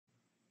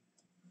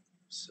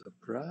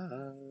Surprise!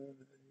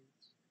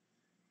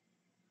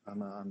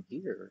 I'm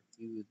here.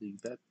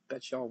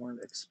 Bet y'all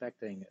weren't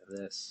expecting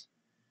this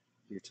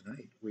here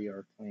tonight. We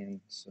are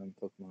playing some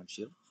Pokemon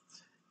Shield,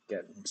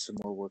 getting some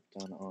more work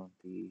done on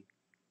the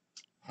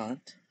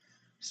hunt,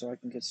 so I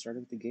can get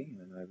started with the game.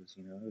 And I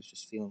was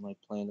just feeling like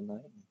playing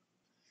tonight and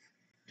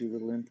do a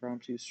little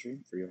impromptu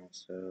stream for y'all.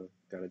 So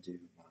gotta do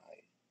my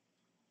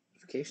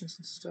notifications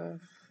and stuff.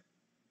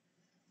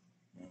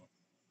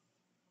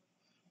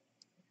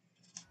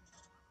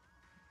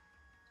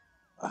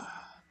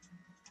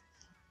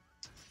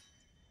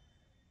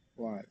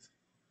 Live.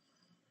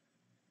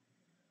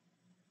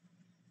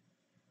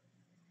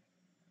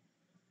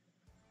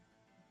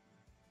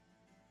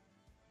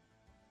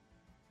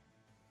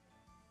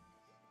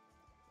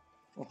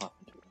 We'll hop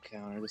into an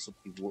encounter. This will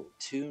be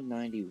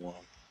 291.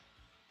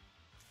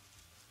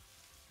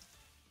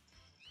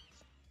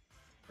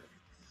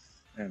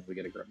 And we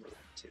get a Grubber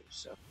too,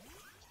 so.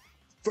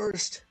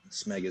 First!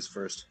 Smeg is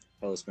first.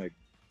 Hello, Smeg.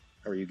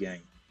 How are you,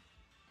 gang?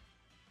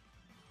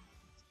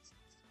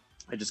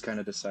 I just kind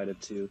of decided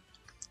to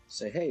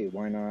say, hey,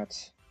 why not?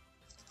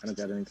 I don't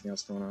got anything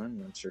else going on,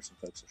 and I'm sure some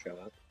folks will show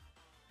up.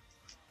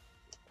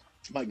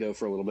 Might go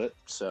for a little bit,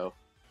 so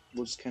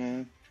we'll just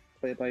kind of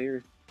play it by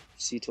ear,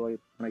 see till when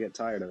I get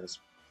tired of this.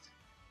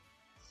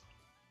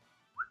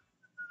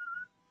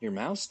 Your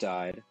mouse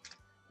died?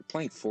 You're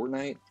playing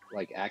Fortnite?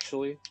 Like,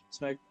 actually,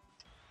 Smeg?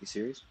 You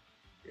serious?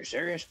 You're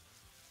serious?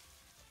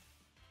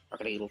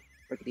 Rockadeedle,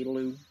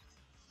 rockadeedle-doo.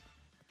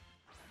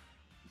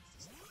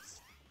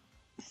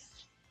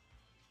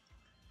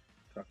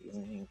 Copy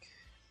link.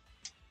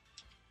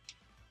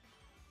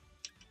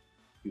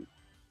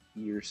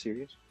 You're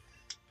serious?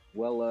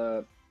 Well,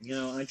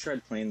 I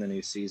tried playing the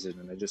new season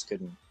and I just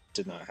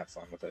did not have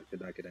fun with it. Could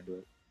not get into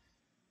it.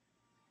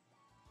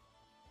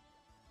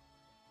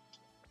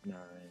 92,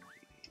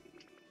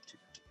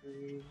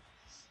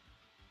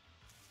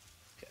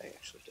 okay, I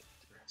actually did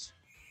the rest.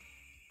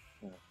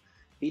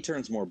 He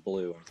turns more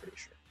blue, I'm pretty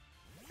sure.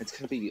 It's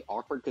gonna be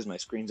awkward because my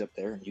screen's up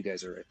there and you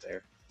guys are right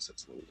there, so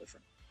it's a little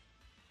different.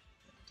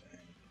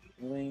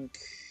 And link,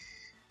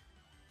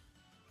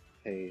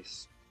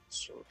 paste,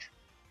 search.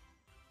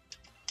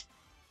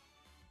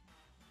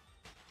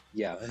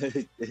 Yeah,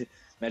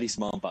 Maddie's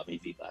mom bought me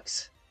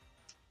V-Bucks.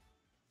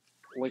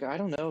 Like, I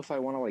don't know if I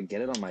want to, like,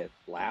 get it on my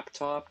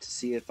laptop to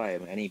see if I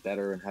am any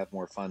better and have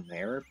more fun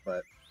there,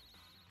 but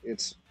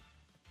it's...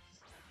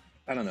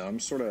 I don't know, I'm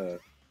sort of...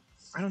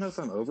 I don't know if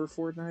I'm over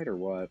Fortnite or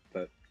what,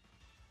 but...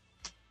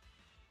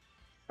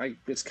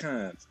 It's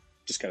kind of...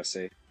 Just gotta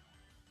say.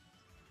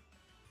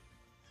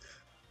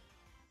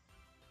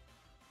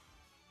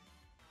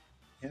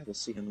 Yeah, we'll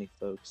see how many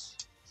folks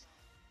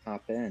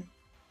hop in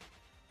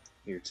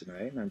here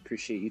tonight, and I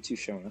appreciate you two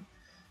showing up.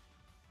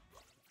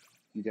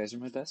 You guys are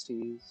my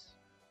besties.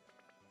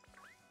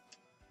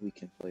 We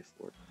can play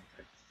Fortnite.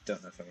 I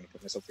don't know if I'm going to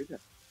put myself through that.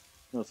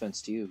 No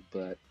offense to you,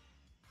 but...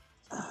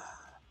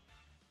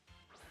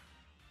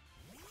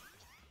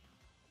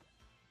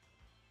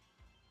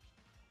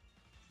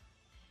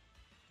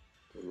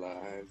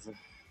 Live.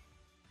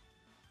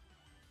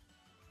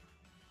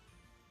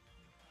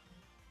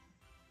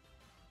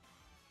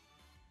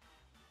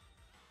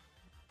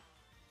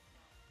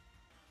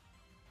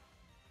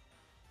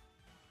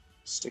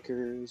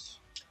 Stickers.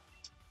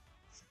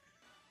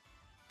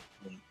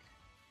 Link.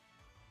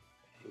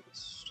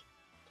 Paste.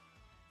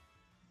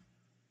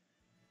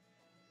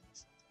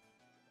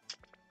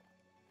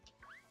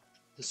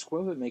 The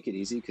squirrel would make it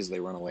easy because they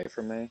run away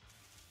from me,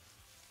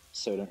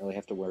 so I don't really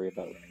have to worry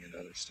about running into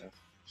other stuff.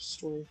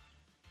 Story.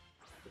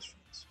 Close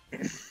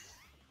friends.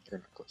 Or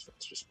not close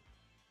friends, just...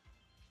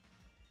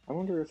 I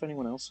wonder if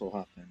anyone else will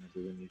hop in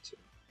other than you two.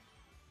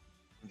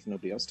 If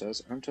nobody else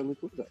does, I'm totally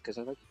cool with that because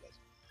I like you guys.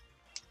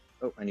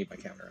 Oh, I need my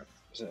counter up.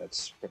 So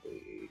that's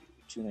probably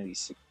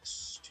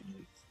 296,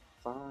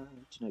 295,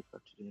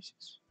 295,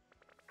 296.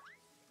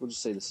 We'll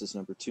just say this is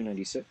number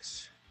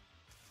 296.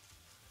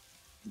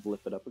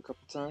 Blip it up a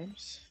couple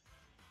times.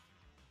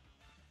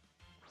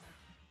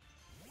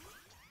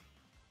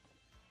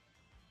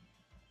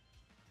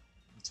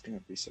 It's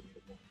gonna reset me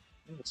to 1.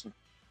 No, it's not.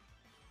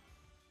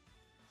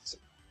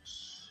 6.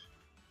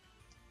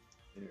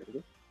 There we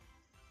go.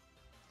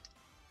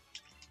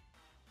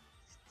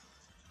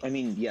 I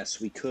mean,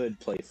 yes, we could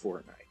play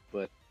Fortnite,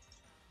 but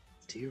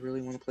do you really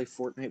want to play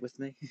Fortnite with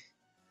me?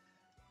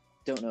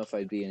 Don't know if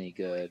I'd be any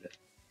good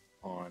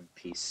on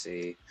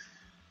PC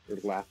or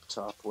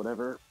laptop,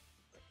 whatever.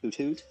 Hoot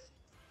hoot.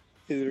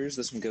 Hooters,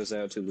 this one goes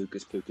out to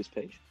Lucas Puka's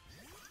page.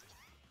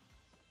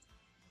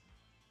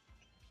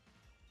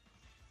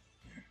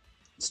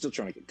 Still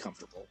trying to get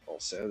comfortable,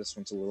 also. This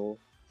one's a little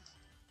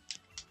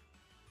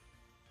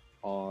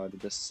odd,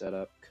 this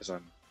setup, because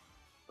I'm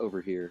over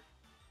here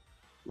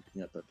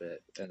looking up a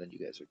bit, and then you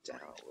guys are down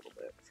a little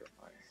bit from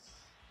my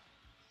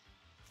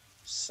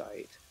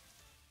sight.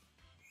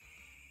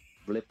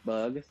 Blip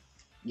bug.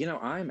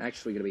 I'm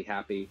actually going to be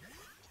happy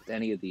with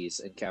any of these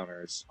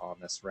encounters on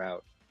this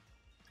route,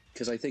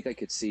 because I think I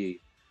could see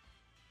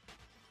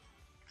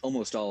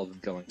almost all of them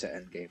going to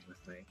endgame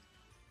with me.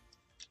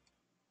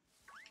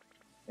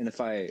 And if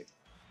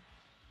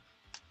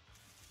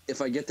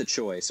I get the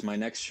choice, my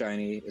next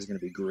shiny is going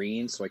to be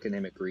green, so I can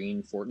name it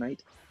Green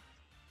Fortnite.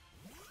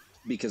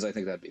 Because I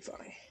think that'd be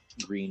funny.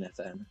 Green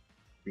FN.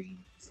 Green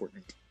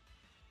Fortnite.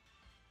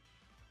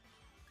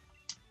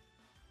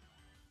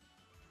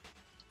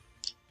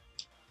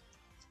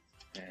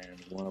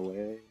 And one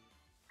away.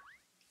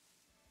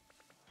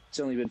 It's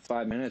only been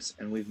 5 minutes,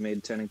 and we've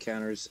made 10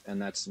 encounters, and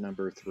that's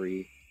number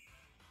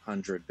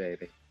 300,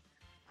 baby.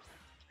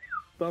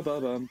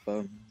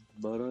 Ba-ba-bum-bum.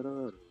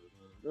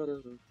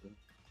 Ba-da-da-da-da-da-da.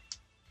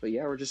 But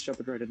yeah, we're just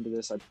jumping right into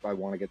this. I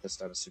want to get this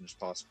done as soon as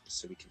possible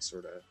so we can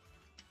sort of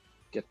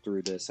get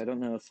through this. I don't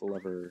know if we'll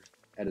ever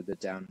edit it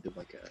down into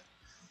like a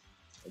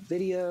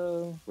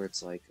video where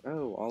it's like,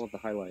 oh, all of the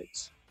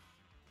highlights.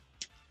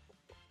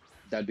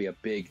 That'd be a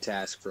big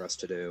task for us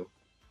to do.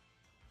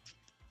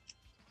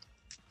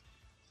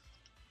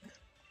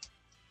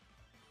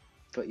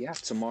 But yeah,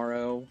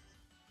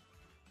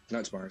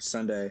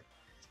 Sunday,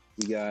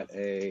 we got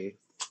a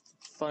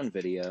fun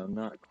video,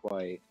 not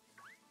quite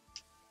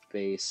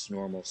base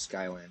normal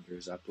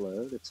Skylanders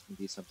upload. It's going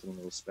to be something a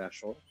little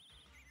special.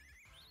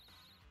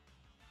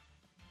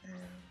 And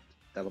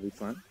that'll be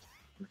fun.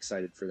 I'm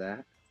excited for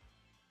that.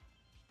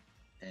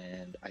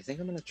 And I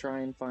think I'm going to try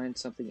and find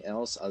something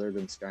else other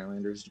than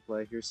Skylanders to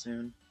play here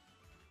soon.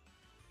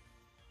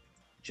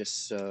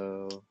 Just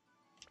so...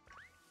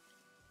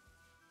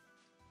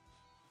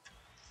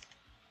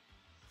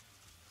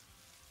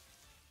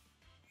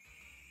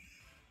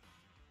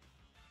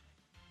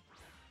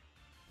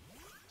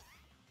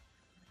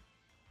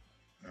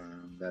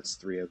 that's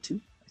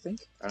 302, I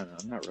think. I don't know,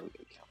 I'm not really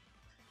good at counting.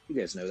 You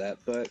guys know that,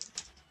 but...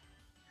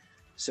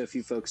 So if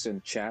you folks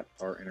in chat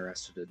are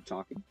interested in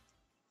talking,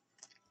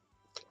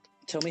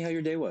 tell me how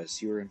your day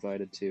was. You were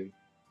invited to.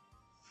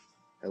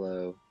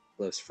 Hello,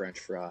 Los French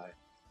Fry.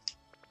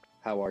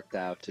 How art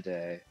thou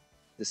today?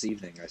 This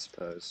evening, I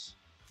suppose.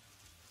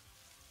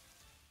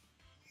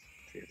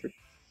 303.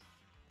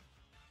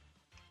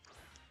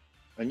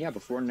 And yeah,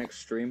 before next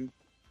stream,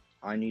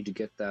 I need to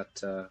get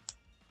that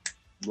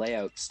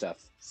layout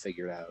stuff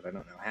figured out. I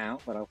don't know how,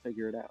 but I'll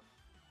figure it out.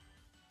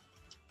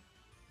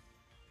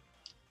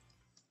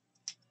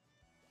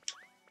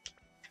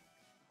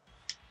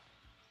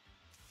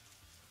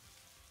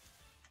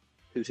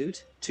 Hoot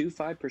hoot. 2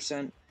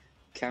 5%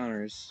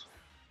 counters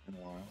in a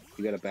while.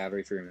 You got a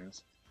battery for your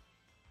mouse.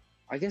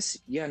 I guess,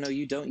 yeah, no,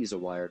 you don't use a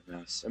wired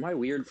mouse. Am I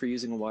weird for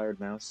using a wired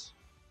mouse?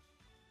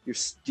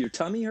 Your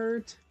tummy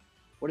hurt?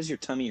 What does your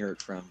tummy hurt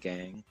from,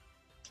 gang?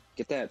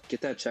 Get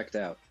that checked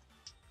out.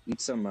 Eat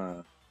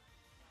some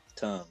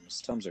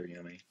Tums. Tums are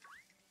yummy.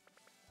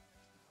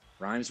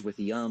 Rhymes with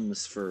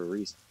yums for a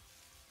reason.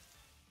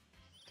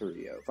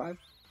 305.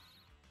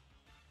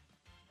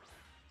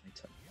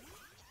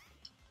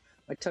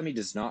 My tummy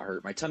does not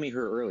hurt. My tummy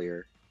hurt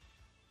earlier.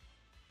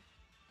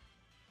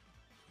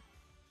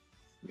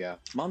 Yeah.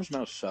 Mom's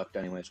mouse sucked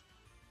anyways.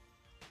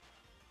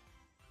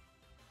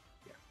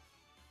 Yeah.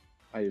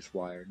 I just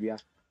wired. Yeah.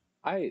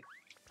 I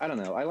don't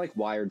know. I like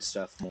wired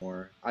stuff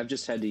more. I've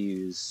just had to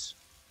use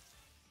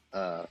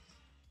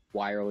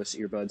wireless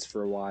earbuds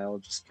for a while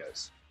just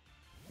because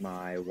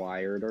my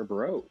wired are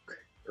broke.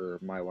 Or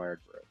my wired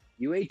broke.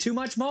 You ate too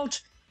much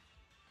mulch?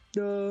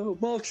 No,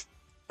 mulch!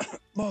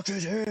 Mulch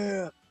is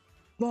here!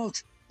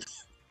 Mulch!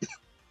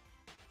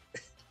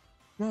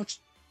 Mulch!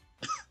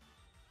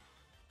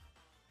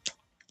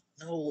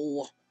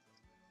 No!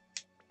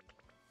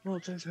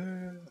 Mulch is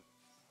here!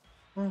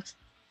 Mulch!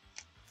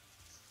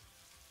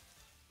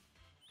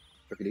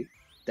 ROOKIDEE.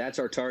 That's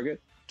our target.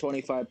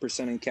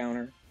 25%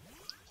 encounter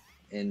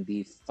in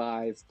the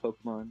 5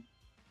 Pokemon.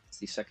 It's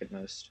the second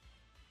most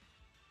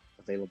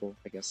available,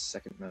 I guess,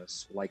 second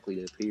most likely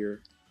to appear.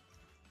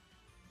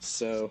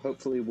 So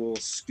hopefully we'll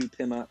scoop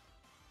him up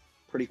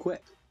pretty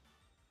quick.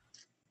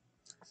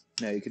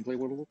 Now you can play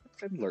World of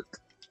Warcraft and lurk.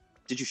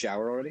 Did you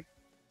shower already?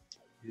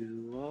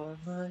 You are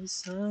my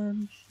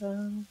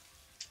sunshine,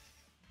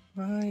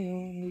 my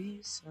only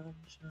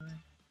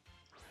sunshine.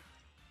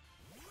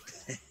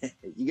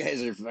 You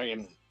guys are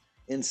fucking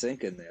in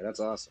sync in there. That's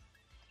awesome.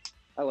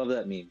 I love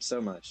that meme so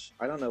much.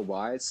 I don't know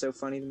why it's so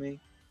funny to me,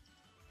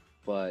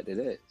 but it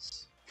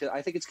is.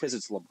 I think it's because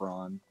it's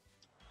LeBron.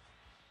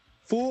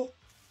 Fool!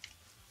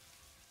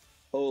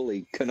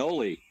 Holy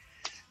cannoli.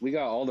 We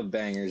got all the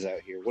bangers out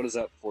here. What is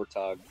up,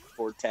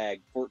 Fortnite?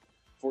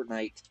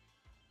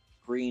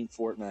 Green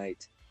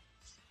Fortnite.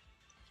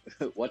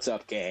 What's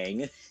up,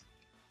 gang?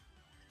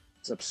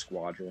 What's up,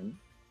 Squadron?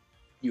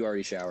 You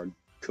already showered.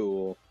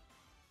 Cool.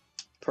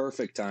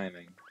 Perfect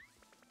timing.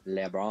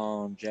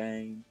 LeBron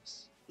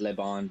James.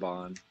 LeBron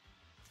Bond.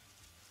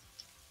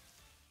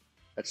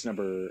 That's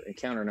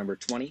encounter number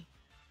 20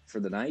 for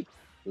the night.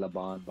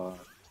 LeBron Bond.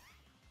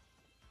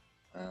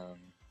 I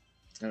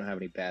don't have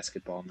any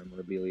basketball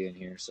memorabilia in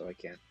here, so I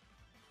can't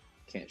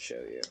show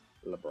you.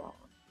 LeBron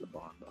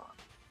Bond.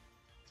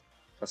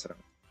 Plus I don't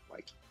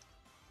like it.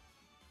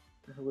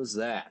 What the hell was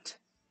that?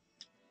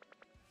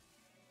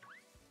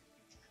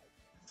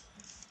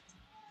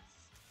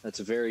 That's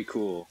a very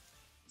cool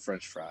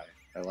French fry.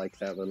 I like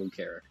that little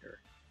character.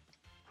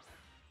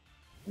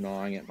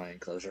 gnawing at my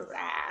enclosure.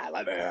 Ah,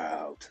 let me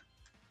out!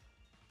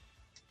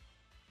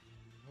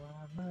 You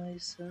are my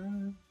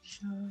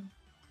sunshine.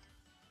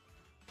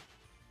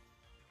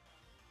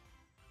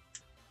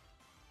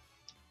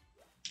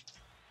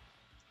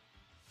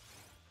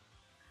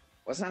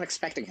 Was not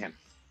expecting him.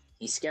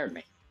 He scared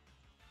me.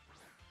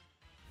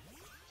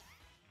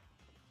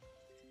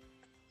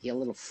 He a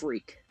little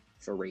freak,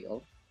 for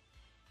real.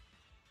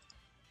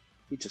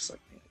 He just like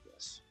me, I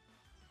guess.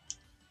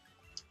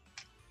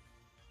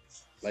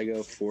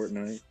 Lego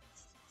Fortnite.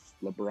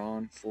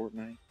 LeBron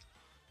Fortnite.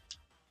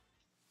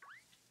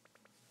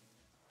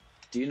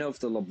 Do you know if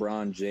the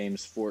LeBron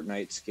James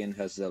Fortnite skin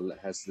has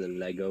the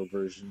Lego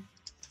version?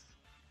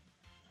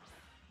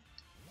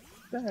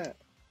 That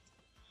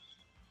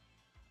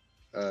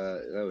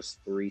was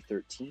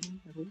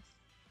 313, I believe.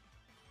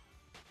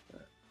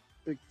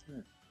 Big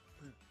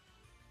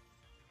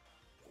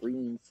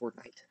green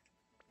Fortnite.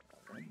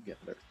 Alright,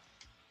 getting there.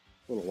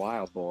 A little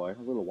wild boy,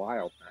 a little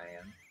wild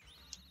man.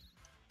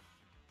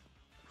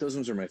 Those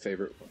ones are my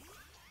favorite ones.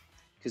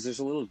 Because there's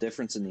a little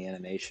difference in the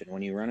animation.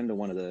 When you run into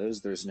one of those,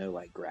 there's no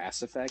like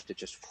grass effect. It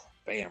just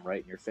bam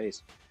right in your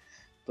face.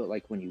 But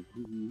like when you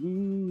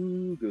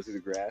go through the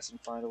grass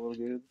and find a little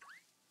good,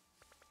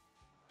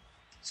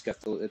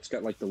 it's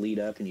got like the lead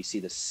up, and you see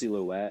the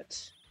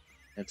silhouette.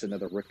 And it's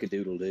another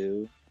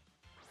Rookadoodle-Doo.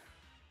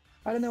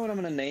 I don't know what I'm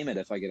gonna name it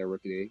if I get a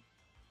Rookidee.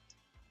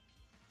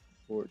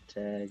 Fort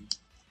tag.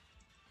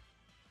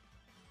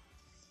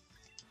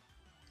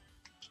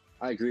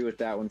 I agree with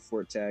that one,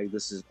 Fort tag.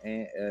 This is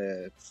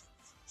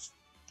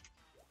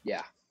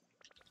yeah.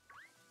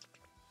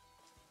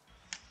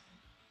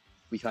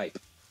 We hype.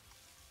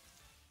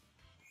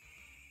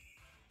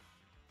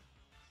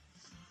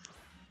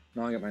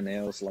 Gnawing at my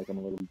nails like I'm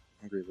a little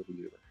hungry little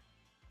goober.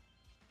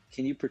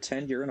 Can you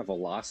pretend you're in a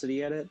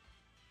velocity edit?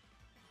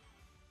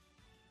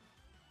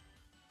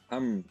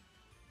 I'm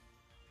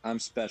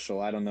special.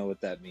 I don't know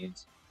what that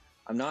means.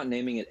 I'm not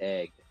naming it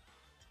Egg.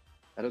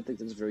 I don't think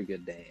that's a very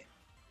good name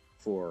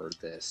for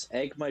this.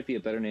 Egg might be a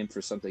better name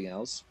for something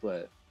else,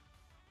 but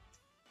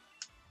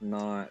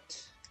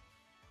not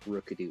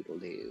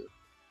Rookadoodle-Doo.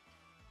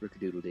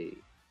 Rookadoodle-Dee.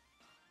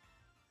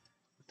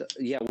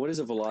 Yeah, what is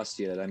a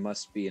velocity edit? I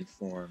must be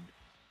informed.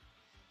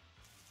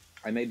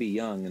 I may be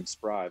young and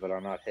spry, but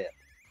I'm not hip.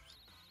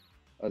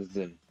 Other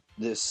than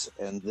this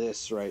and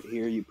this right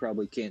here, you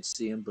probably can't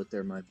see them, but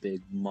they're my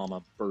big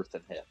mama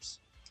birthing hips.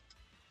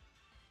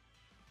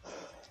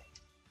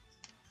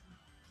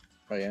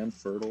 I am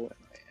fertile and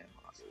I am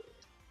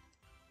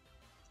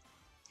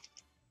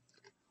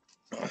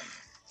ovulating.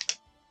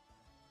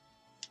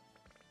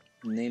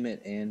 Name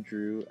it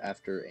Andrew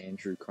after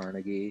Andrew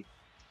Carnegie.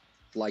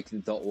 Like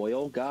the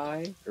oil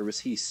guy? Or was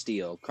he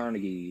steel?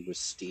 Carnegie was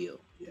steel,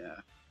 yeah.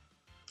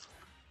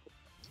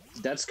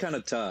 That's kind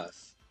of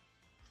tough.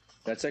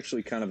 That's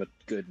actually kind of a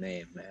good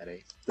name,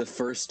 Maddie. The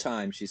first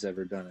time she's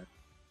ever done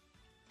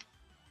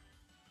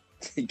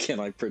it. Can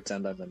I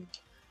pretend I'm in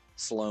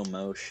slow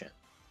motion?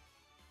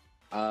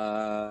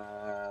 I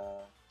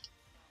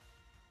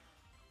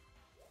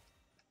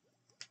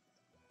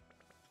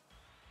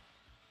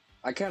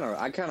kind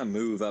of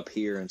move up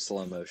here in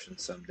slow motion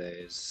some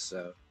days,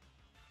 so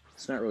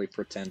it's not really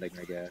pretending,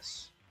 I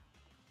guess.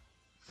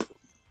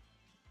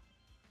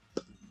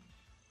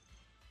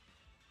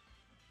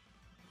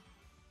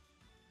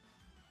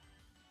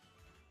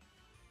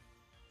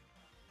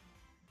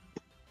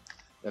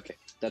 Okay,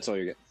 that's all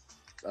you're getting.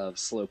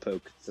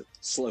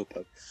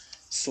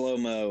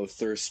 Slow-mo,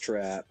 thirst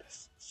trap.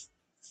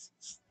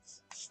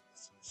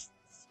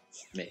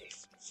 Me.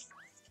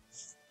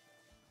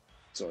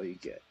 That's all you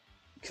get.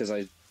 Because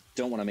I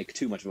don't want to make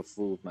too much of a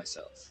fool of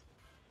myself.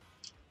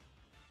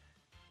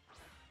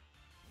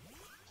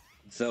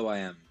 Though I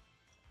am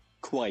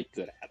quite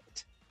good at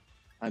it.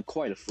 I'm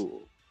quite a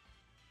fool.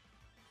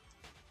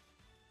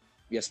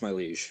 Yes, my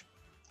liege.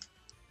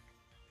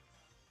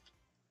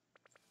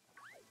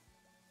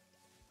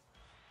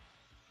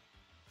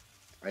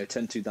 I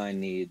attend to thy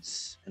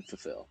needs and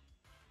fulfill.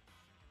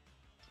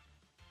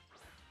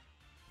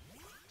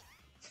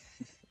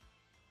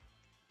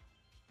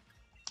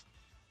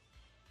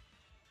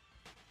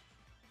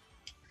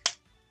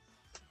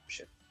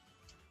 Shit.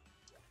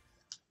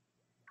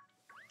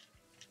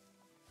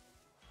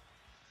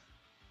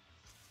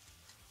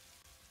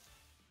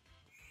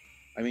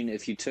 I mean,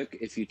 if you took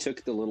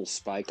the little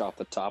spike off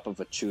the top of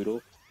a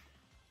choodle,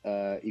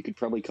 you could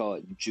probably call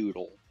it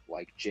Joodle,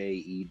 like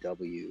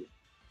Jewtle.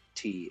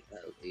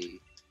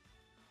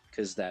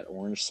 Because that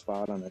orange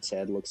spot on its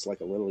head looks like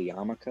a little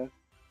yarmulke.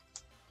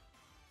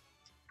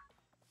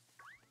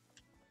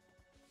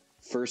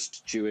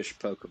 First Jewish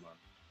Pokemon.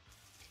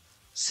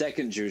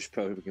 Second Jewish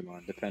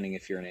Pokemon, depending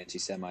if you're an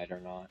anti-Semite or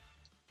not.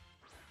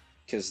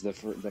 Because the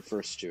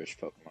first Jewish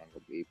Pokemon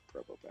would be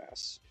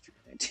Probopass if you're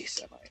an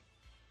anti-Semite.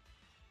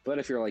 But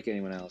if you're like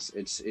anyone else,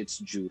 it's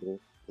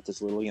Joodle with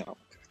this little yarmulke.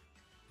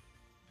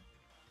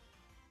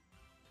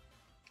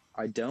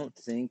 I don't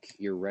think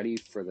you're ready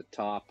for the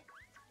top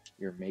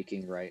you're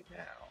making right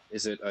now.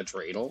 Is it a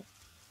dreidel,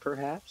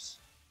 perhaps?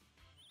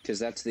 Because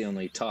that's the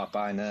only top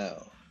I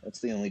know. That's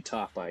the only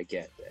top I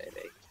get,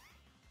 baby.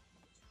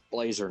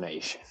 Blazer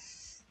Nation.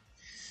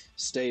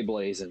 Stay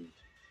blazing.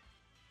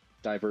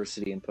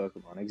 Diversity in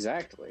Pokemon.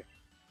 Exactly.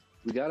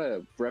 We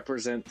gotta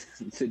represent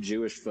the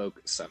Jewish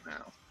folk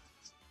somehow.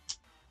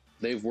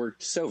 They've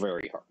worked so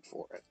very hard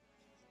for it.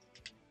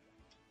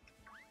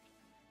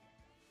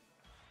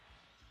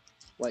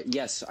 Like,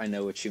 yes, I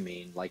know what you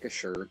mean. Like a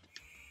shirt.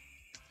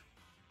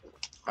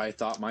 I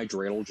thought my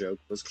dreidel joke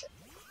was...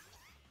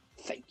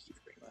 Thank you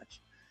very much.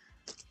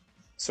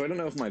 So I don't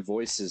know if my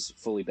voice is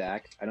fully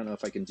back. I don't know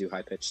if I can do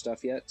high-pitched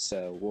stuff yet,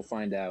 so we'll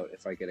find out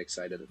if I get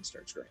excited and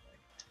start screaming.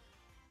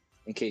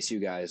 In case you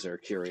guys are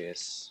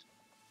curious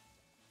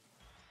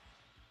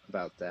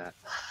about that.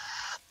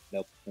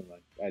 Nope, never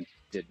mind. I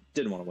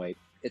didn't want to wait.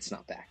 It's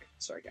not back.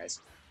 Sorry, guys.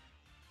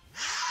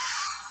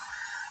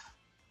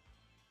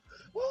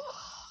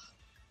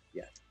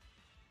 Yeah.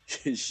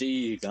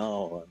 She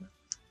gone.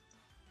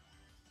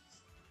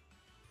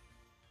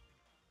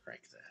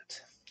 Crank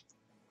that.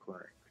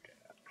 Crank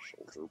that.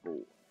 Shoulder roll.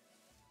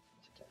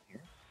 Is it down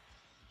here?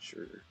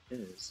 Sure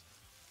is.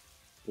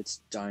 It's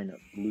Dyna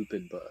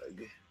Bloopin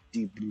Bug.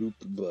 The Bloop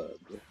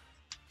Bug.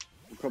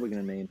 I'm probably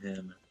gonna name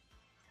him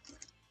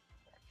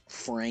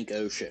Frank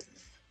Ocean.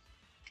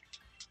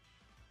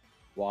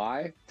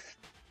 Why?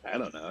 I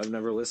don't know. I've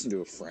never listened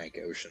to a Frank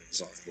Ocean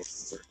song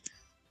before.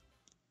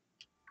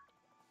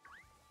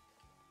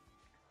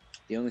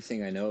 The only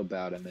thing I know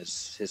about him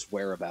is his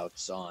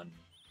whereabouts on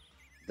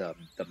the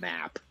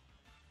map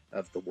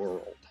of the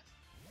world.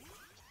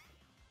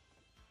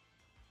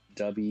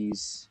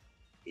 W's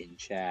in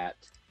chat.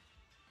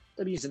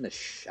 W's in the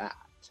shot.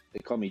 They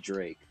call me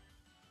Drake.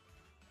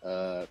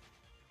 The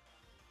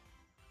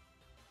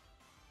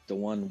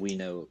one we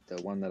know,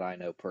 the one that I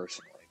know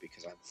personally,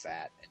 because I'm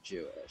fat and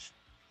Jewish.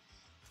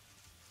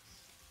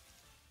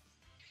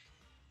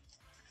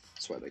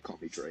 That's why they call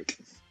me Drake.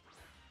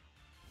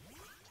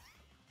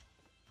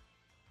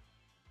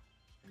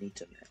 I need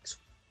to max.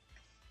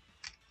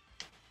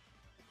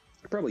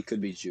 I probably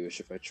could be Jewish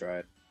if I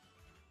tried.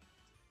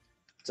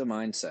 It's a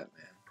mindset,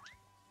 man.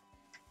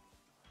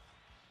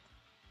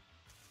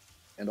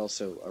 And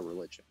also a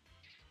religion.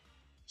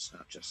 It's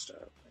not just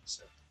a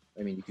mindset.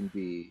 I mean, you can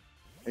be...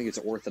 I think it's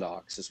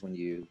Orthodox is when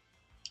you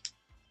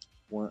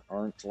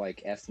aren't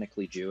like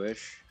ethnically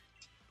Jewish,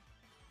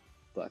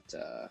 but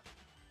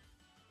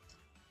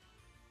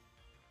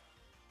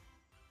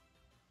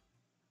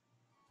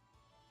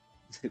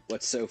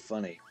what's so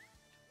funny?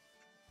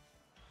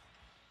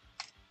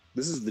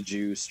 This is the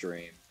Jew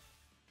stream.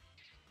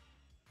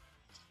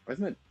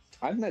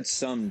 I've met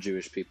some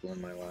Jewish people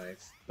in my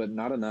life, but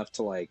not enough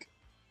to like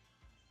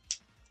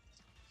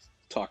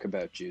talk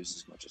about Jews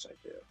as much as I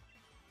do.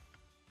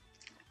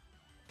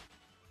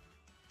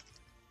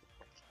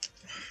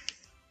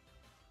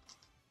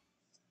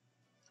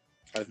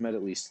 I've met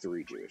at least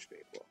 3 Jewish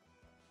people.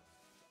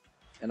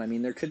 And I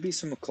mean, there could be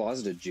some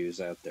closeted Jews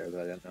out there that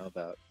I don't know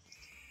about.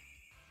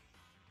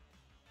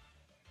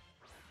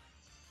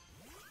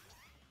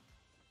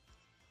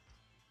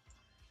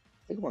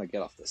 I think I want to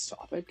get off this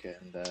topic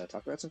and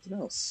talk about something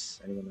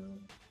else. Anyone know?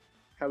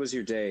 How was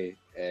your day,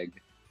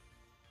 Egg?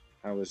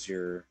 How was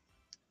your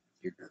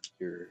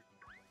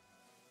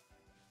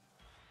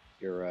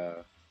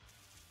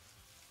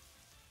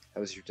how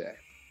was your day?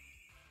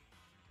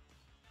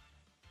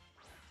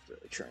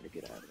 Really trying to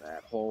get out of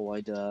that hole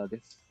I dug.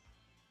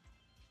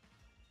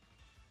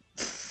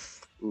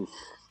 Oof.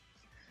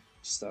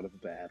 Just thought of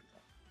a bad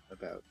one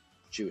about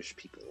Jewish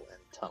people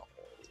and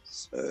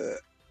tunnels.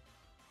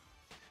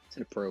 It's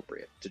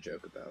inappropriate to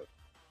joke about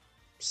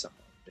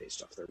someone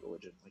based off their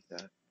religion like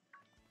that.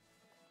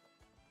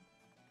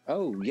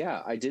 Oh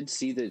yeah, I did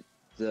see that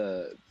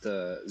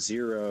the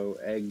Zero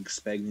Egg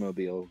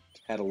Spegmobile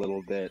had a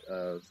little bit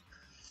of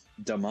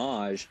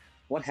damage.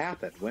 What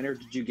happened? When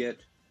did you get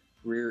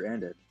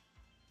rear-ended?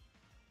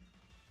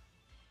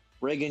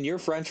 Reagan, you're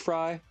French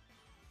fry?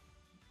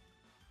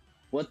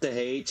 What the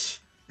H?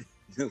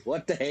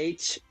 What the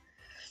H?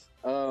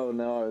 Oh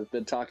no, I've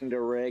been talking to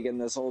Reagan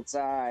this whole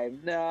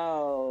time.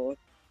 No!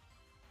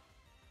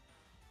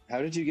 How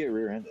did you get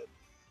rear-ended?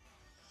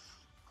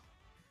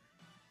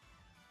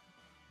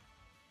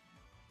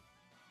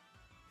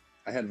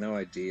 I had no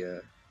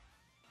idea.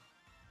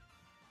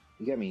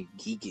 You got me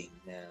geeking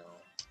now.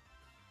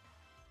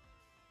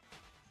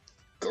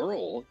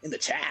 Girl in the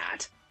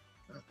chat?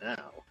 Oh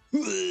no.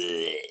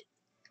 You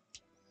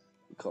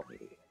call me.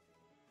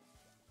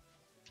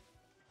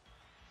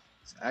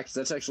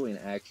 That's actually an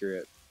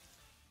accurate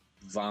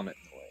vomit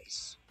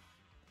noise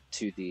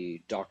to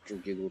the Dr.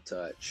 Giggle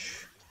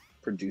Touch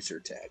producer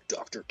tag.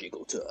 Dr.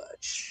 Giggle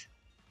Touch.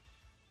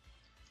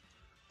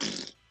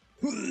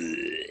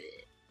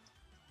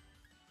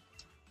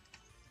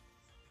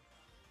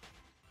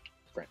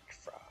 French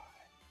fry.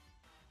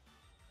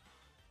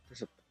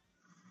 There's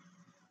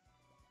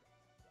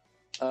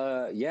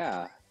a...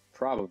 yeah,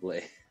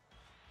 probably.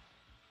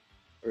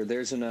 Or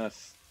there's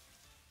enough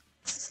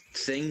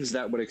things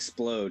that would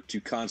explode to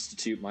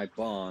constitute my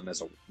bomb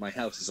as my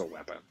house as a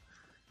weapon.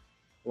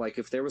 Like,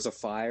 if there was a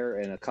fire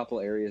in a couple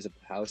areas of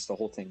the house, the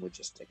whole thing would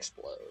just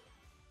explode.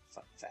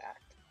 Fun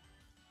fact.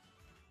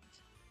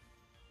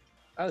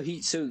 Oh,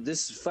 so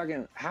this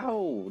fucking,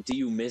 how do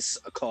you miss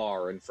a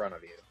car in front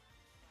of you?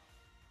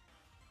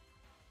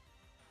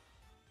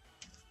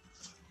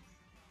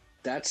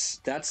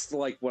 That's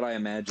like what I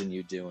imagine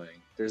you doing.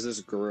 There's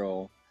this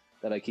girl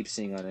that I keep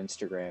seeing on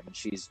Instagram, and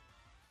she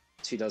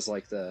does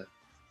like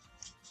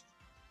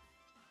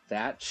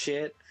that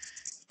shit,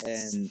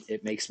 and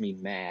it makes me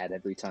mad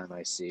every time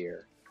I see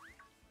her.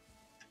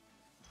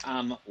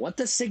 What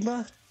the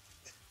Sigma?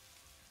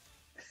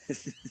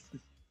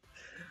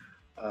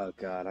 Oh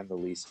god, I'm the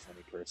least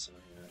funny person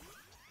I know.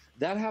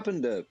 That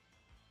happened.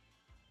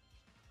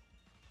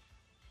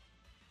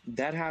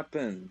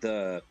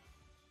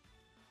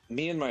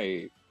 Me and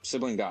my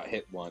sibling got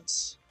hit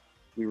once.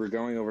 We were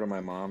going over to my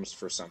mom's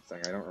for something.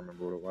 I don't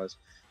remember what it was.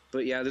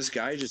 But yeah, this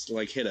guy just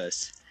like hit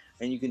us.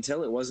 And you can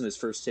tell it wasn't his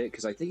first hit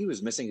because I think he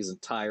was missing his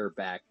entire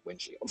back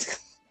windshield.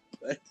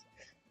 But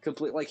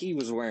complete, like he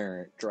was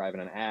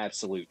driving an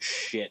absolute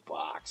shit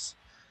box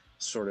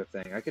sort of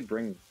thing. I could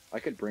bring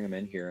him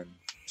in here and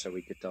so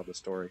we could tell the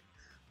story.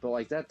 But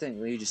like that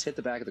thing, he just hit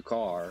the back of the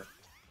car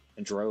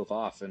and drove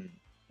off, and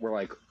we're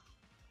like,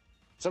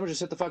 someone just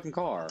hit the fucking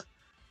car.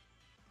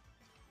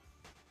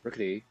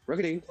 Rookidee,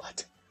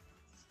 what?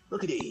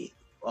 Rookidee,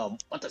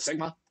 what the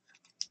Sigma?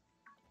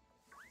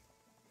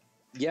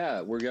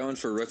 Yeah, we're going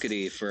for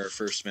Rookidee for our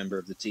first member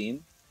of the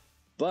team,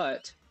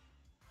 but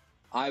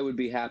I would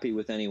be happy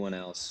with anyone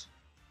else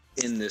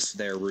in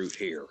their route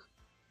here.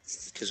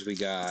 Because we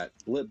got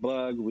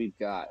Blitbug, we've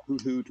got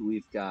Hoot Hoot,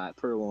 we've got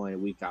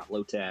Purloin, we've got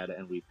Lotad,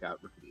 and we've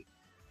got Rookidee.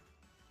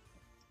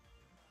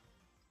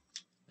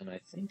 And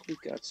I think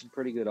we've got some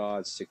pretty good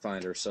odds to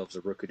find ourselves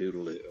a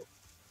Rookadoodaloo.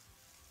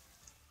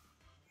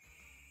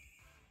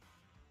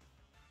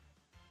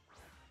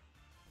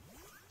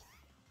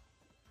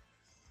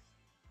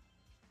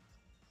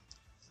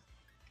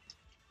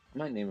 I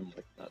might name him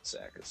like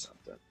Nutsack or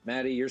something.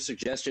 Maddie, your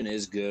suggestion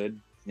is good.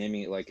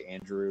 Naming it like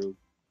Andrew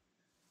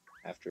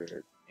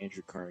after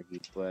Andrew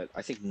Carnegie, but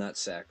I think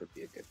Nutsack would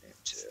be a good name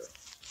too.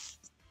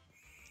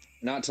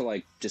 Not to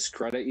like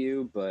discredit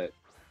you, but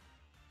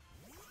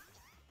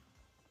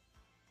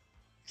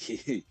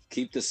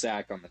keep the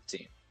sack on the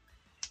team.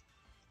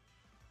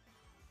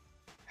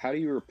 How do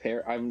you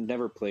repair? I've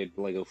never played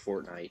Lego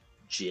Fortnite.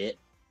 Jit.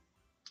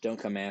 Don't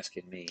come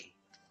asking me.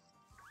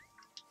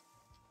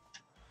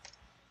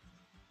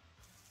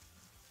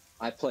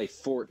 I play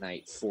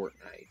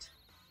Fortnite.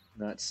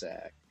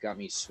 Nutsack. Got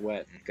me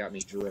sweating, got me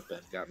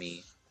dripping, got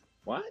me...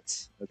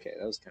 What? Okay,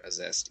 that was kind of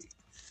zesty.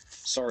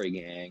 Sorry,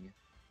 gang.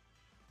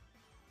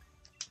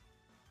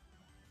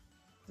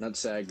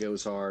 Nutsack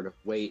goes hard.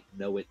 Wait,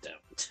 no it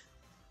don't.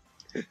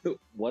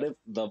 What if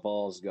the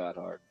balls got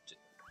hard?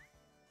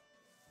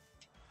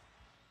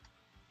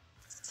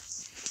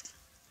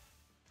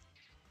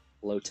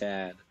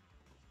 Lotad.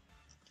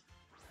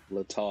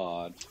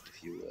 Lotad,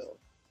 if you will.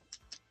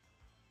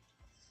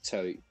 That's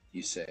how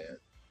you say it.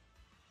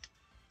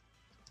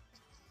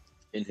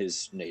 In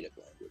his native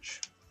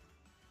language.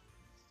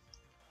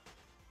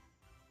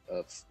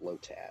 Of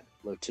Lotad.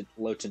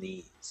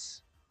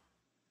 Lotanese.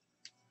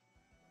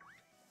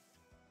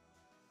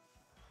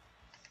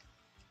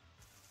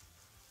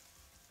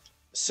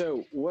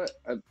 So, what...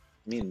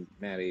 me and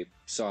Maddie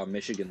saw a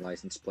Michigan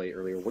license plate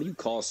earlier. What do you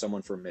call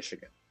someone from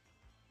Michigan?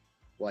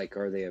 Like,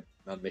 are they a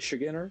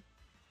Michiganer?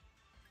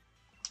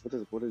 What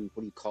do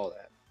you call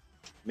that?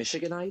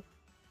 Michiganite?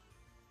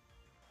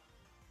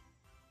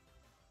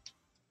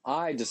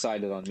 I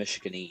decided on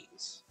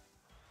Michiganese.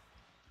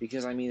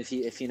 Because, I mean,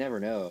 if you never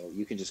know,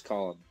 you can just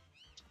call him...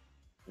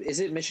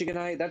 Is it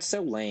Michiganite? That's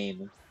so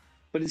lame.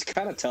 But it's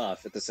kind of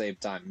tough at the same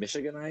time.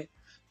 Michiganite?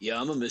 Yeah,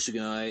 I'm a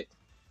Michiganite.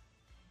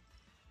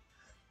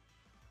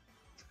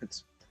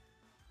 It's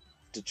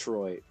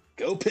Detroit.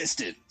 Go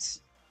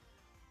Pistons!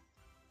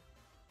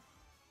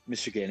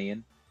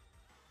 Michiganian.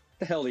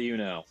 The hell do you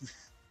know?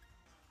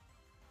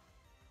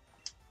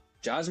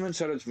 Jasmine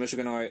said it's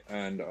Michiganite,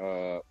 and,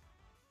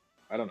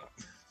 I don't know.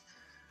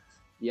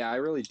 Yeah, I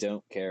really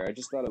don't care. I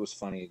just thought it was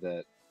funny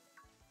that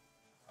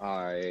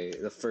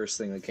the first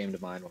thing that came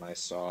to mind when I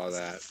saw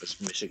that was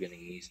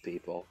Michiganese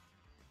people.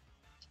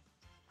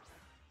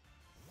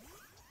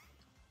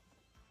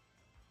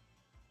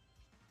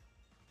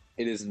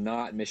 It is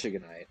not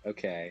Michiganite.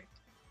 Okay.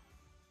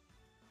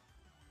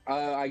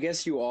 I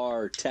guess you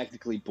are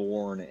technically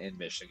born in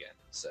Michigan,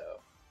 so...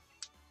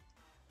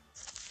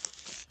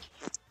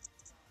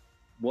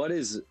 What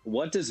does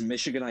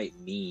Michiganite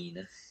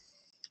mean?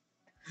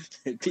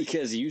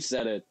 Because you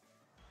said it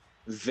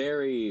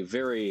very,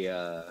 very,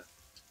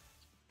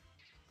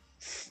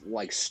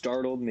 like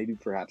startled, maybe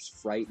perhaps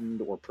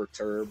frightened or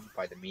perturbed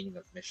by the meaning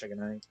of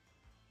Michiganite.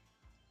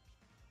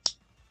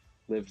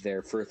 Lived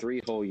there for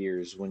 3 whole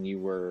years when you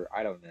were,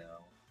 I don't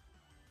know,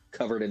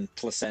 covered in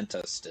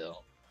placenta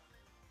still.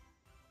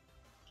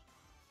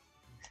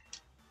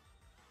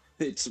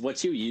 It's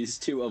what you use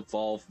to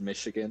evolve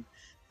Michigan.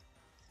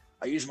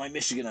 I use my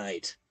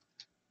Michiganite.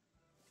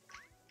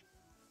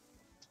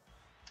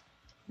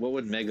 What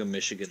would Mega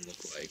Michigan look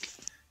like?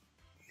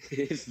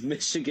 If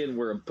Michigan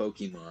were a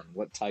Pokemon,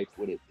 what type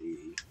would it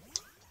be?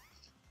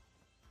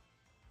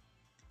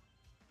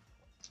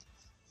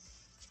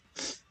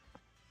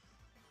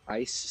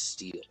 Ice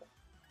Steel.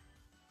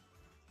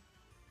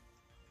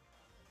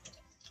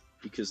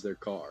 Because they're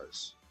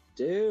cars.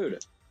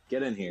 Dude,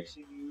 get in here.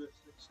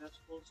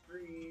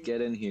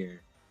 Get in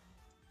here.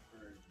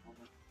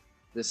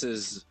 This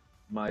is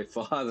my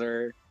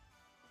father,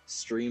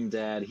 stream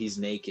dad. He's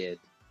naked.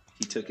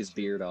 He took his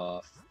beard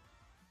off.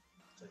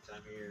 It's that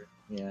time of year.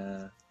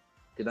 Yeah.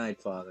 Good night,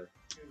 Father.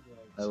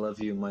 I love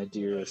you, my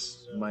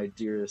dearest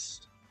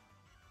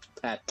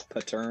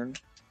patern.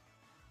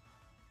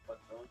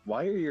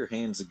 Why are your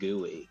hands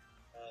gooey?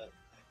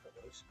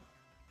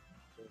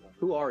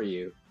 Who are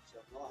you? So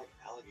I'm not like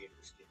alligator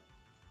skin.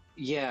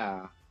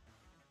 Yeah.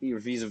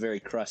 He's a very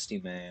crusty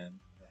man.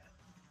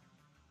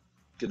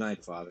 Good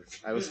night, Father.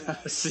 I will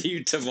see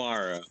you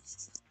tomorrow.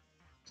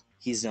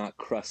 He's not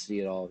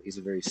crusty at all. He's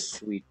a very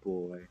sweet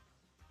boy.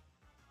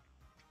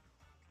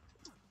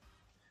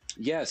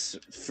 Yes,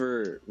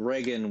 for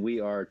Reagan, we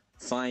are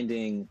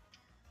finding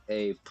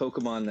a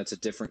Pokemon that's a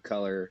different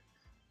color.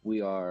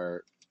 We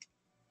are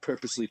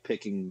purposely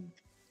picking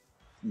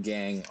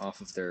gang off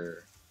of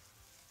their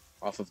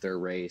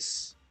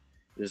race.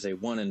 There's a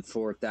 1 in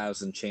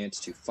 4,000 chance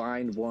to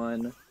find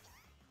one,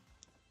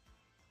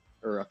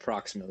 or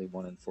approximately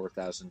 1 in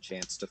 4,000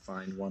 chance to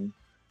find one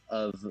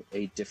of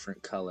a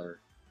different color.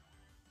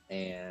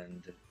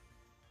 And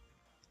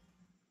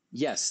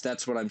yes,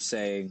 that's what I'm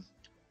saying.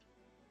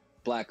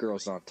 Black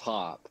girl's on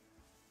top,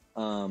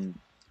 and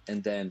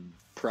then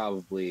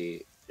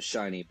probably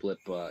shiny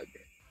Blipbug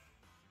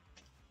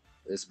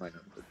is my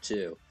number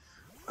 2.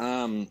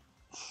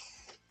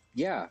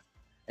 Yeah,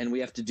 and we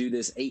have to do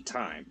this 8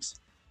 times.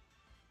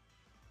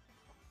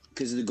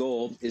 Because the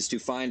goal is to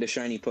find a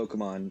shiny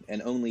Pokemon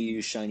and only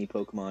use shiny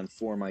Pokemon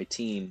for my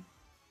team.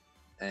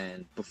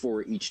 And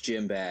before each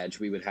gym badge,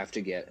 we would have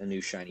to get a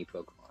new shiny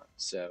Pokemon.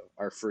 So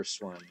our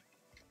first one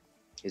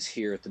is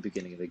here at the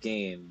beginning of the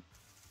game.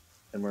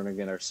 And we're going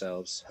to get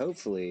ourselves,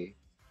 hopefully,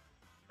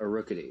 a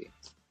Rookidee,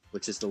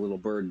 which is the little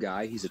bird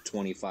guy. He's a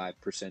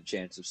 25%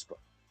 chance of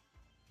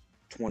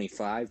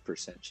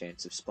 25%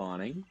 chance of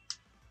spawning.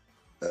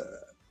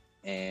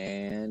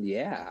 And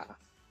yeah.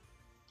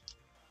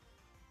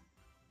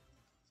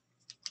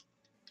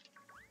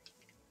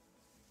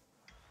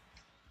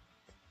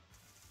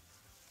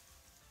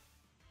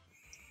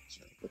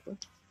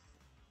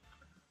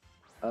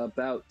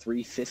 About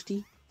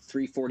 350,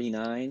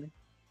 349,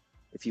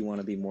 if you want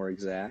to be more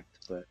exact.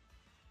 But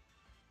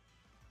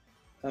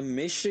a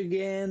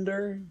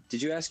Michigander?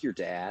 Did you ask your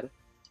dad?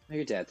 No,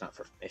 your dad's not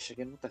from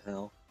Michigan. What the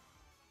hell?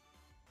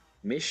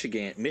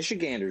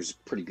 Michigander's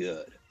pretty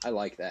good. I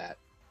like that.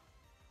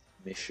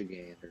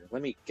 Michigander.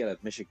 Let me get a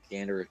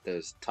Michigander at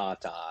those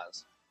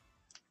tatas.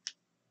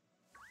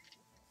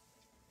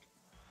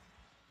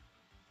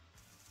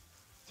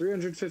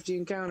 $350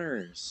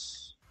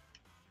 encounters.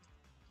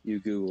 You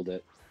Googled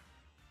it.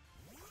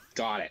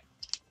 Got it.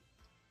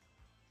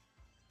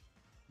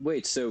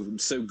 Wait, so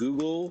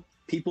Google,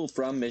 people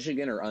from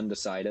Michigan are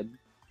undecided?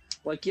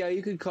 Like, yeah,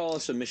 you could call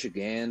us a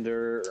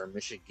Michigander or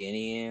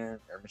Michiganian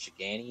or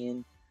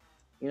Michiganian.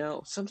 You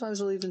know, sometimes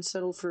they'll even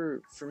settle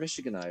for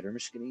Michiganite or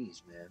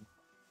Michiganese, man.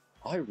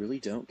 I really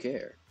don't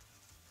care.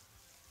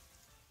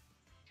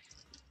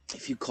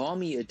 If you call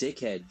me a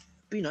dickhead,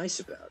 be nice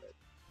about it.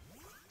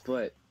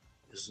 But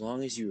as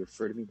long as you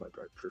refer to me by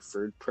my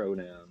preferred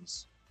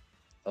pronouns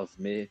of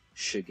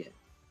Michigan,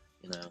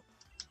 you know.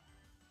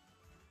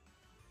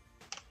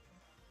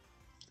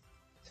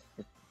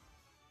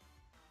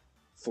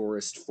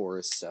 Forest,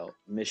 self.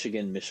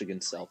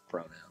 Michigan, self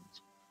pronouns.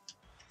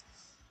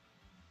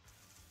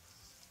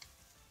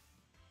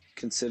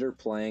 Consider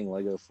playing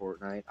Lego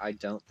Fortnite. I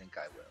don't think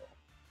I will.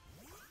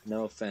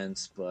 No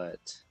offense,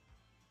 but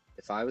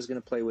if I was going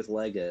to play with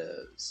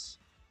Legos,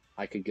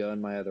 I could go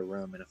in my other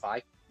room, and if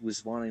I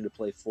was wanting to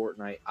play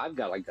Fortnite, I've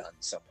got a gun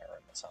somewhere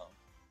in this home.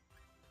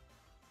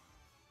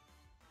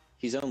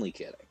 He's only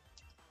kidding.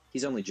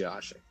 He's only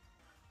joshing.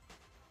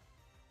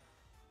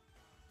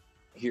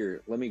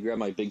 Here, let me grab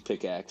my big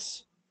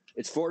pickaxe.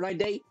 It's Fortnite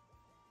Day.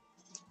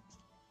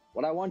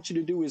 What I want you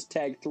to do is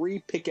tag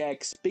 3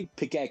 big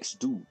pickaxe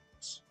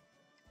dudes.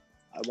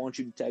 I want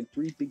you to tag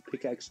 3 big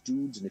pickaxe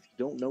dudes, and if you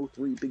don't know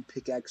 3 big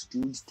pickaxe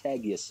dudes,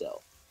 tag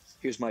yourself.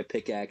 Here's my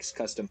pickaxe,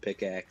 custom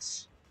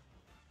pickaxe.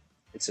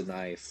 It's a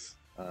knife.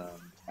 I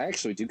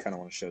actually do kind of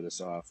want to show this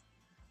off.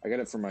 I got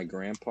it from my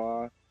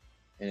grandpa,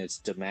 and it's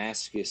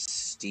Damascus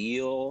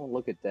steel.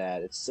 Look at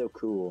that. It's so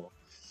cool.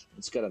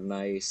 It's got a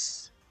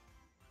nice...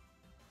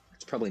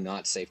 It's probably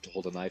not safe to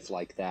hold a knife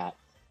like that,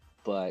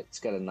 but it's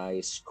got a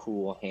nice,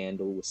 cool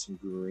handle with some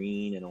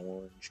green and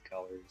orange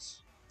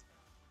colors.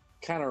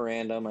 Kind of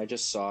random. I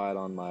just saw it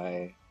on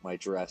my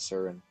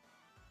dresser, and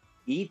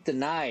eat the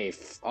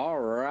knife. All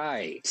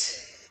right.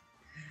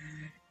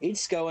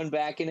 It's going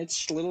back in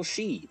its little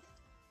sheath.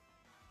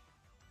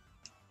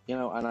 You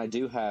know, and I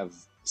do have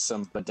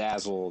some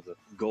bedazzled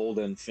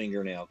golden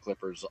fingernail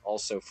clippers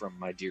also from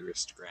my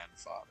dearest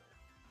grandfather.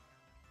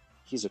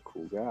 He's a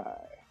cool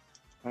guy.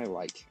 I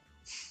like him.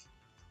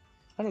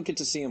 I don't get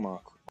to see him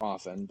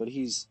often, but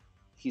he's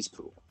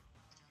cool.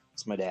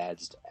 It's my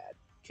dad's dad,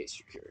 in case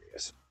you're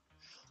curious.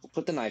 We'll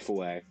put the knife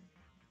away.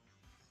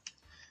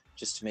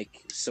 Just to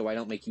so I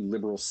don't make you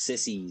liberal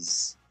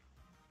sissies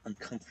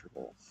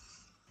uncomfortable.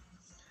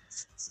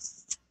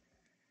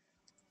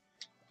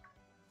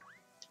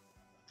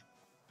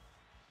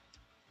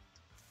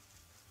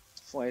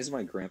 Why is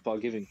my grandpa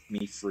giving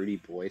me fruity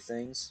boy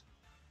things?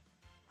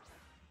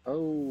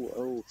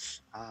 Oh,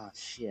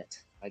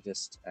 shit. I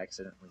just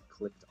accidentally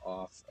clicked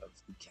off of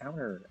the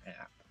counter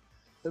app.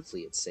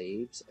 Hopefully it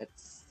saves at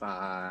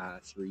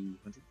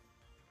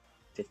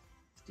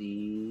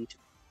 350.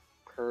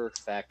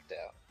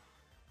 Perfecto.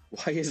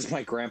 Why is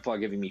my grandpa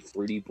giving me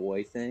fruity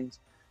boy things?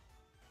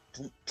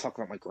 Don't talk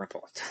about my grandpa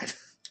like that.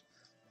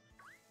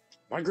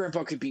 My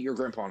grandpa could beat your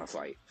grandpa in a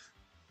fight.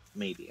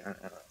 Maybe, I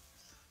don't know.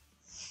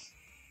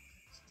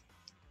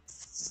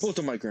 Both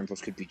of my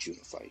grandpas could beat you in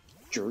a fight,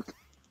 jerk.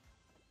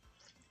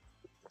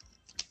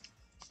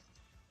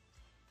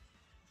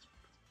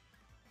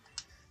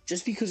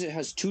 Just because it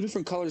has 2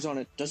 different colors on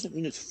it doesn't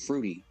mean it's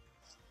fruity.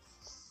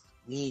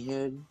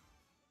 Meathead.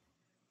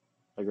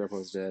 My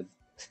grandpa's dead.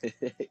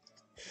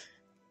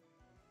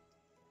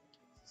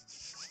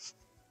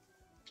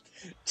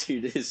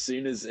 Dude, as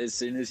soon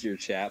as your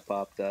chat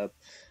popped up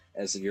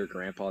as your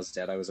grandpa's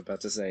dead, I was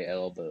about to say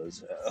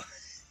elbows.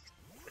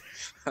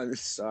 I'm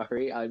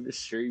sorry, I'm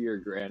sure your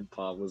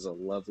grandpa was a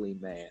lovely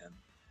man.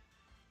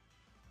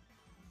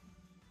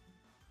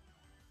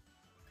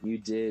 You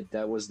did.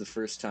 That was the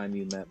first time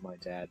you met my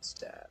dad's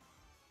dad.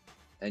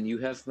 And you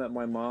have met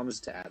my mom's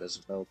dad as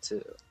well,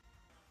 too.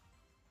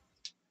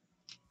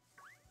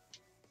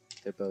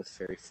 They're both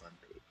very fun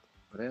people.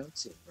 But I don't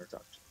see them or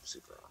talk to them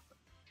super often.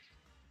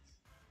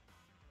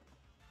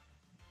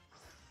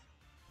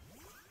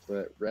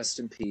 But rest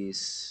in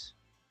peace,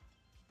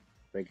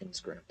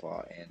 Reagan's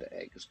grandpa and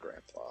Egg's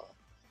grandpa.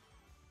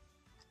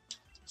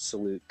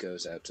 Salute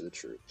goes out to the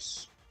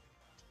troops.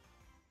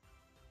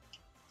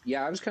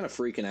 Yeah, I was kind of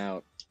freaking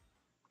out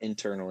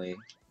internally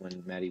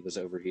when Maddie was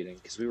overheating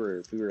because we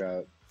were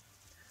out.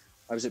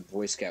 I was at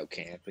Boy Scout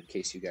camp. In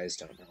case you guys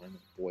don't know, I'm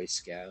a Boy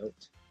Scout.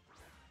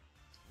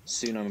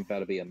 Soon I'm about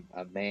to be a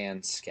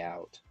man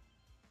scout.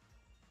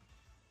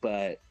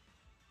 But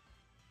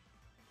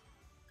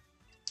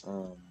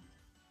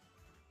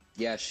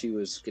yeah, she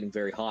was getting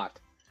very hot.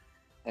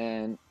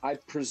 And I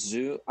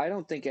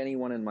don't think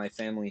anyone in my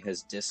family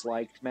has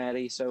disliked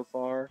Maddie so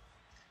far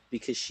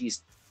because she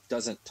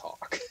doesn't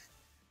talk.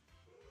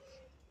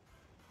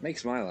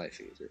 Makes my life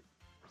easier.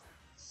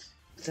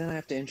 But then I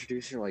have to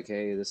introduce her like,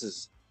 hey, this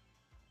is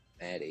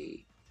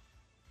Maddie.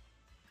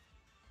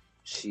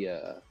 She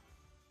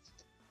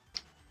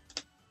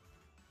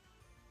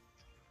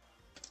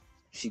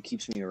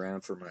keeps me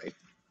around for my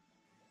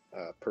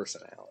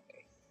personality.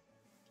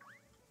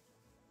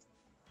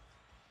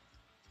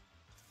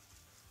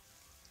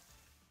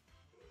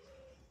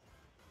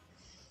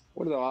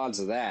 What are the odds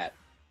of that?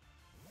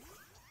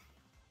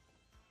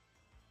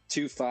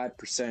 2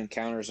 5%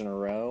 encounters in a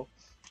row.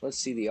 Let's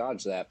see the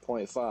odds of that.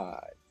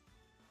 0.5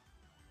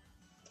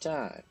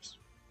 times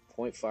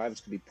 0.5. It's going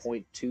to be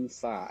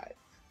 0.25.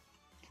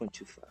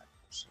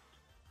 0.25%.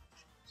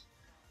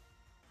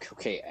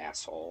 Okay,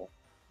 asshole.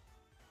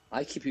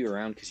 I keep you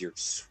around because you're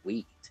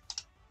sweet.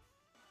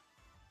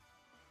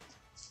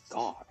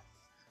 God.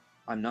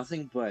 I'm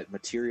nothing but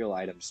material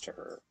items to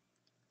her.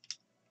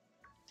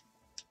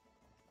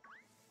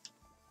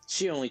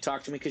 She only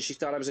talked to me because she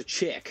thought I was a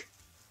chick.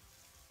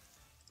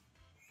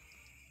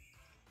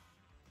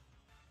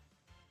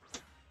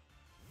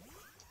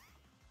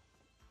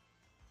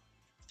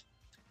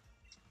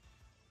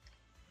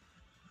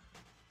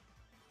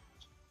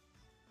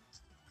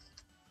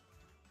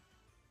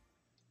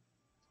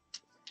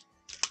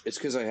 It's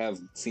because I have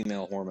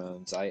female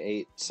hormones. I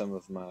ate some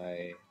of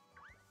my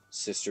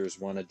sister's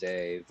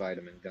one-a-day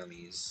vitamin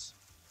gummies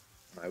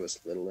when I was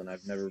little, and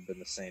I've never been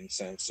the same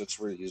since. That's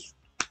where these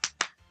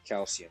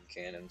calcium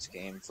cannons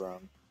came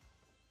from.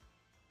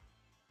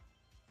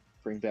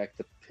 Bring back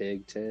the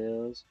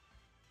pigtails.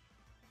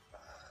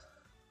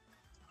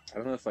 I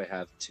don't know if I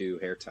have 2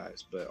 hair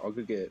ties, but I'll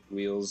go get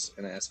Wheels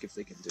and ask if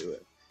they can do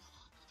it.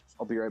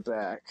 I'll be right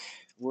back.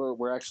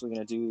 We're actually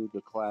going to do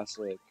the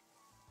classic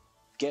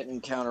get an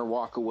encounter,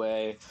 walk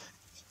away,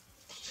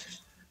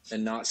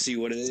 and not see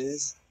what it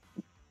is.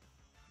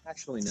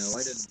 Actually, no,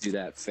 I didn't do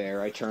that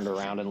fair. I turned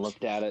around and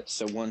looked at it.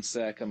 So 1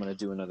 sec, I'm going to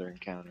do another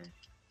encounter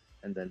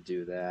and then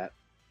do that.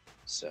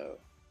 So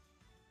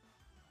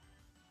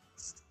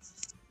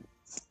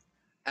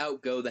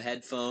out go the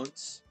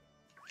headphones.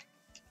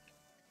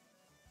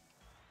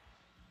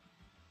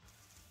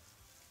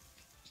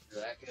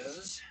 There that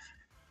goes.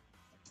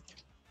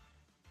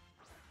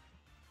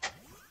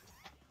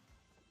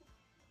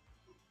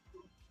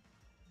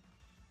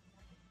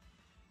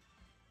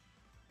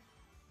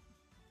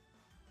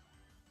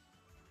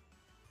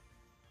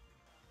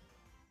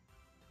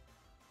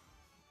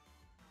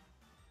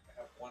 I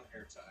have 1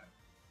 hair tie.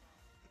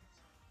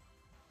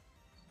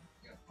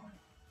 Yeah, fine.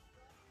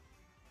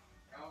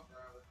 I'll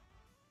grab it.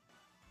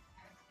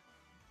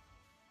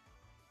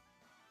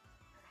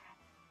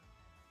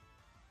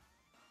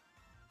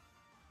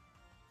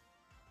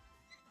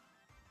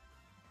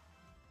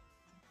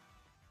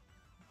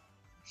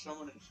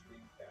 Someone in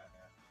Stream Cat.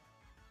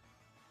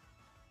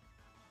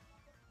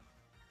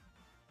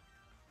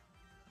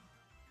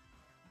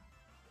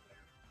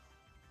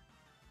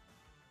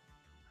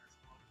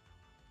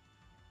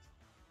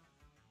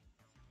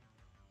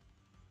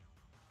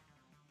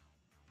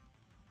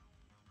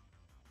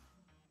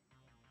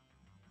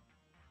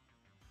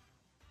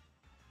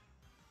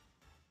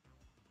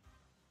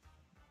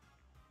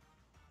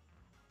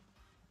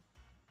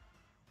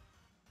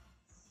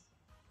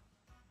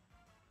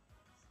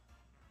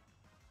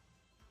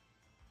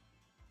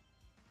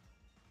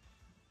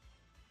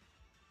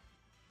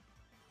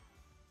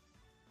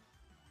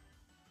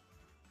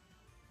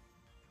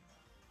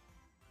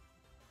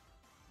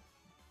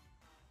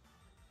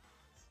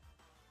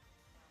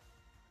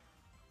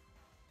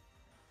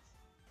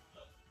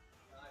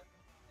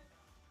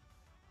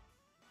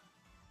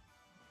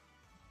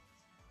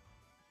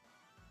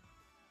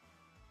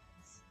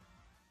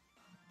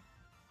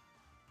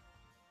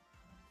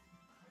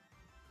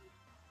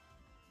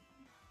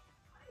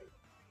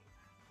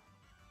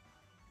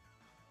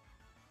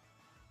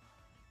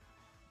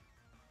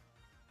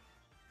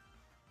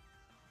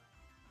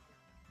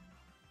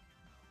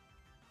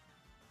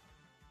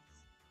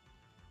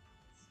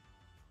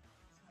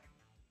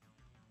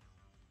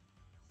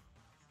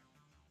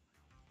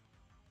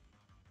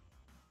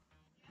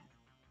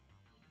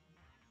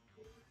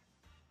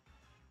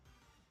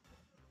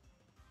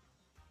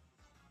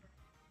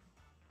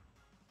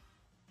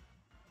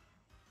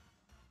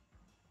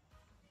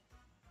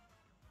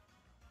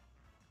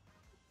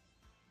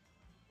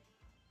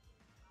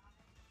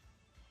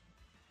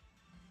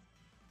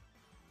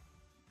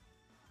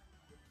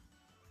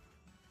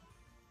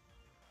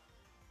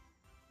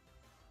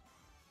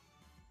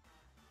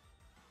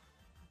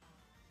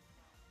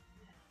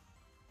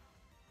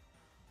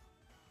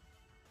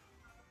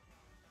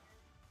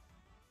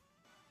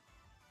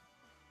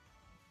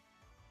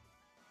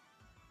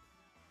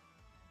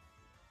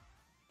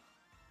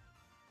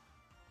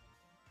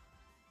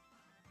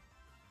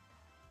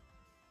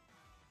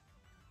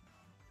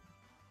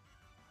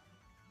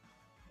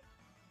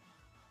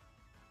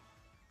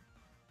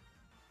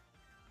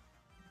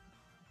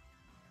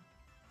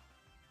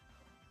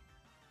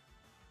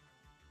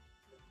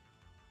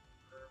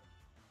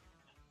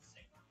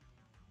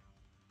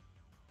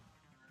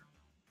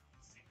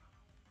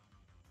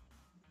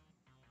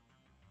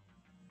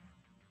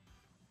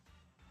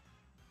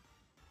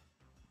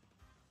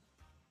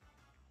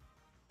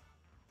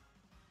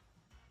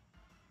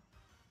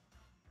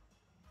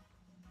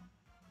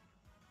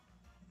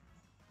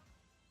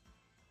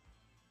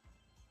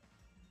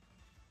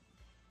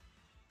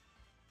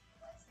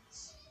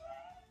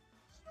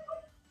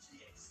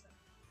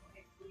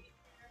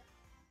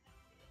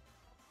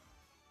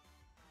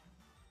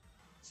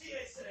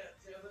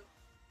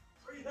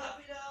 Are you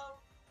happy now?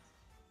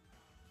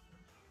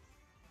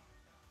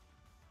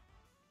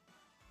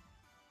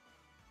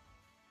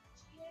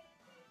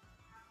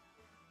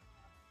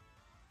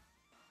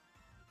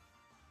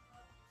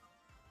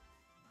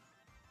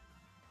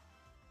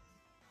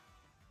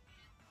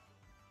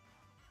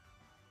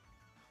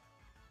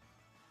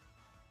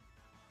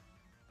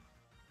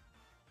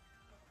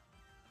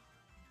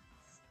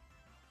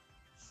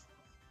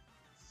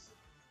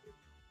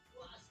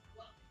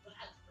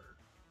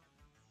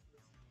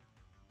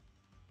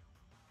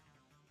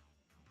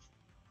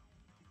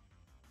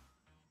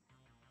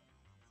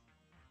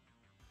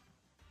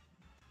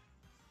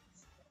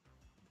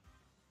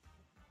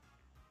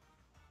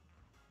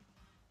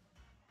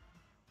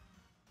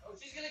 Oh,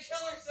 she's gonna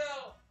kill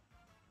herself!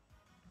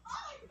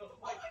 Oh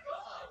my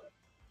god!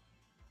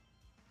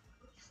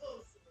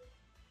 Close.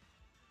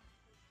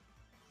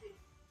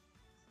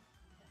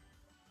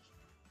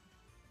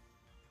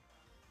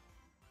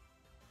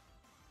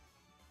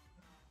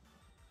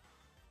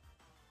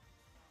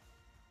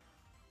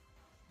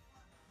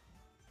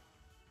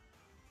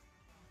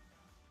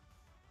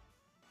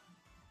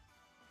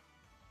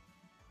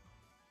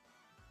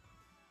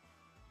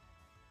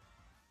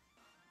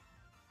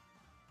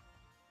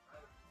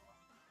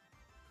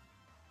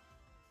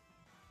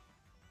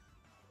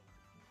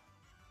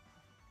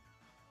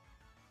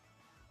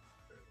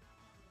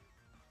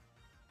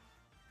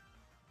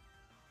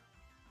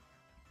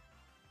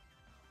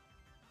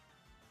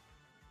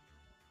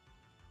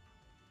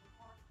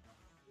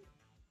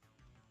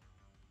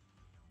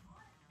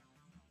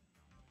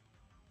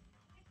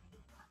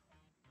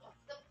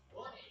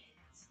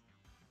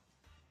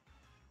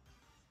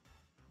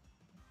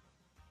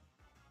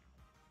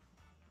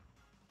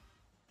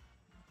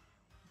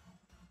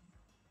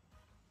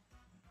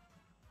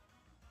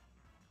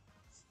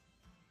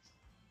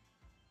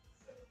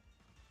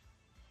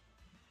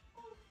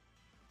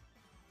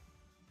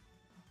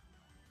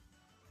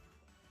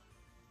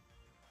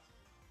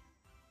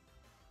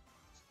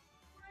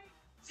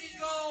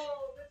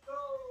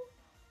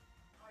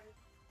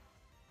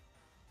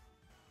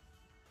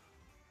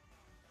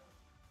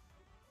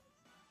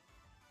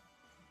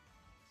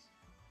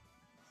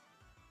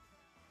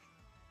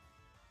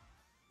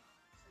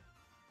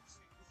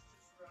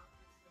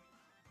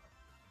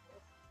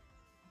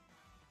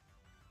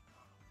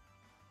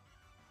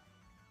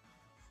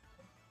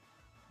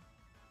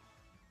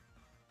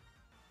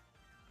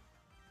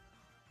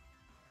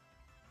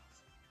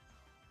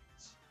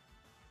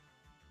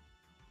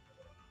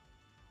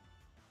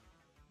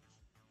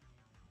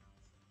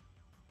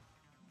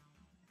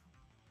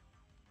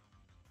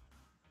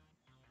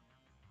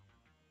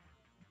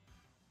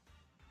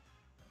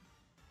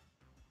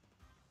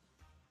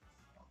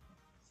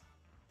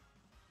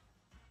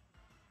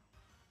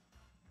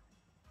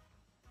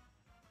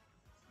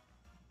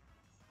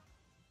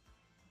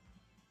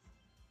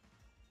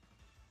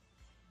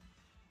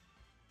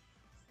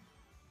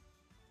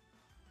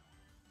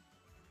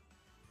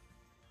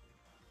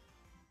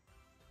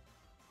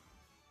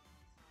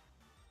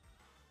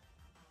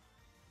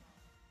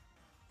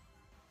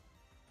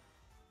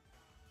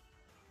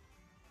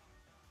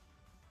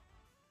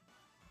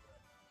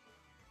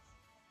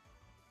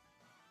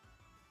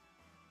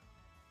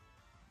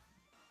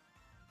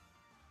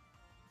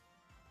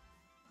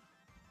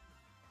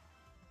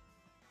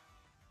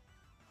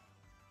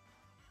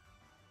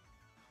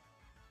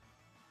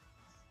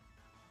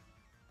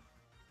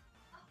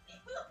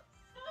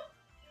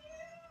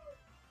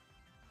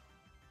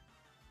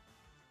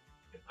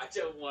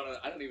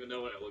 I don't even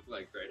know what I look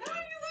like right No, you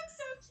look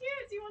so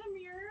cute. Do you want a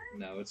mirror?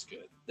 now. No, it's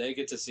good. They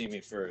get to see me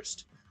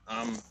first.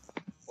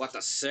 What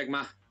the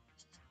Sigma?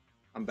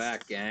 I'm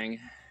back, gang.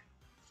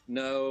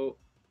 No,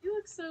 You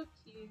look so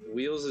cute.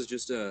 Wheels is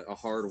just a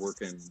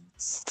hard-working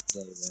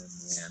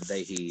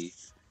man. He.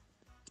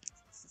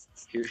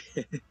 Here,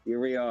 here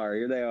we are.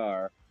 Here they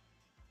are.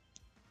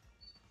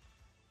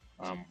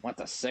 What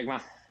the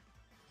Sigma?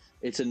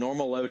 It's a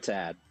normal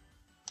Lotad.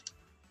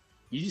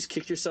 You just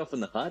kicked yourself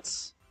in the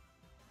huts?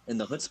 In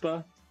the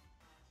chutzpah?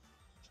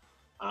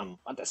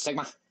 What the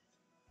Sigma?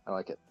 I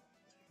like it.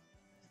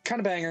 Kind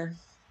of banger.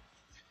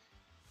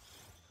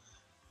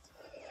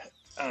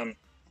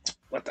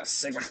 What the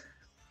Sigma?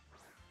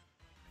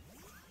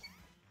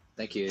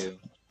 Thank you.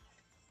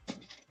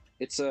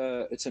 It's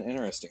an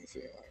interesting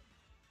feeling.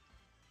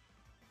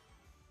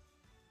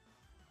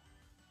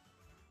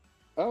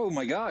 Oh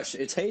my gosh,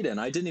 it's Hayden.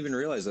 I didn't even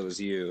realize that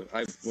was you.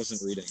 I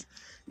wasn't reading.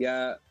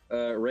 Yeah,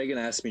 Reagan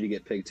asked me to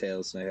get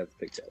pigtails, and I have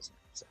pigtails now.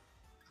 So.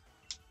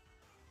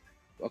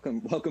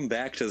 Welcome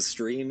back to the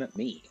stream,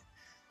 me.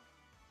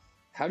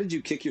 How did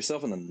you kick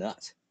yourself in the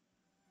nut?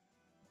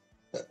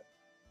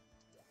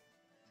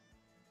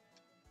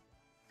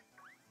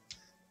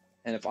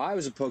 And if I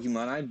was a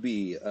Pokemon, I'd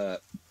be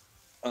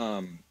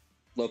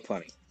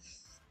Lopunny.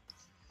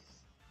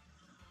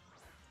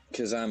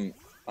 Because I'm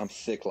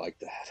thick like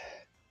that.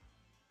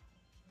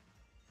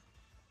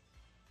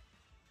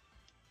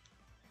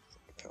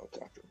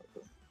 Helicopter.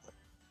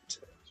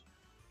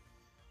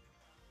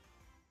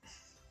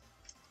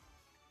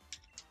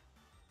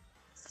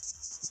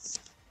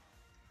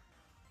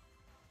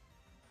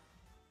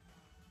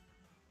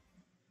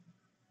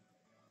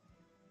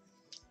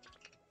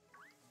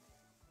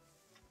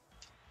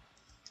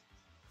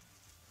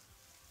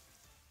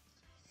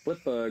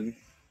 Flipbug.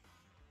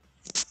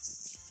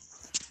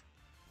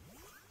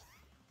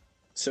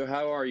 So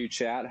how are you,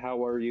 chat? How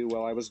were you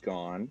while I was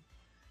gone?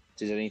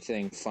 Did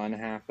anything fun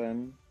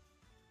happen?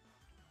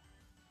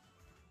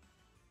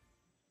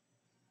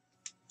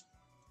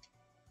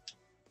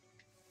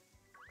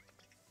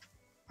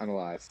 I'm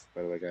alive,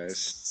 by the way,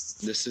 guys.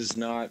 This is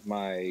not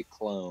my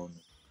clone,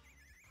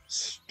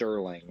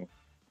 Sterling.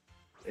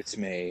 It's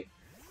me.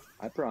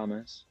 I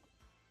promise.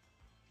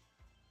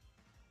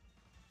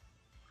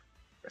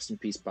 Rest in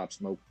peace, Pop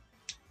Smoke.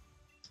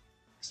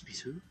 Rest in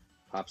peace, who?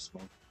 Pop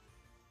Smoke.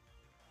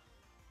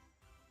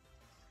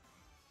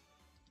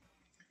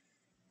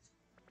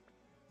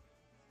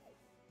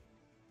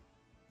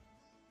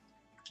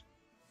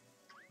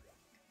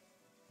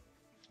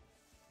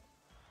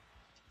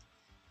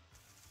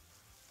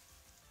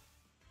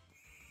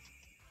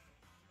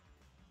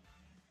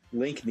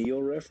 Link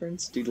Neal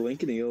reference? Dude,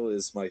 Link Neal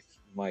is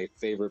my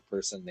favorite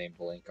person named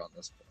Link on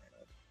this planet.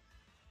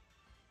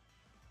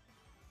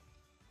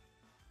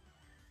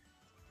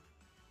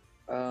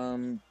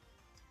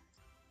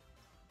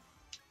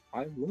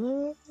 I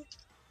love...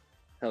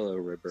 Hello,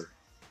 Ripper.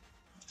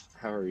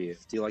 How are you?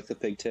 Do you like the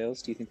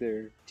pigtails? Do you think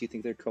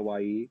they're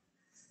kawaii?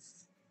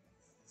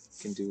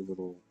 Can do a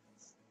little...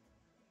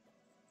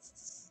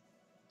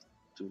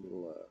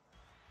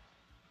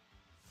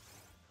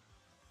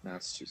 Nah,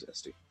 it's too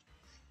zesty.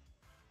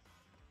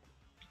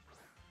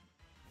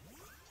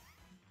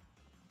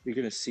 You're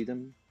gonna see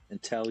them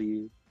and tell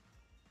you.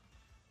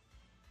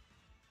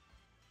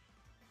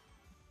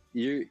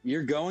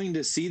 You're going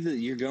to see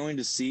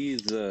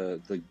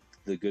the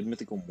good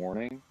mythical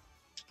morning.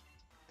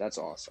 That's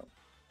awesome.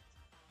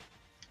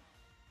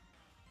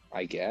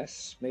 I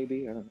guess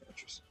maybe I don't know.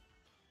 Interesting.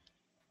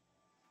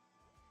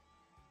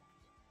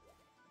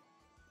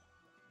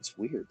 It's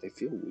weird. They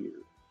feel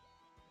weird.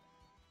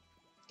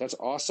 That's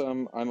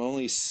awesome. I'm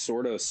only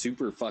sort of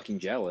super fucking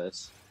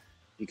jealous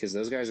because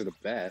those guys are the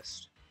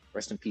best.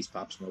 Rest in peace,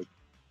 Pop Smoke.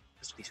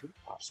 Rest in peace, who?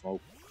 Pop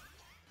Smoke.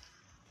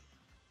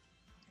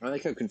 I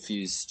like how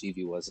confused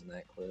Stevie was in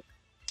that clip.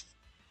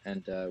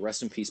 And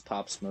rest in peace,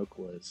 Pop Smoke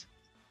was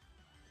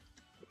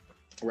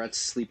Rhett's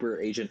sleeper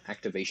agent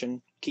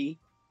activation key.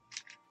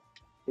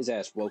 His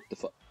ass woke the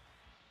fuck.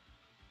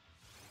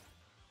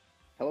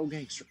 Hello,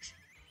 gangsters.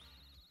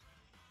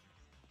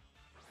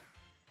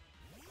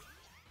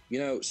 You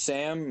know,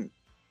 Sam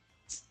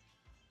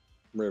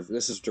River.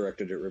 This is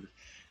directed at River.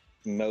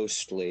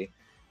 Mostly.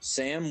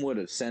 Sam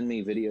would send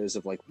me videos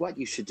of like what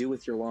you should do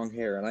with your long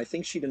hair, and I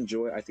think she'd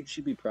enjoy. I think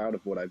she'd be proud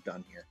of what I've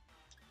done here,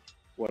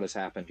 what has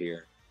happened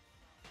here.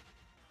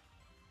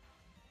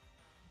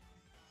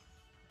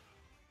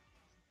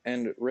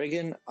 And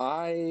Reagan,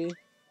 I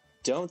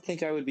don't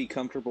think I would be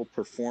comfortable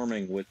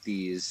performing with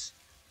these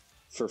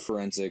for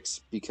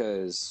forensics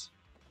because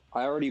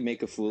I already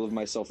make a fool of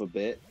myself a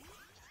bit,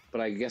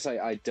 but I guess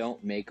I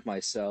don't make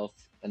myself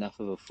enough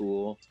of a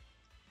fool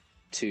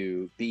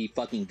to be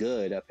fucking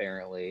good.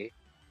 Apparently.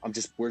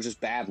 We're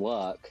just bad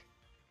luck.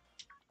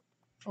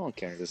 I don't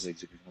care. This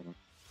is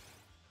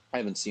I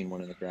haven't seen one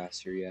in the grass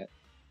here yet.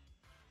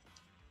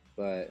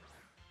 But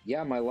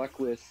yeah, my luck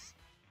with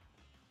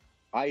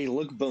I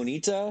look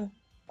bonita.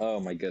 Oh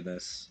my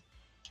goodness.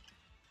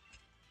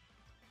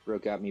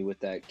 Broke at me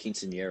with that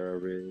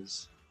quinceañera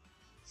riz.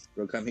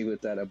 Bro, come here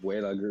with that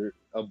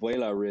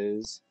abuela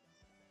riz.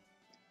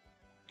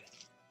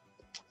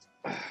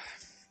 I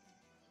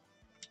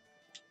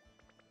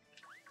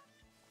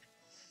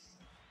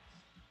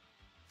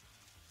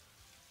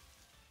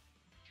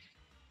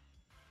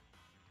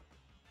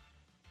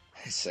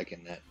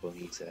second that,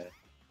 Bonita.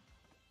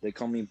 They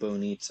call me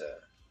Bonita.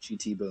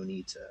 GT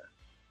Bonita.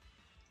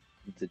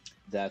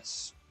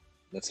 That's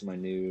my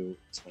new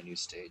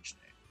stage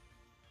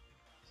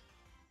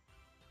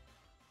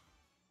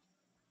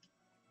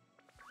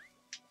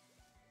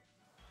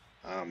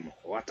name.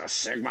 What a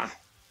Sigma.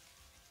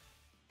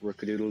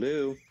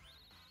 Rookadoodle-doo.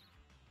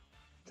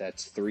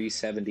 That's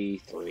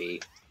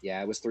 373.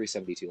 Yeah, it was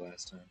 372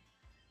 last time.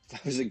 If I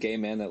was a gay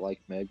man that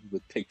liked Meg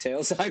with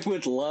pigtails, I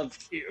would love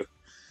you.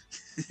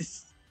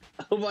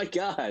 Oh my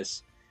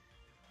gosh.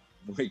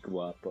 Muy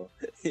guapo.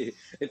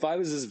 If I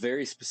was this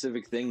very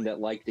specific thing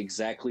that liked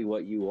exactly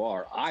what you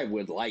are, I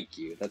would like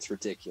you. That's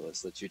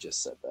ridiculous that you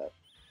just said that.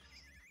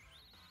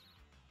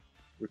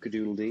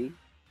 Rookadoodle-dee.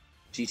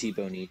 GT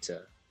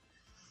Bonita.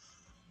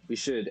 We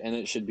should, and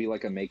it should be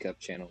like a makeup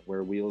channel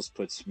where Wheels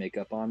puts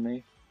makeup on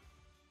me.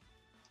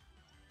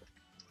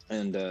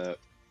 And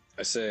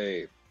I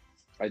say,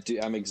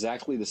 I'm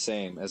exactly the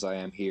same as I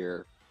am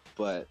here,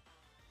 but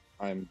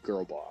I'm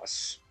girl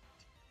boss.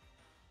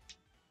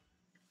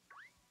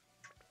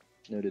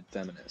 Noted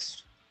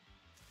feminist.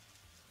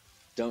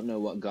 Don't know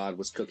what God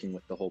was cooking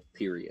with the whole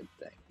period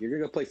thing. You're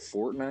gonna go play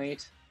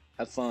Fortnite?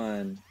 Have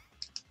fun.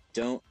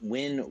 Don't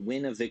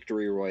win a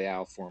victory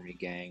royale for me,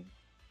 gang.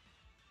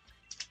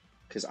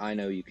 Because I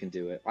know you can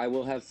do it. I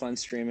will have fun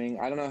streaming.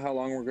 I don't know how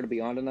long we're gonna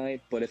be on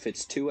tonight, but if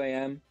it's 2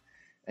 a.m.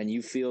 and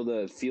you feel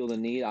the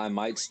need, I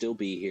might still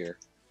be here.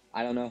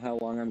 I don't know how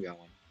long I'm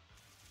going.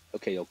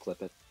 Okay, you'll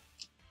clip it.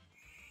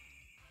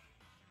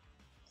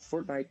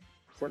 Fortnite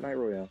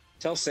Royale.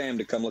 Tell Sam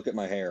to come look at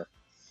my hair.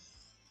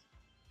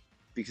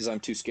 Because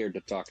I'm too scared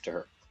to talk to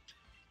her.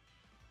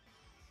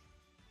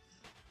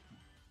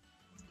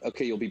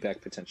 Okay, you'll be back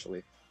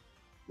potentially.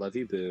 Love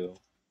you, boo.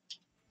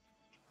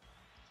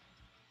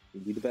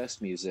 You'll be the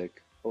best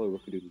music. Hello,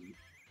 Rookadoodle.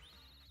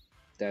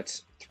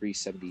 That's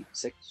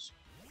 376.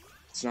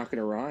 It's not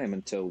gonna rhyme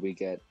until we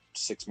get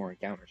 6 more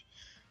encounters.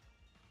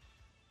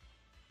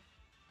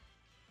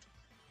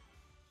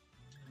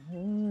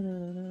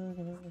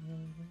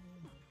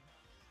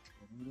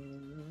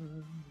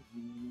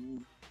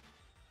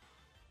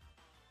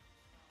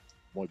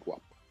 Muy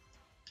guapo.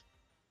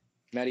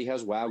 Maddie,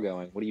 how's WoW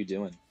going? What are you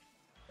doing?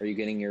 Are you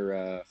getting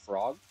your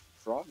frog?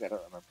 Frog? I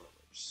don't remember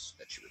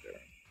that you were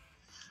doing.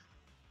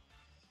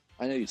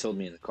 I know you told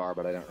me in the car,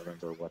 but I don't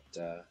remember what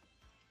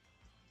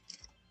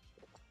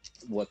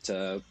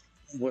the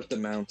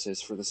mount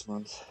is for this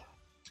month.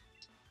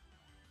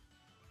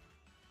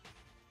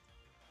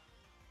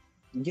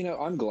 You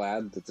know, I'm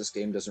glad that this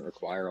game doesn't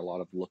require a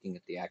lot of looking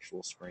at the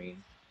actual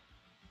screen,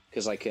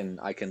 because I can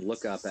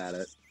look up at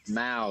it.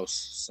 Mouse,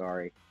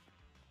 sorry.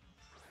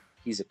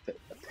 He's a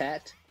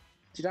pet?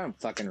 Dude, I don't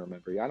fucking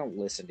remember you. I don't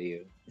listen to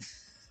you.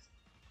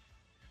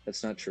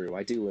 That's not true.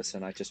 I do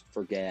listen. I just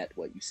forget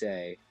what you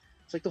say.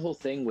 It's like the whole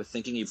thing with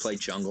thinking you play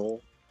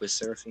jungle with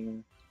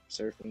Seraphine.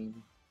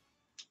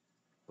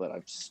 But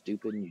I'm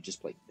stupid and you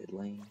just play mid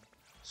lane.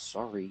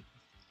 Sorry.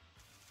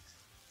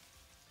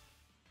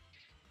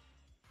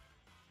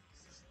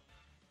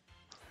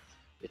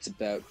 It's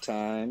about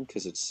time,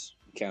 because it's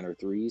encounter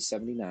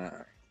 379.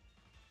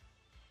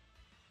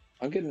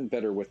 I'm getting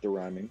better with the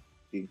rhyming.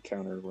 The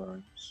encounter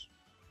rhymes.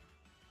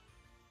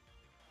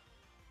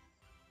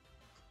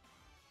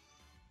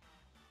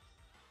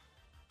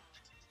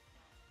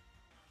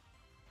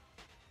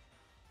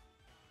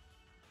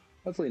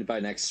 Hopefully by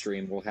next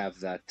stream we'll have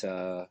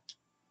that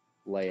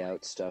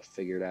layout stuff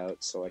figured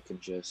out, so I can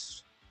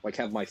just like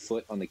have my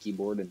foot on the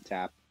keyboard and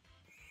tap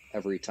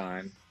every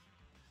time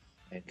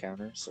I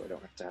encounter, so I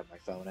don't have to have my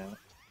phone out.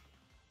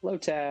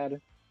 Lotad.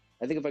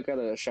 I think if I got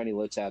a shiny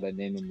Lotad, I'd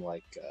name him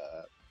like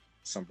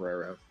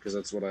Sombrero, because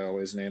that's what I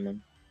always name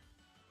him.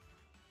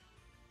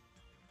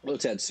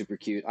 Lotad's super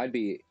cute. I'd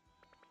be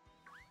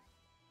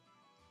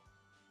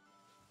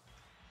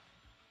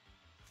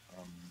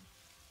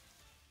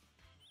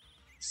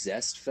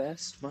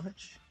Zestfest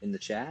much in the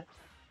chat?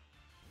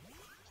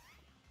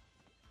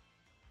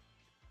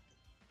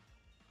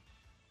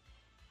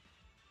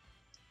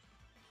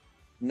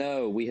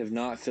 No, we have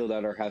not filled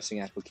out our housing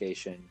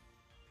application.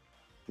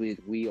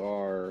 We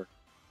are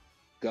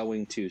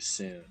going to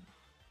soon,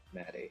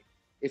 Maddie.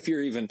 If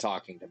you're even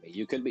talking to me,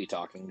 you could be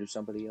talking to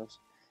somebody else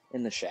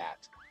in the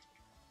chat.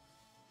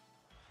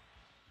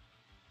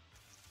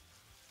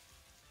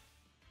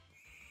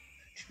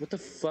 What the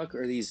fuck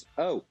are these?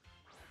 Oh!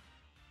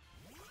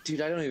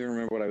 Dude, I don't even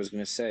remember what I was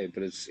going to say,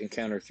 but it's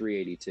encounter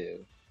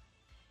 382.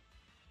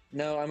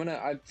 No,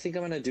 I think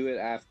I'm gonna do it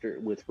after,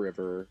 with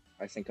River.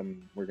 I think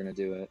we're gonna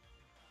do it.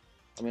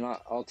 I mean,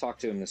 I'll talk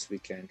to him this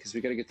weekend, because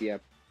we gotta get the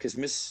app, because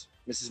Miss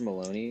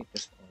Maloney,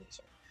 sorry,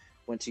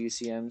 went to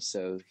UCM,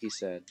 so he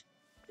said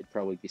it'd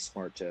probably be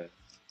smart to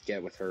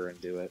get with her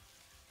and do it.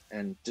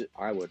 And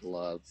I would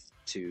love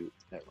to,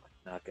 never mind,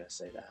 not gonna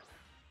say that.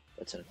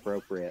 That's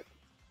inappropriate.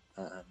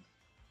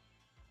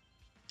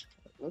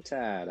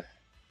 Lotad.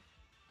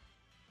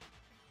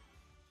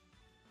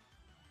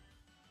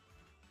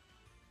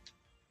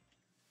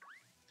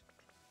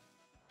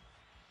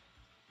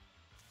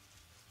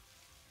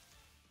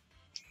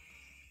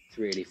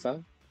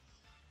 $384.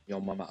 Yo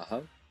mama a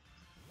hoe.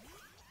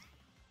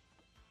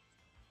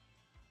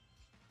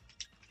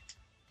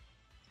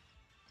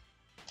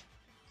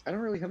 I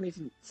don't really have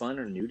anything fun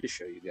or new to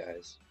show you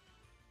guys.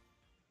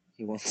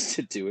 He wants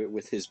to do it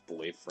with his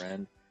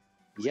boyfriend.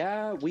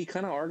 Yeah, we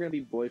kind of are going to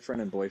be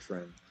boyfriend and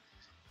boyfriend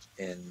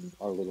in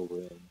our little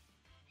room.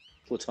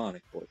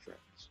 Platonic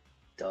boyfriends.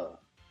 Duh,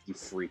 you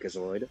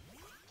freakazoid.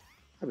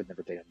 I would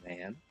never date a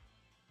man.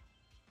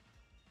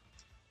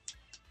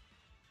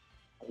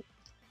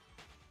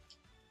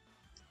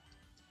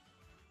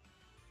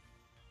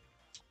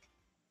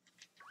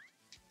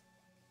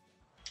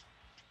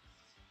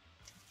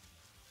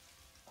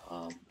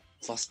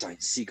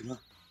 Fostine Sigma.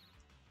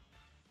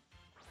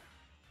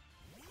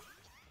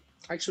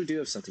 I actually do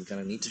have something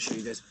kind of neat to show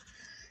you guys.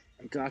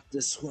 I got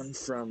this one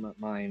from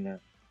my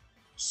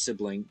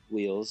sibling,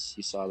 Wheels.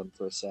 You saw them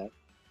for a sec.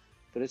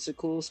 But it's a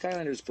cool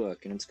Skylanders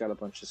book, and it's got a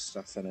bunch of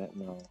stuff in it,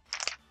 and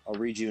I'll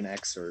read you an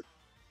excerpt.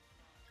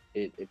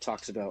 It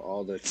talks about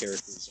all the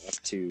characters up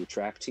to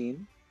Track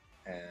Team,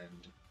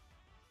 and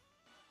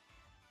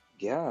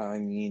yeah, I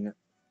mean,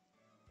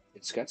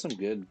 it's got some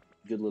good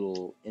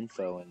little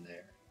info in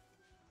there.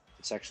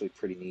 It's actually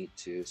pretty neat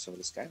too. Some of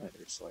the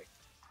Skylanders, like,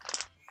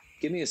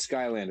 give me a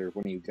Skylander,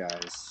 one of you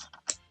guys,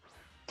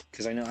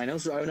 because I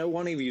know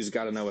one of you's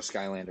got to know a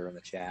Skylander in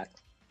the chat.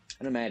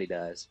 I know Maddie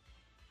does,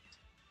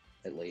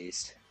 at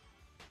least.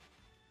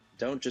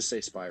 Don't just say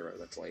Spyro.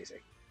 That's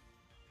lazy.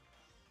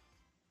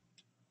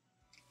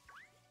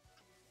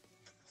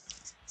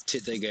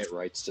 Did they get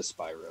rights to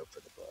Spyro for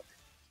the book?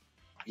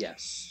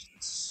 Yes.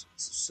 It's a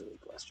silly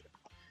question,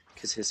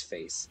 because his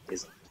face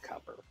isn't the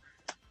cover.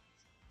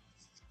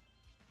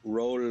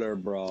 Roller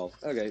Brawl.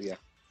 Okay, yeah.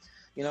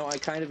 You know, I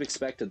kind of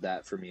expected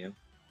that from you.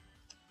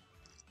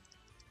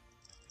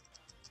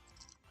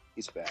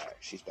 He's back.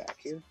 She's back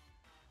here.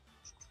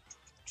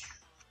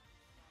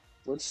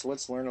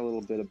 Let's learn a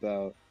little bit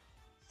about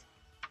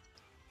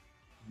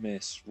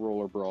Miss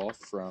Roller Brawl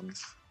from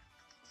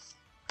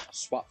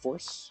Swap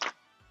Force.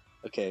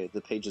 Okay,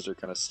 the pages are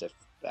kind of stiff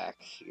back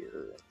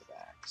here in the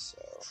back,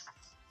 so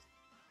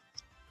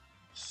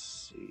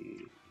let's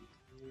see.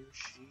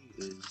 She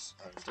is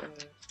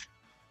undead.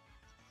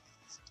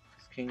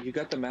 Okay, you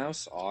got the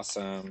mouse?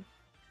 Awesome.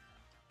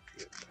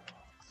 Good dog.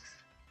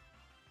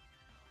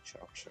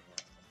 Chop chop.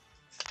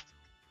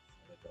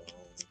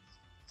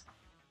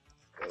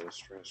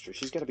 Ghost Roaster.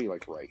 She's got to be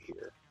like right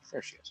here.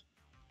 There she is.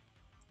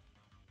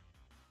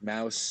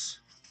 Mouse.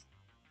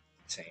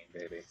 Tame,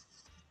 baby.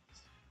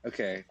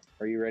 Okay,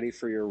 are you ready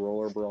for your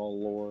Roller Brawl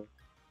lore,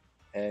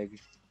 Egg?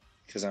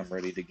 Because I'm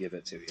ready to give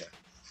it to you.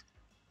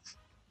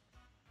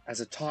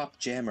 As a top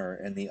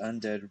jammer in the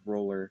Undead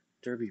Roller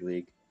Derby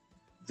League,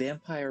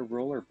 Vampire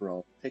Roller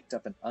Brawl picked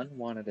up an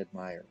unwanted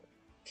admirer,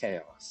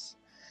 Chaos.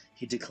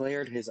 He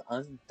declared his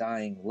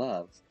undying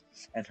love,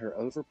 and her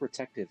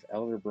overprotective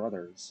elder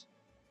brothers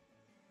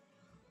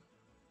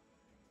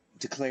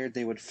declared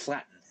they would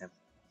flatten him.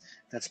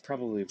 That's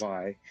probably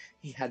why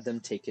he had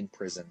them taken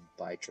prisoner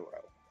by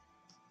droves.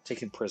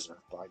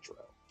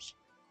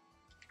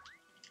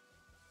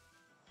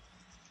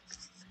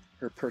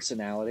 Her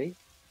personality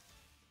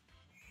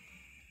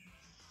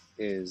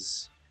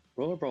is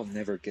Rollerball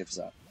never gives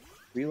up.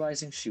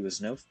 Realizing she was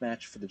no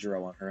match for the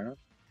Drow on her own,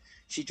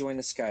 she joined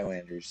the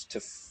Skylanders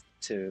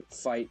to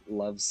fight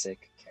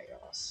lovesick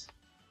Chaos.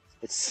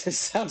 It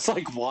sounds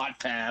like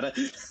Wattpad.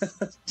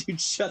 Dude,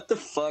 shut the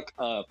fuck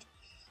up.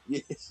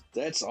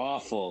 That's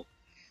awful.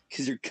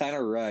 Because you're kind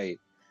of right.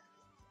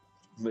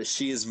 But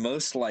she is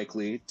most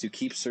likely to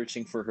keep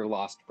searching for her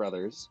lost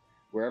brothers,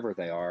 wherever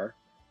they are.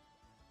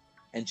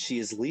 And she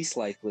is least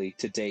likely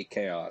to date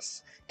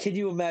Chaos. Can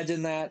you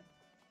imagine that?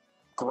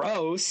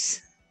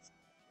 Gross!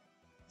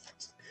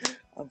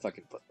 I'm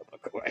fucking putting the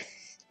book away.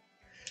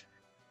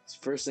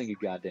 First thing you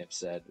goddamn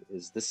said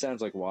is, this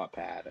sounds like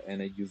Wattpad,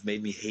 and you've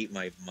made me hate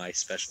my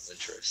special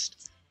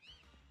interest.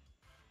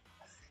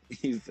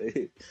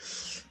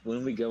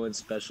 When we go in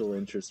special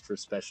interest for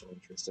special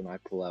interest and I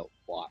pull out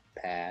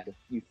Wattpad,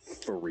 you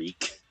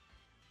freak.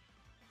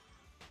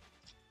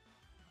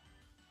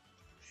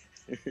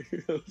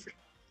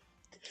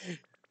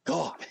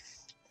 God!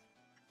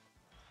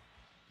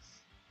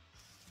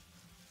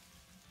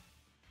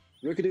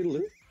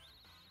 Rookidoodle-oo.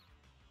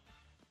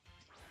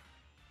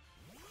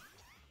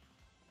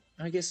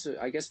 I guess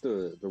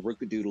the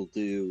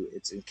Rookadoodle-Doo,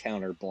 its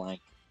encounter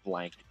blank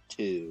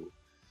 2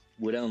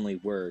 would only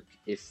work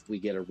if we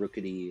get a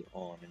Rookidee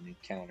on an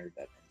encounter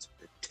that ends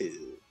with a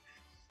 2.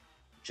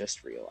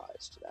 Just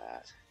realized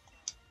that.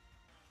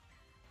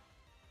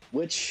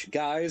 Which,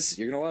 guys,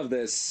 you're gonna love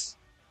this.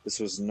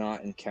 This was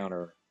not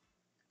encounter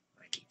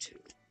 92.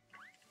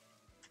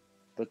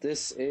 But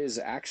this is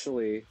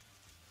actually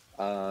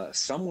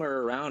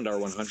somewhere around our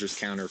 100th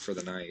counter for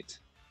the night.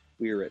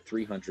 We are at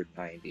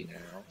 390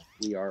 now.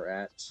 We are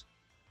at,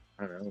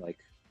 I don't know, like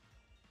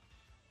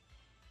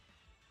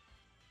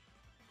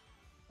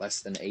less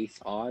than 1/8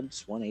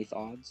 odds, 1/8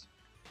 odds,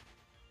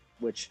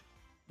 which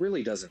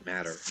really doesn't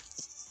matter.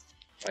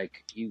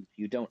 Like, you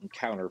don't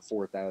encounter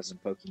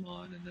 4,000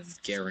 Pokemon and then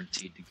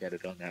guaranteed to get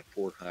it on that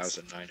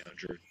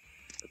 4,900 or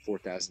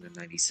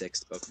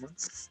 4,096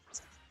 Pokemon.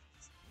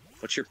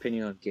 What's your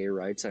opinion on gay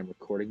rights? I'm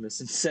recording this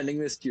and sending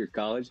this to your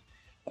college.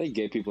 I think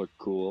gay people are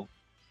cool.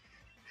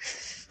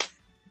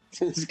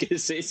 I was gonna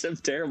say some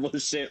terrible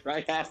shit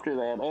right after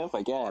that. Oh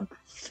my god.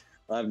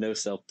 I have no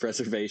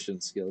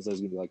self-preservation skills. I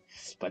was gonna be like,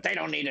 but they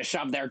don't need to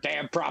shove their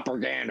damn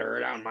propaganda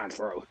down my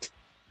throat.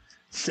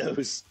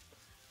 Those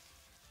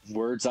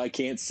words I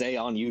can't say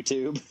on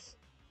YouTube.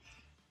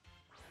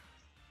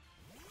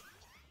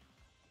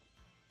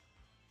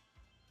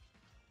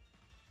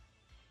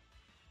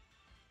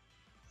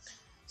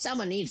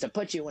 Someone needs to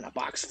put you in a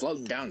box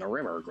floating down the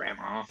river,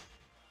 Grandma.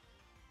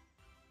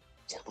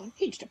 Someone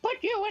needs to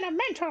put you in a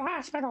mental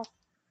hospital.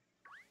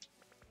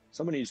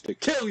 Someone needs to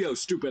kill your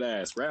stupid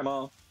ass,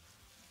 Grandma.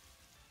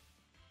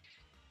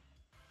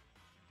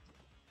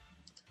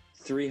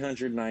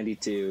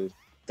 392.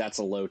 That's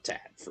a low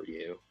tab for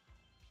you.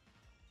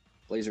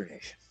 Blazer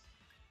Nation.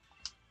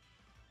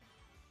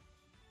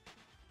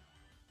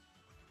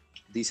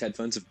 These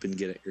headphones have been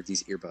getting, or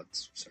these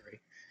earbuds,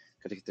 sorry.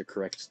 Gotta get the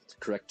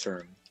correct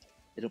term.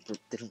 They don't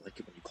like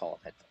it when you call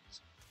them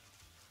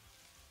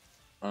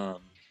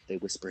headphones. They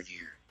whisper in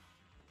your ear,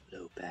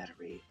 low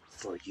battery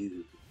for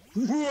you.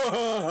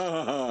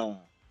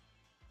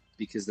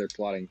 Because they're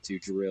plotting to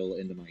drill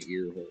into my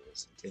ear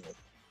holes and kill me.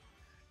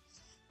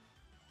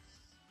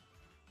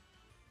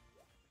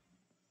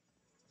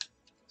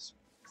 It's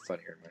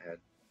funnier in my head.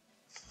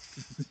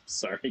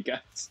 Sorry,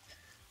 guys.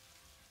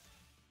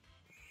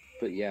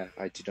 But yeah,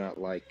 I do not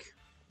like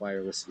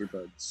wireless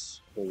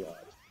earbuds a whole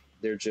lot.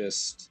 They're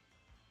just...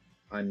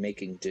 I'm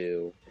making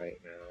do right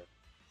now.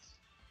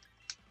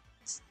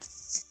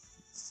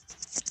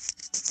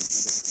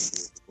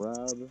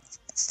 Rob.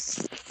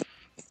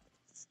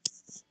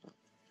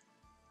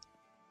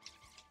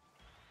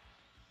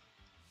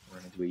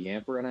 Run into a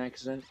Yamper on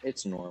accident.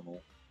 It's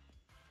normal.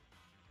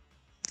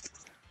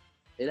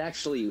 It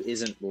actually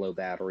isn't low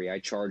battery. I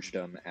charged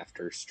them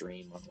after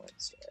stream on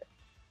Wednesday.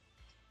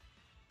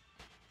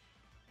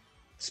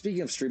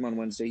 Speaking of stream on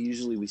Wednesday,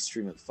 usually we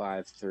stream at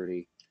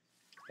 5:30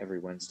 every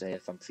Wednesday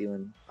if I'm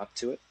feeling up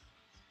to it.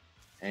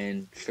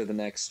 And for the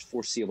next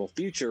foreseeable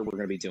future, we're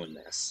going to be doing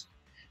this.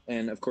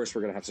 And of course,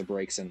 we're going to have some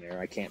breaks in there.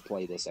 I can't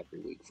play this every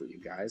week for you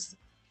guys.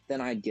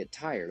 Then I'd get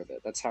tired of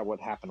it. That's how what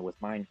happened with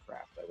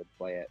Minecraft. I would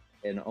play it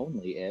and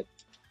only it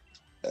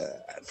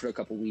for a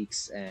couple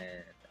weeks,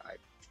 and I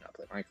do not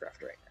play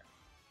Minecraft right now.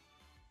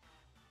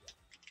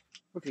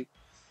 Rookidee.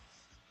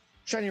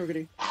 Shiny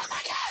Rookidee. Oh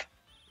my god!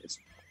 It's...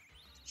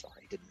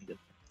 Sorry, didn't mean to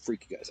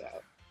freak you guys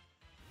out.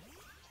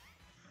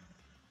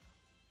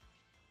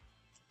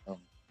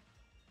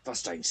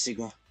 Fastine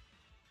Sigma.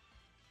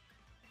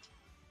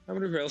 I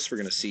wonder who else we're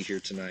going to see here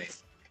tonight.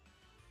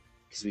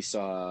 Because we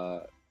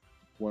saw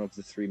one of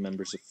the 3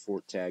 members of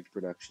Fort Tag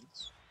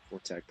Productions.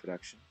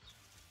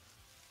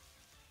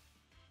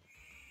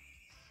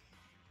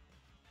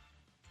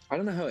 I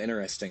don't know how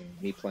interesting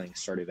me playing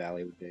Stardew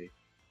Valley would be.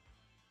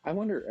 I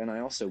wonder, and I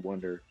also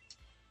wonder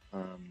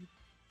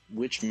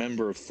which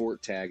member of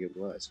Fort Tag it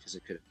was, because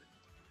it could have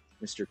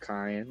been Mr.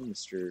 Kyan,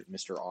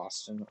 Mr.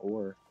 Austin,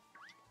 or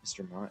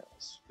Mr.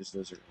 Miles, because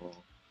those are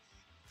all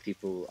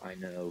people I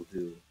know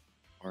who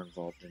are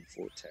involved in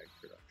Fort Tag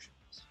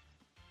Productions.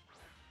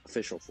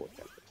 Official Fort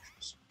Tag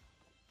Productions.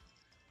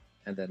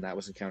 And then that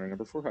was encounter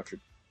number 400.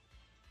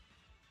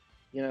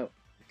 You know,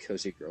 the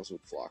cozy girls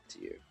would flock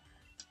to you.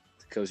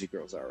 The cozy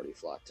girls already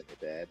flocked into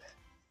bed.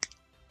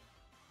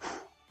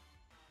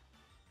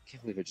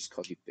 Can't believe I just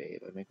called you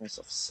babe. I make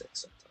myself sick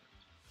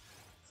sometimes.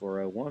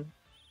 401.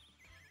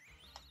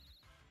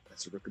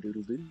 That's a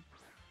rookadoodle-doo.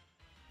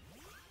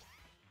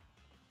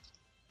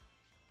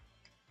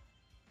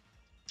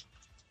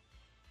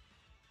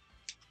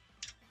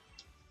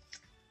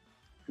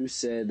 Who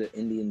said that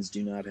Indians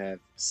do not have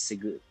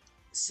Sigma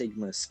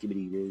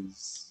Skibbity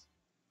Riz?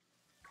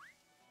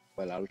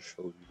 Well, I'll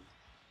show you.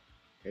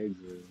 Hey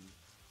girl,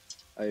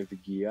 I have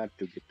got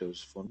to get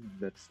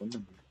that phone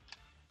number.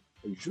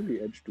 I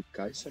usually edge to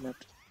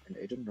Kaisanat and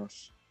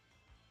Edenos,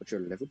 but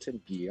your level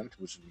 10 Giat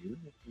was new.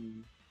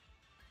 He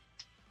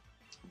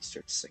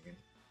starts singing.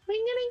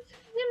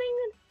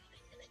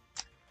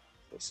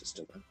 Voice is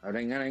still done.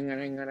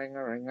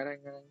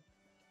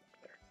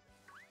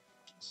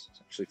 This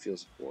actually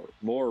feels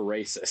more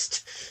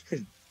racist.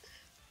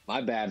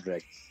 My bad,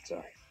 Rick.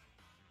 Sorry.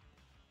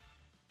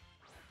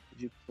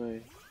 Did you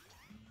play?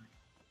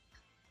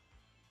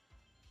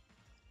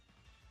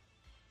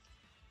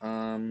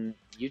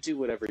 You do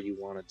whatever you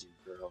want to do,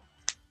 girl.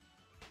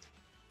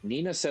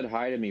 Nina said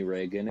hi to me,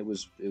 Reagan. It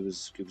was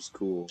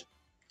cool.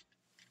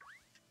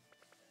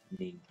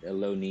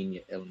 Hello, Nina,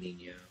 El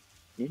Nino.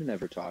 Nina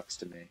never talks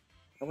to me.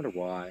 I wonder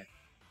why.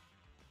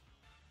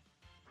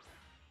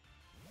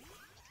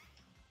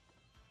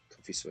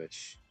 Comfy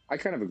Switch. I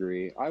kind of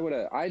agree. I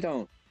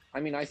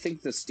mean, I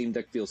think the Steam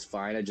Deck feels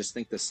fine. I just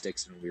think the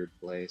stick's in a weird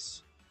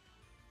place.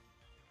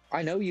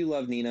 I know you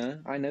love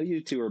Nina. I know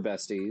you two are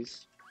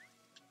besties.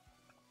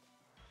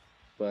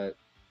 But,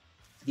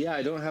 yeah,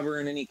 I don't have her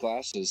in any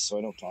classes, so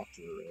I don't talk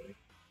to her, really.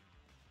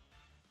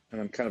 And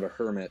I'm kind of a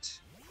hermit.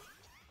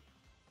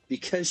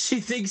 Because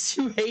she thinks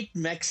you hate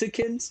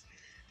Mexicans?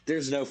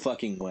 There's no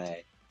fucking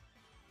way.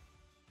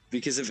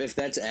 Because if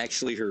that's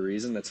actually her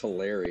reason, that's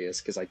hilarious,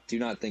 because I do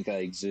not think I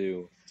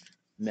exude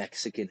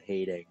Mexican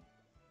hating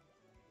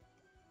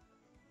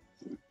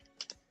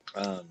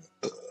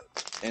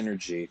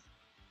energy.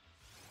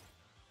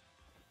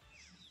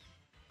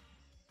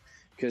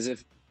 Because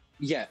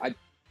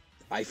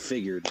I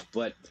figured,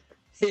 but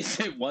if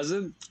it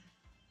wasn't,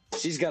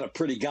 she's got a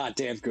pretty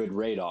goddamn good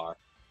radar.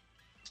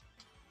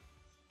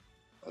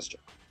 That's true.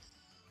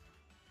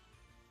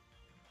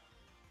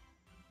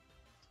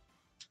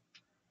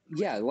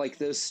 Yeah, like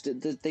they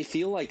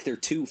feel like they're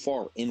too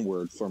far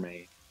inward for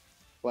me.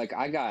 Like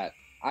I got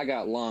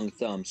long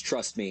thumbs.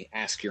 Trust me.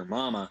 Ask your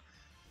mama.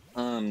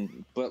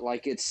 But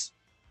like I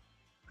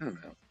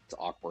don't know. It's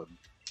awkward.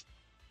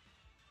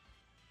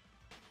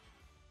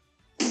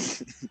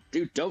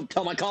 Dude, don't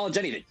tell my college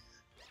anything.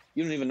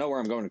 You don't even know where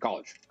I'm going to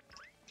college.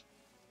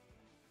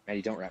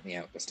 Maddie, don't rat me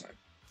out this time.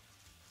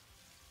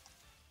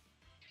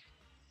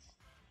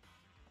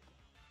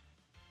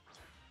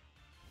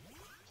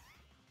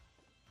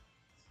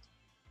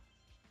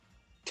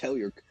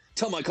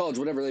 Tell my college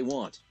whatever they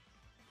want.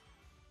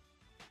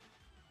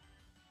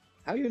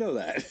 How you know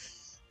that?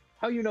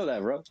 How you know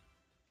that, bro?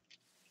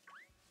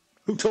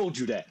 Who told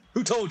you that?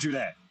 Who told you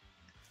that?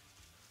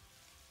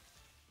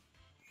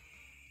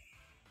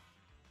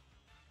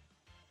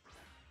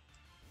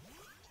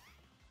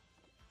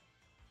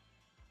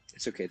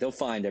 It's okay. They'll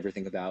find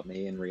everything about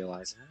me and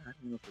realize, I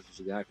don't know if this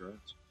is a guy for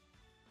us.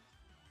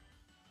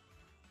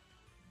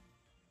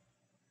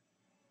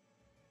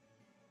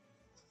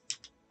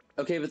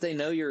 Okay, but they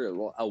know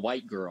you're a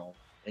white girl,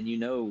 and they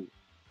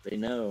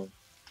know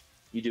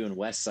you doing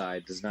West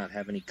Side does not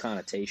have any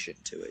connotation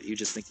to it. You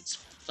just think it's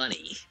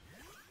funny.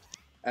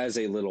 As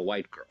a little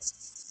white girl.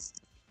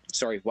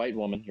 Sorry, white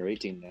woman, you're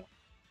 18 now.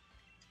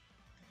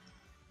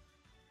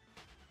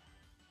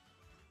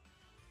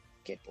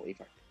 Can't believe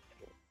I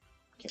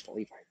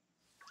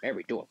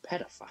married to a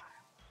pedophile.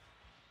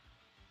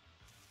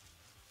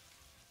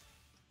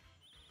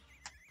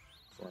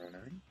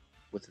 409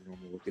 with a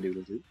normal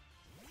look-a-doodle-doo.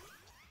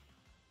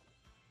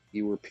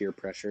 You were peer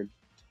pressured.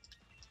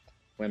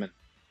 Women.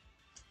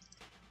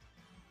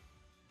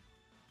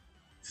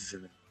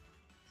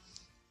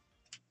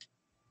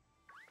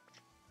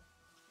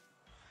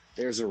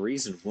 There's a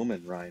reason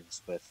woman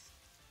rhymes with.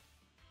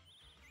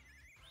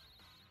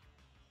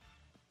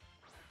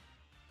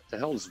 What the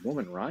hell does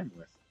woman rhyme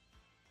with?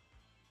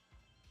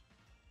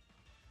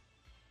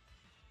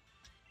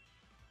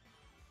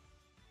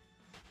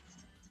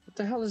 What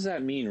the hell does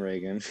that mean,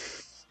 Reagan?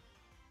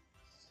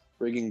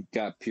 Reagan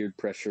got peer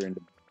pressure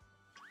into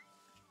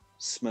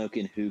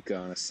smoking hookah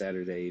on a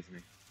Saturday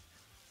evening.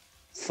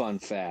 Fun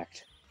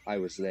fact, I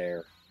was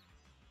there.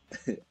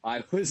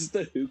 I was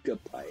the hookah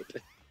pipe.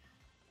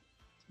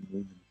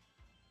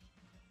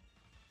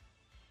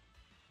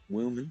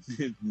 Woman.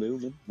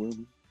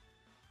 Woman.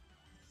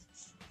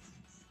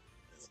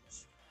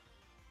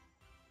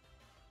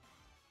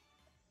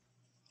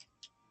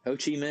 Ho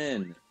Chi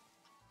Minh.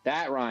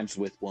 That rhymes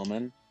with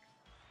woman.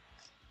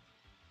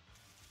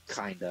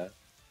 Kinda.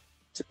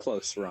 It's a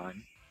close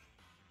rhyme.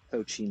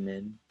 Ho Chi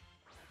Minh.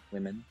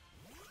 Women.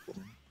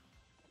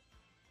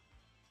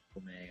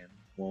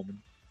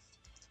 Woman.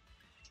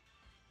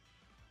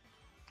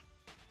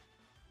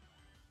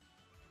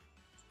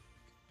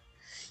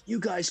 You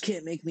guys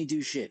can't make me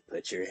do shit.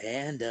 Put your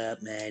hand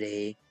up,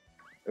 Maddie,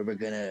 or we're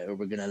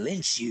gonna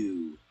lynch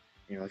you.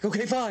 And you're like,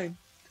 okay, fine.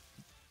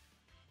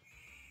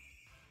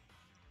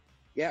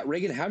 Yeah,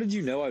 Reagan, how did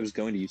you know I was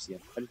going to UCM?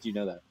 How did you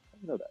know that? How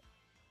did you know that?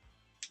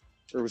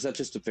 Or was that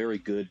just a very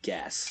good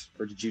guess?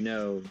 Or did you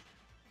know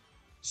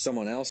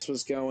someone else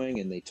was going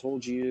and they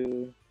told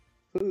you?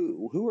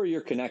 Who are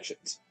your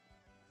connections?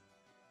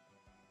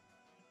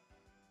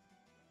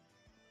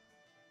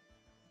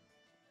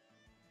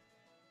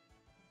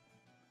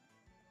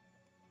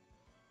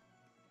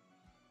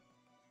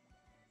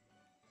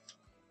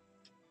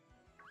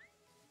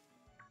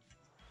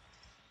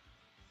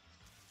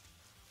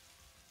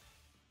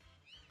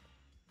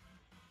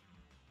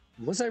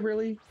 Was I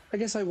really? I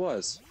guess I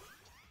was.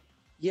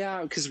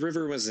 Yeah, because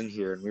River was in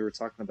here and we were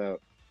talking about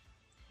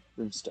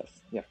room stuff.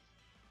 Yeah.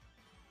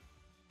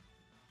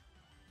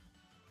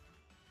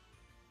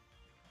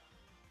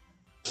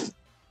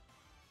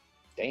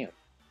 Damn.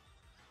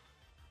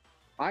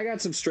 I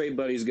got some straight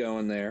buddies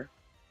going there.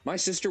 My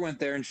sister went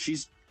there and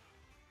she's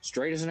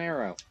straight as an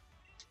arrow.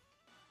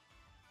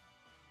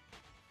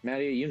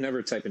 Maddie, you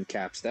never type in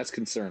caps. That's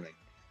concerning.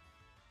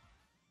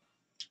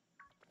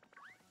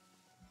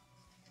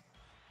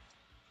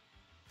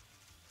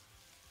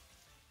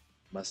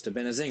 Must have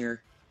been a zinger.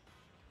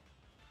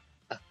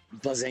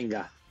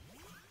 Bazinga.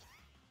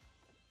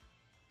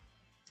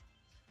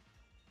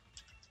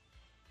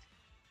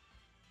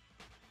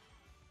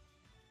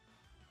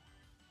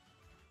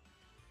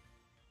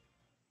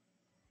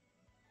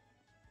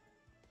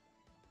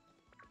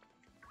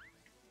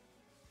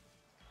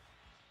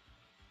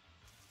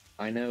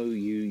 I know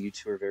you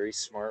two are very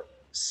smart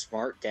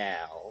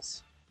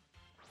gals,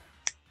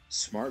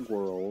 smart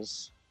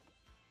girls.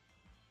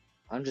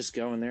 I'm just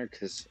going there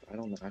because I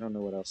don't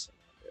know what else I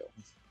want to do.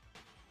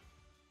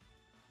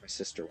 My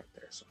sister went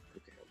there, so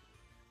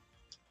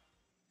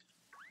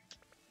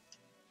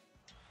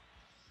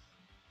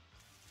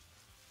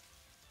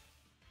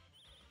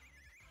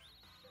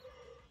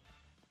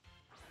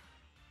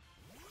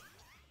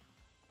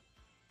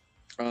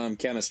I'm okay.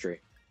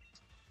 Chemistry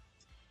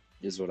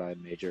is what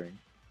I'm majoring.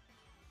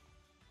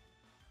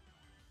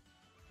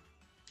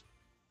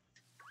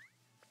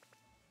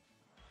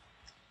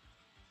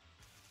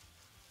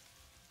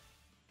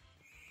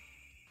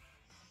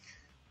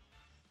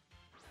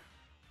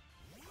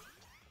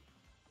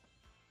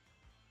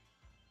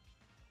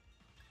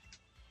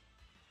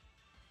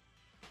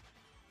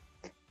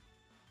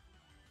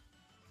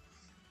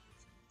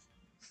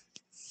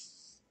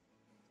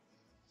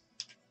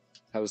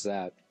 How's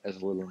that as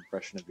a little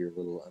impression of your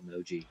little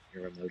emoji,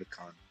 your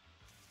emoticon?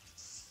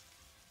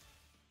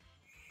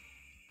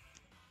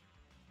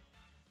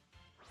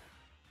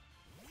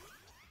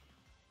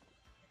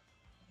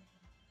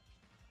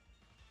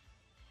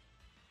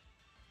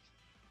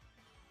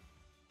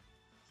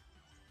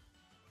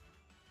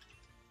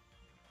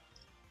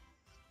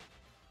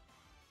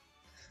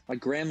 My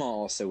grandma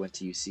also went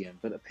to UCM,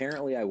 but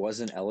apparently I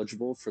wasn't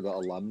eligible for the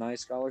alumni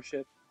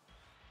scholarship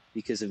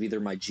because of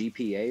either my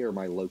GPA or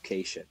my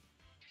location.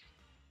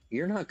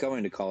 You're not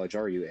going to college,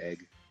 are you,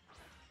 Egg?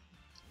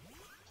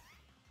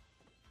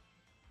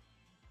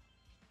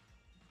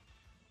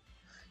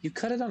 You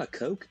cut it on a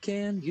Coke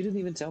can? You didn't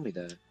even tell me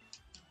that.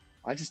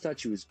 I just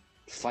thought you was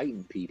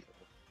fighting people.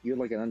 You had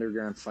like an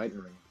underground fighting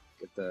ring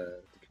at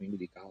the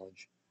community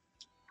college.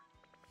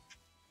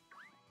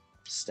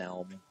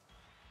 Stelm.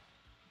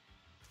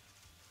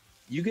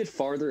 You get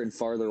farther and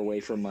farther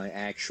away from my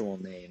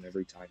actual name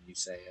every time you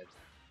say it.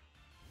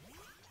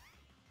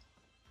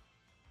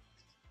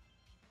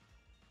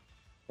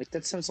 Like,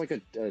 that sounds like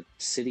a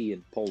city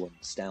in Poland.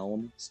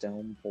 Stelm,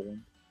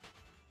 Poland.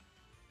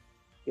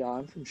 Yeah,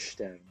 I'm from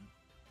Stelm.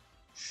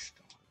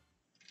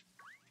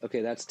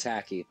 Okay, that's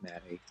tacky,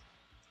 Maddie.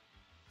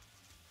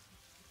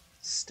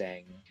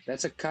 Stang.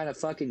 That's a kind of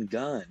fucking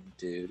gun,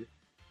 dude.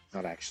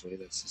 Not actually,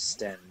 that's a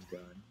Sten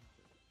gun.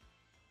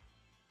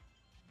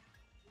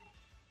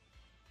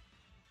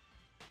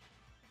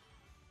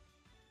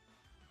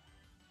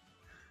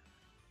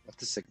 What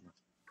the Sigma?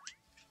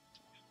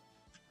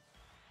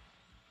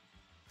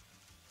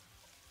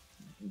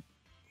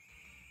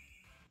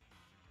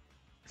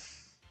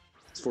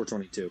 It's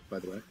 422, by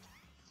the way.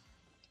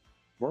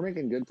 We're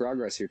making good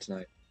progress here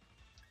tonight.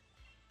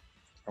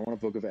 I want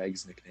a book of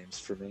eggs nicknames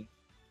for me.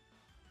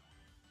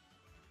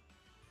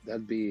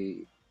 That'd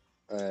be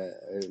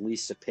at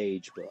least a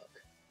page book.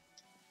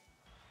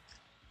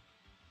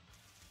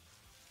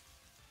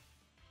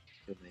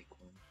 You'll make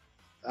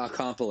one. A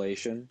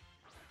compilation.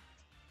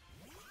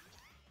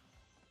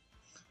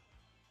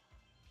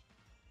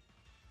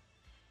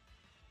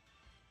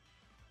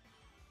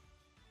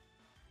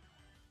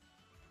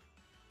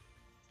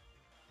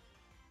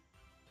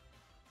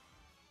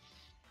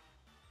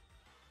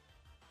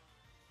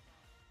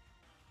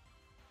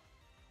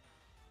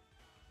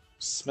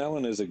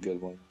 Smelling is a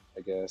good one,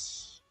 I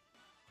guess.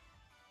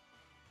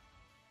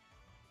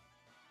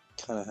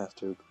 Kind of have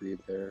to agree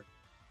there.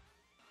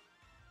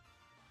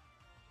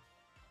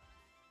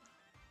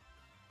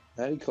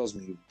 Maddie calls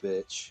me a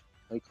bitch.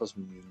 Maddie calls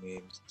me new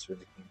names. It's her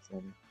nickname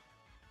for me.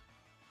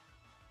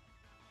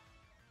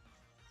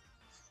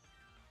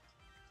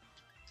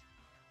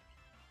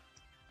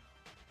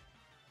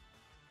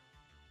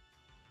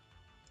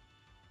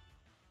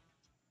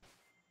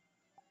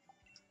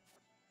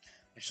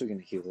 Actually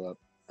gonna heal up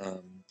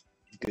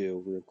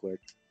Goo real quick.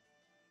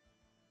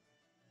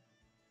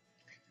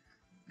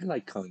 I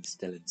like calling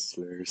Stellan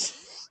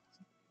slurs.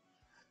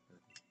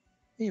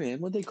 Hey man,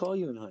 what'd they call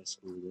you in high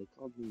school? They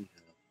called me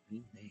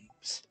mean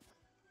names.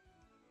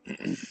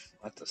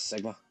 What the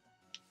Sigma?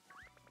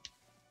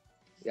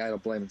 Yeah, I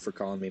don't blame him for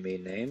calling me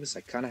mean names.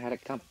 I kinda had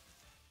it coming.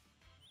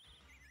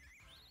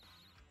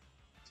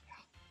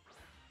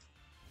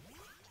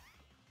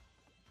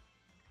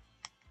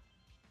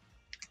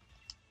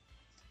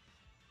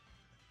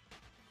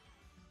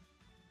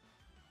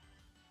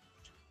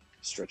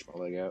 Stretch my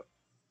leg out.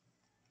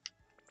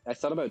 I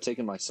thought about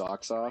taking my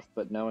socks off,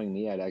 but knowing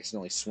me, I'd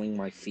accidentally swing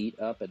my feet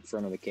up in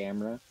front of the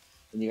camera,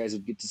 and you guys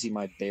would get to see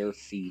my bare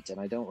feet, and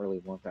I don't really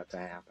want that to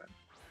happen.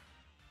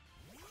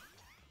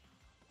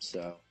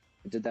 So,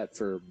 I did that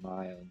for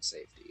my own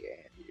safety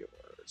and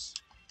yours.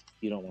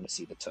 You don't want to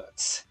see the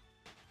toots.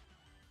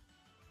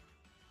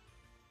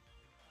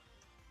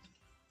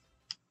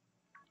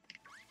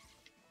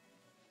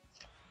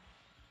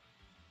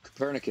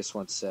 Copernicus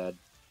once said,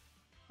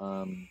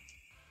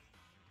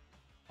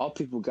 all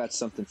people got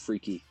something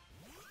freaky.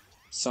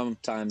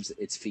 Sometimes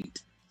it's feet.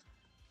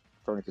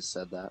 Copernicus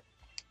said that.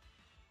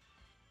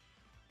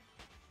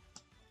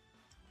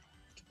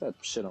 Get that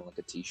shit on like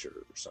a t-shirt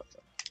or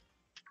something.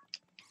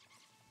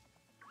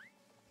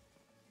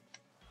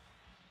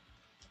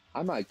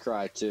 I might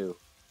cry too.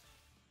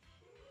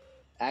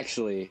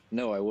 Actually,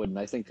 no, I wouldn't.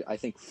 I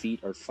think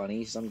feet are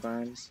funny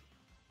sometimes.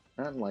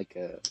 Not in like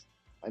a.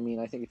 I mean,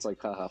 I think it's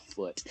like haha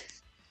foot.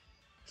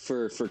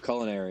 For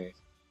culinary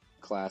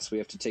class, we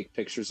have to take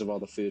pictures of all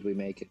the food we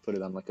make and put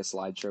it on like a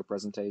slideshow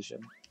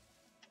presentation.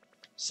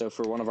 So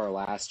for one of our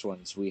last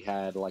ones, we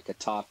had like a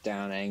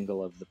top-down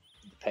angle of the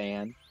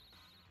pan,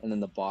 and then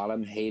the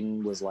bottom,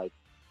 Hayden was like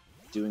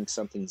doing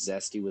something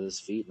zesty with his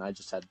feet, and I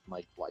just had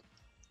my like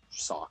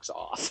socks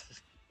off.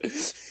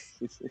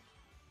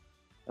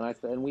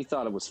 And we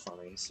thought it was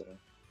funny. So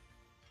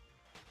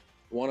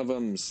one of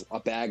them's a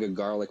bag of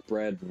garlic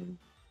bread, and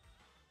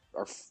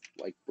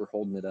we're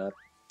holding it up.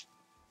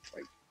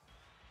 Like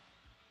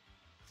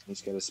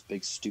he's got this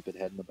big stupid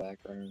head in the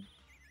background.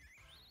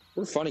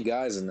 We're funny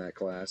guys in that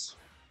class.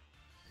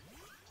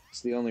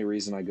 It's the only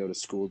reason I go to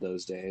school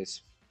those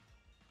days.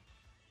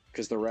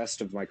 Because the rest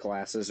of my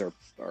classes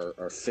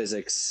are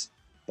physics,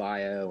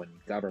 bio, and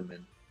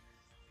government,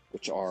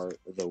 which are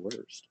the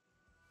worst.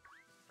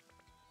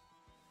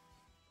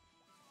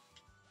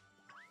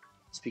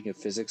 Speaking of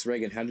physics,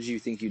 Reagan, how did you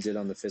think you did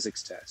on the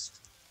physics test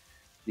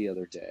the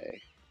other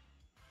day?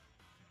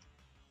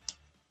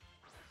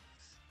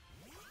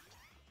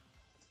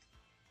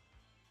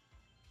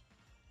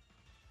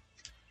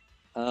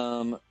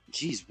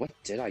 Geez, what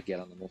did I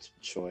get on the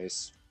multiple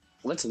choice?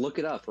 Let's look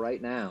it up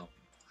right now.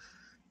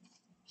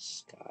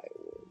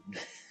 Skyward.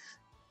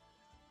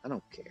 I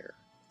don't care.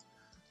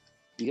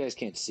 You guys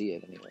can't see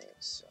it anyways,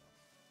 so.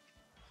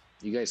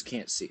 You guys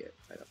can't see it,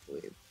 I don't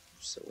believe.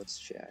 So let's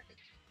check.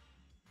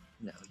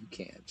 No, you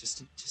can't.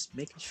 Just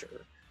making sure.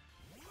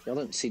 Y'all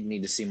don't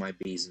need to see my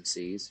B's and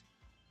C's.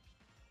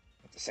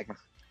 What the Sigma?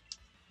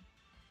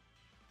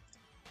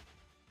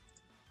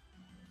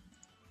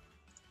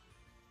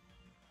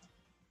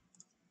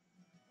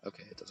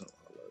 Okay, it doesn't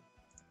want to load.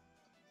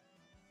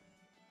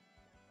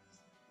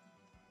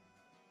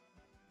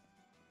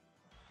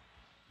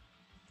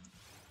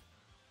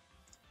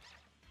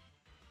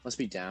 Must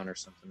be down or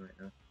something right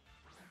now.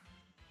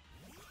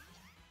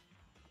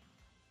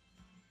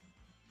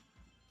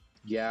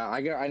 Yeah,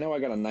 I know I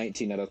got a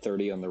 19 out of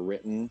 30 on the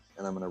written,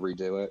 and I'm gonna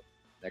redo it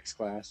next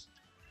class,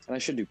 and I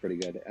should do pretty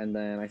good. And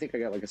then I think I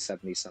got like a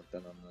 70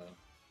 something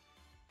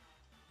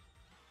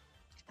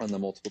on the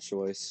multiple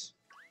choice.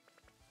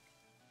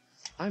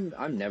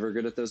 I'm never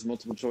good at those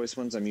multiple choice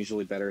ones. I'm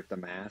usually better at the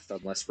math,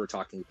 unless we're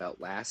talking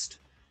about last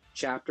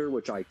chapter,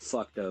 which I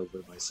fucked over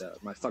myself.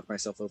 I fucked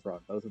myself over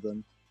on both of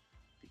them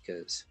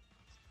because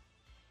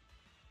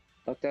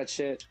fuck that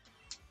shit.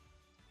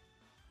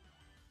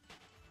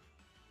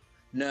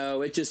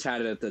 No, it just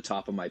had it at the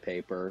top of my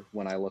paper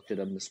when I looked at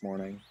him this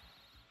morning.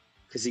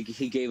 Because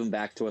he gave them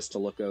back to us to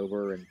look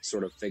over and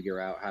sort of figure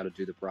out how to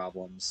do the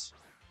problems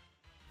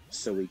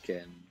so we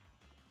can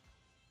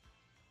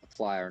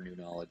apply our new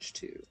knowledge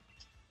to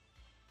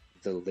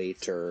the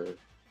later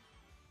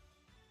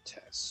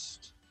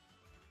test.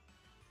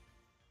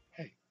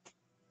 Hey.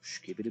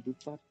 Skibbity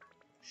boop bop.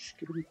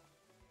 Skibbity.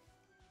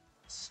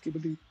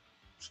 Skibbity.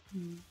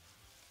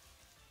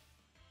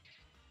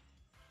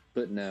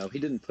 But no, he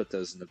didn't put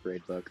those in the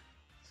grade book.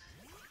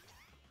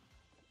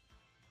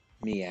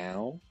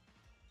 Meow.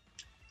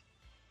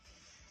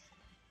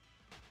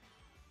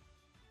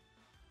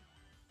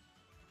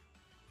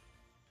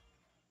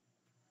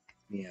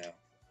 Meow.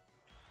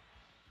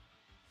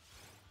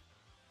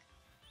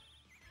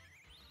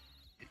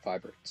 It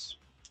vibrates.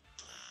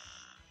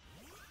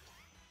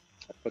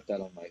 I put that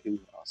on my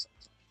hoo-ha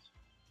sometimes.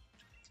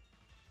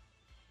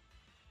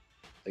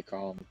 They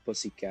call him a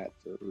pussycat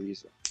for a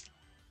reason.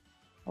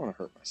 I want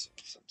to hurt myself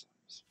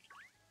sometimes.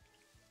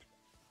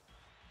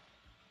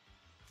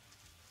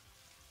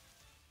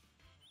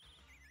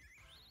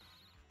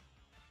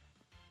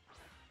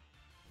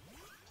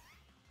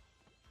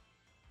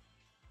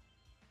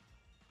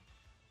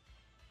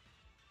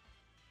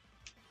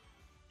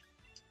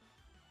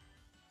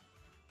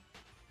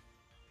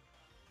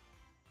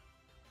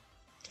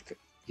 Okay,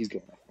 he's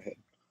going off my head.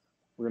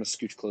 We're gonna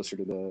scooch closer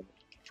to the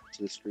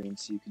screen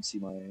so you can see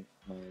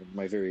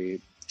my very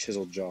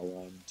chiseled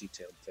jawline,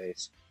 detailed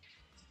face,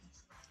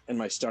 and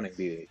my stunning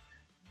beauty.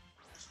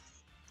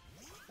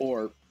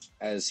 Or,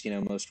 as you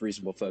know, most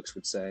reasonable folks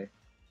would say,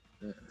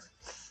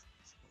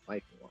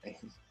 Mike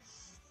Wayne,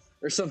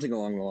 or something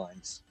along the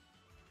lines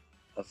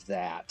of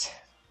that.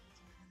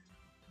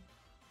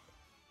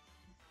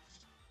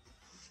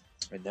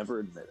 I never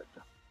admitted.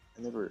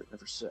 I never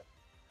said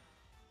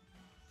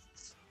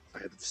I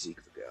had the physique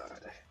of a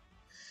god.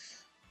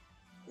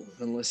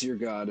 Unless your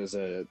god is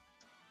a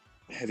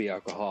heavy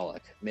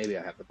alcoholic, maybe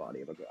I have the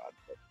body of a god.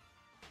 But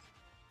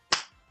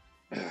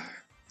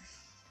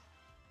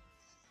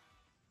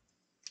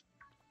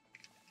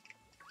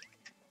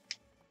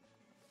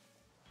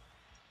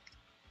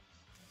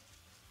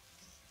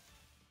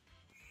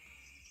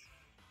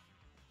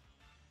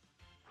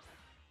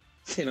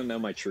they don't know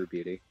my true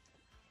beauty.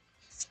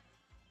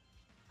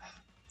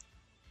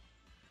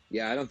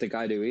 Yeah, I don't think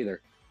I do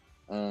either.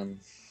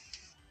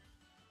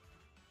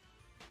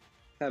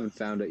 Haven't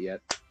found it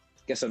yet.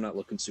 Guess I'm not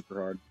looking super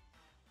hard.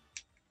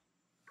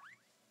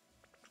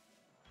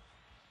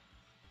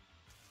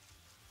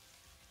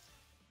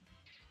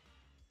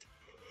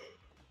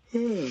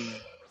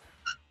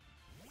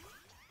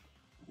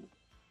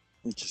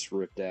 Just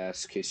ripped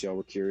ass, in case y'all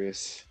were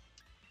curious.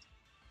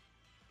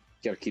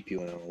 Gotta keep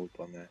you in a loop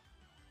on that.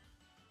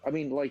 I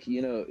mean, like,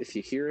 you know, if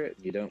you hear it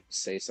and you don't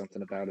say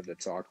something about it,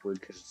 it's awkward,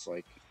 because it's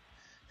like,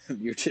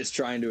 you're just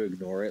trying to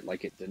ignore it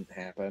like it didn't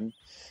happen.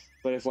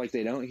 But if, like,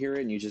 they don't hear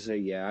it and you just say,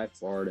 yeah, I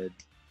farted,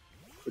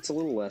 it's a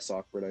little less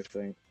awkward, I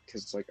think,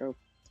 because it's like, oh.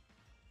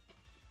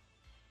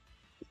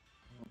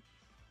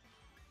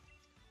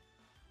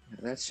 Yeah,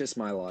 that's just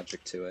my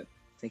logic to it.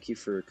 Thank you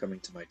for coming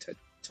to my TED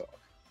Talk.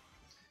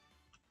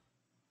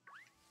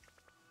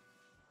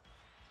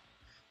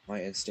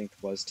 My instinct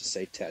was to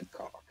say TED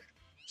Cock.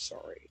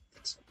 Sorry,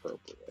 that's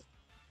appropriate.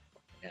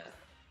 Yeah.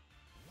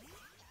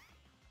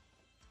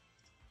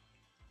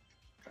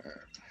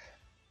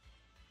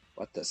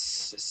 What the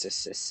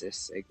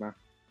Sigma?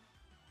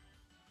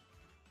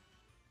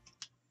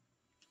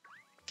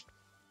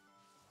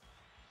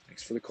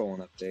 Thanks for the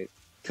colon update.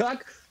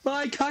 Cuck!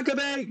 My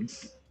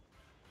Cuckabee!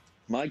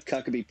 My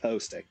Cuckabee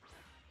posting.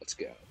 Let's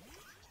go.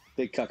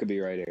 Big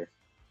Cuckabee right here.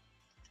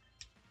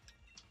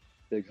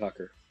 Big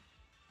Hucker.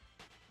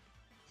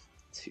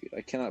 Dude,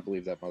 I cannot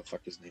believe that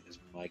motherfucker's name is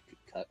Mike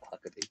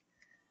Huckabee.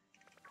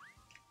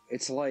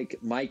 It's like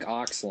Mike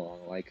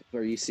Oxlong. Like,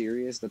 are you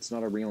serious? That's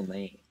not a real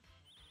name.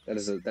 That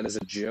is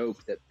a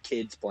joke that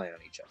kids play on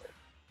each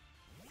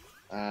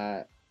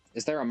other.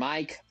 Is there a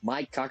Mike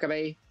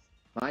Huckabee?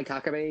 Mike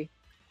Huckabee?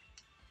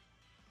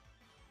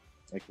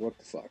 Like, what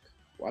the fuck?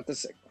 What the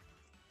Sigma?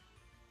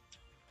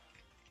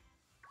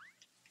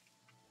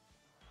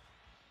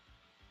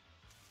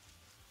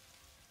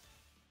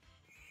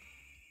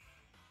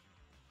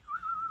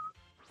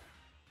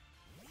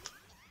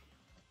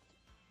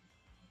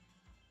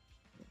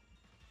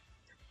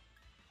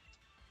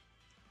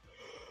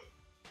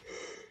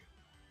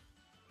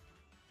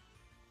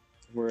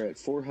 We're at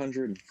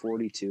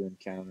 442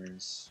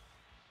 encounters.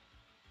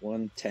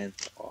 1/10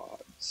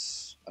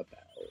 odds, about.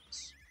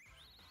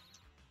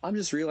 I'm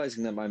just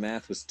realizing that my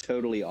math was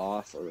totally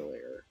off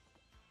earlier.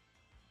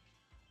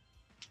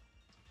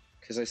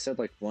 Because I said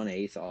like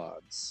 1/8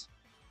 odds.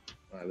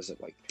 When I was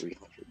at like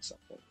 300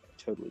 something. I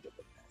totally did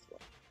the math wrong.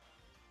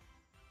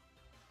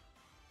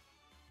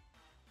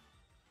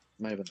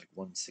 Might have been like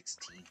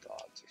 1/16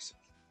 odds or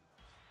something.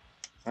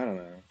 I don't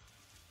know.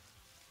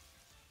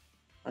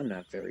 I'm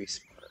not very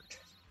smart.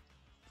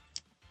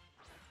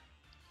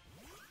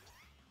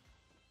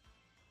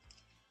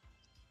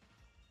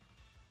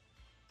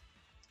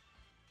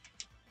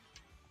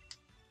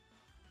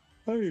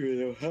 I don't even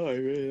know how I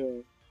made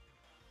a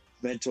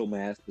mental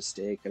math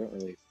mistake. I don't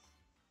really...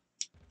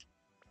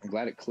 I'm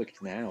glad it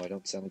clicked now. I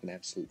don't sound like an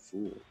absolute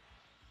fool.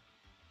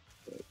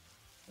 But,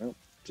 well,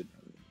 didn't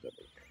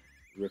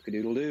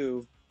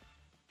Rookadoodle-doo.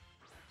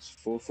 It's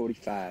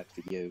 4:45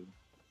 for you.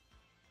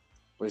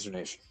 Blazer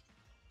Nation.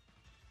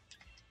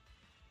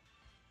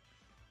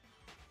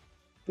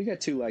 We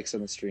got 2 likes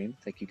on the stream.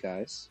 Thank you,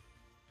 guys.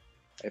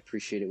 I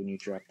appreciate it when you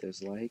drop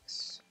those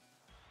likes.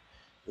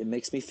 It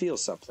makes me feel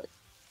something.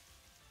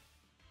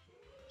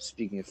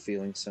 Speaking of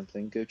feeling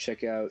something, go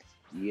check out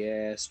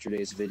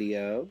yesterday's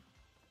video.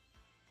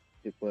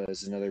 It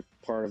was another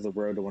part of the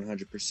road to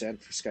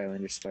 100% for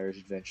Skylanders Spires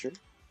Adventure.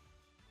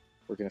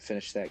 We're going to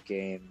finish that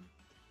game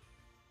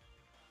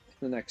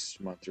in the next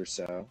month or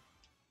so.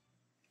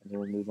 And then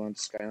we'll move on to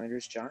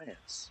Skylanders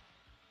Giants,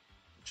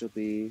 which will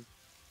be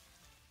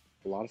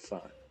a lot of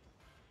fun.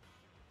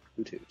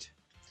 Hoot hoot.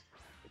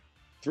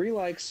 3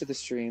 likes to the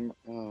stream.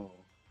 Oh,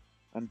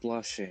 I'm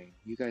blushing.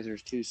 You guys are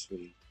too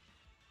sweet.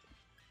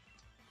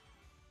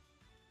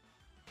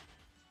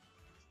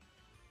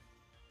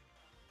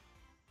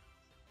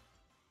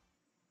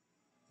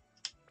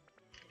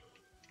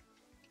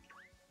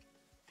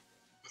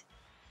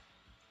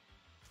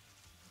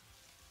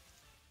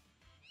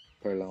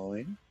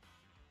 Purloin.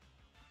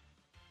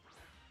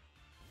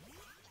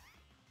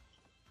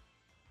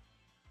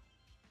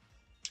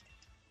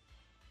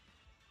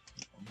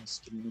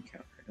 Almost didn't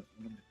encounter. I don't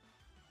want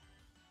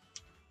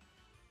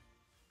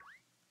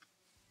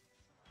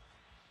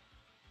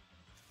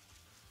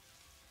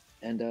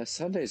to. And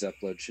Sunday's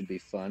upload should be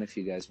fun if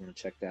you guys want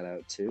to check that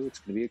out too. It's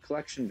going to be a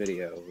collection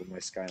video with my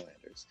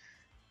Skylanders.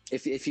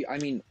 If you, I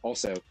mean,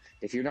 also,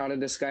 if you're not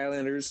into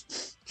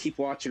Skylanders, keep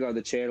watching on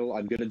the channel.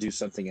 I'm going to do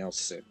something else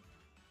soon.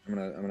 I'm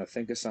gonna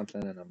think of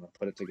something and I'm gonna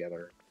put it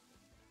together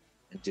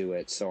and do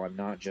it. So I'm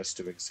not just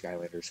doing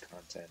Skylanders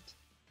content.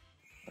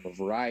 I'm a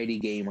variety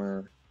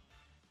gamer.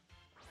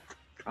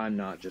 I'm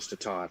not just a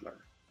toddler.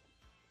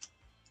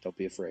 Don't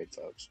be afraid,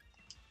 folks.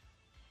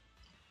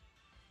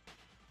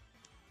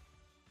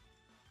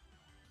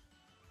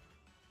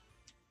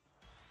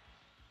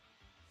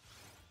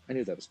 I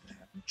knew that was gonna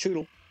happen.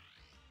 Choodle.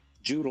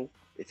 Joodle,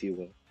 if you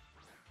will.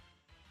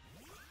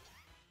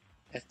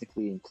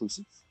 Ethnically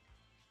inclusive.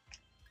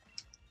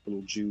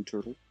 Little Jew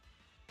turtle.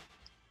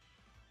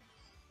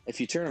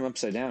 If you turn him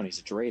upside down, he's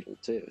a dreidel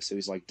too, so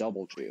he's like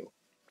double Jew.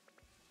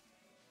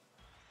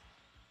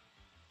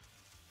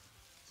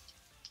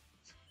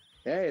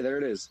 Hey, there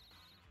it is.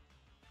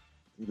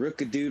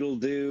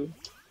 Rookadoodle-doo.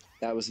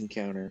 That was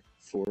encounter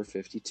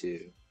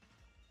 452.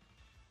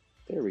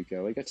 There we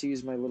go. I got to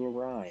use my little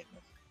rhyme.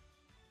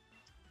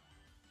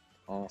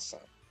 Awesome.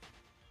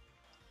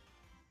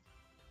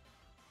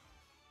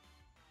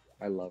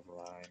 I love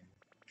rhyme.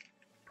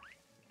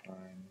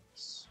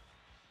 Rhymes.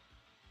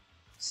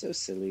 So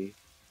silly.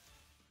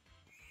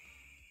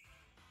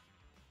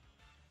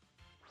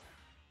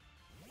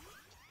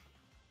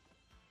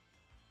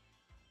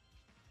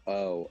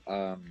 Oh,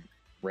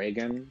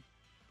 Reagan,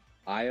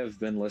 I have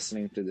been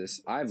listening to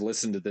this. I've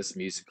listened to this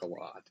music a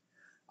lot.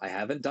 I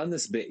haven't done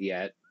this bit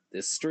yet,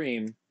 this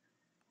stream,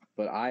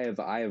 but I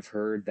have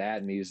heard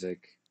that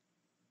music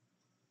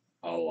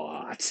a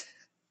lot.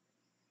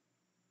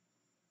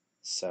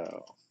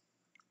 So,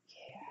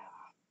 yeah.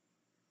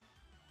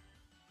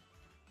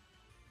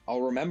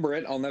 I'll remember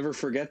it. I'll never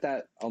forget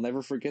that. I'll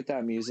never forget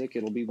that music.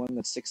 It'll be one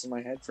that sticks in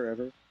my head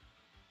forever.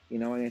 You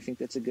know, and I think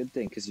that's a good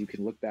thing because you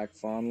can look back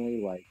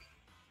fondly like,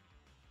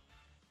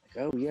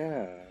 oh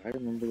yeah, I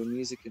remember the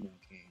music in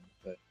that game.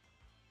 But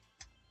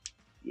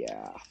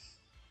yeah.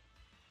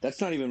 That's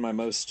not even my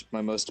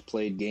most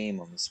played game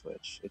on the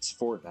Switch. It's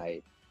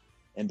Fortnite.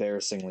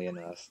 Embarrassingly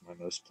enough, my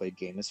most played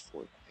game is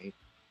Fortnite.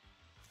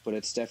 But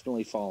it's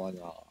definitely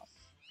falling off.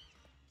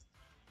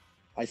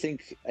 I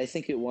think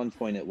at one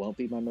point it won't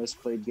be my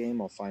most played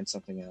game. I'll find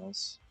something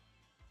else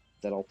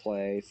that I'll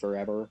play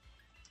forever.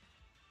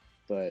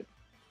 But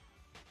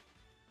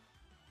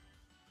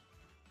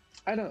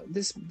I don't.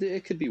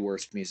 It could be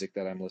worse music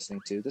that I'm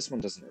listening to. This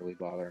one doesn't really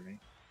bother me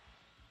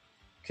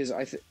because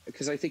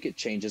I think it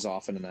changes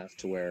often enough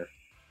to where,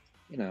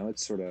 you know,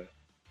 it's sort of,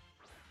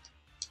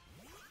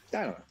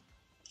 I don't know.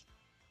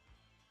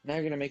 Now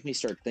you're gonna make me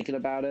start thinking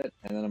about it,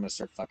 and then I'm gonna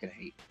start fucking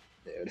hating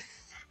it, dude.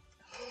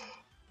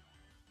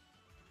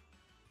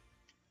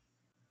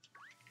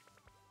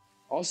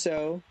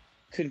 Also,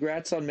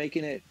 congrats on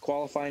making it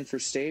qualifying for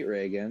state,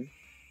 Reagan.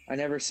 I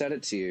never said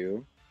it to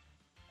you.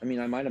 I mean,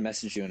 I might have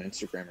messaged you on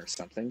Instagram or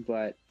something,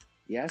 but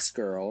yes,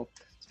 girl.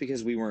 It's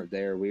because we weren't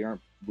there. We're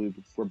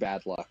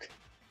bad luck.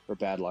 We're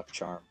bad luck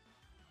charm.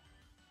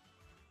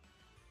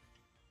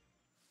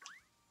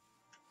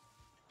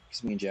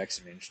 Because me and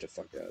Jackson managed to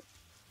fuck up.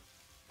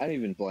 I don't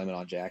even blame it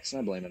on Jackson.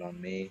 I blame it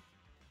on me.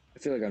 I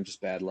feel like I'm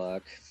just bad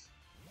luck.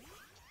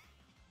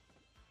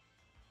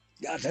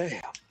 God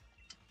damn.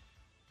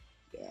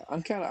 Yeah,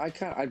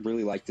 I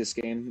really like this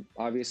game,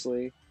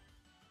 obviously.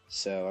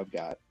 So I've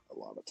got a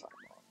lot of time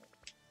on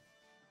it.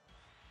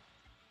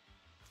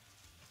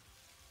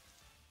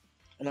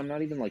 And I'm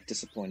not even, like,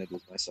 disappointed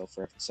with myself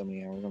for having so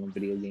many hours on a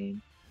video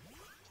game.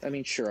 I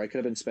mean, sure, I could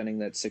have been spending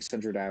that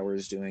 600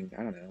 hours doing,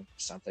 I don't know,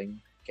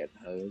 something, getting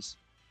hose.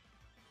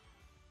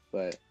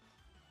 But,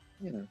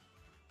 you know.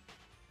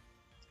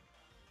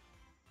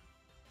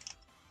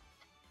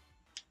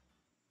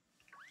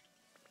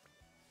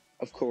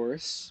 Of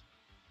course,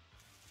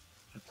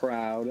 I'm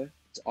proud.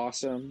 It's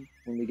awesome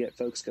when we get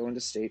folks going to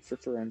state for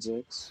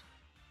forensics.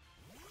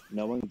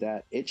 Knowing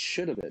that it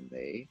should have been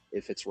me.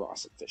 If it's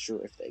Ross and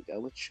Fisher, if they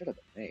go, it should have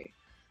been me.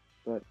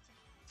 But,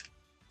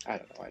 I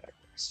don't know, I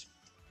digress.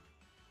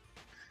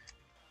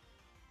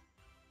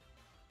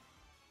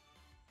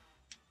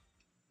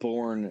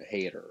 Born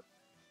hater.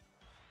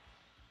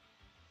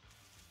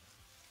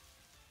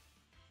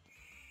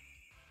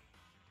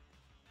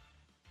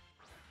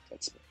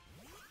 That's me.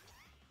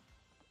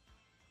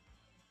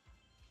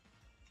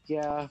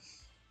 Yeah.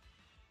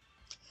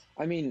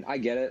 I mean, I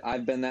get it.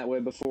 I've been that way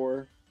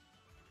before.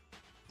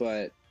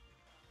 But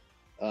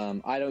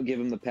I don't give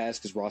him the pass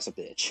because Ross a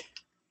bitch.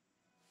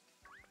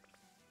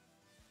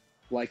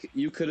 Like,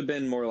 you could have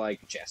been more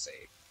like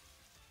Jesse.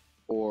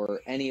 Or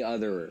any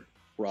other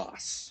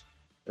Ross.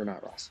 Or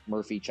not Ross.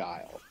 Murphy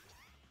Child.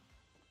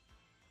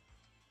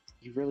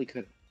 You really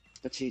could have.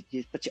 But you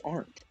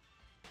aren't.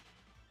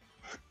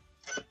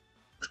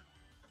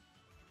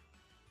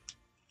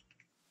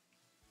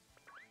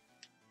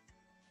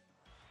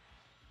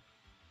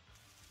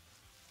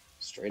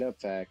 Straight up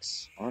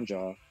facts. On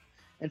jaw.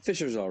 And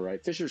Fisher's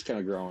alright. Fisher's kind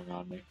of growing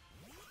on me.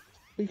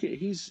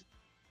 He's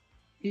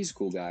a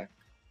cool guy.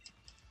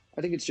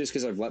 I think it's just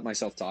because I've let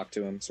myself talk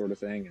to him, sort of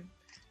thing, and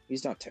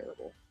he's not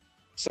terrible.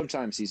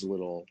 Sometimes he's a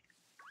little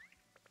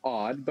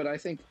odd, but I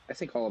think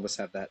all of us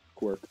have that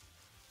quirk.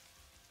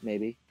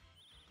 Maybe.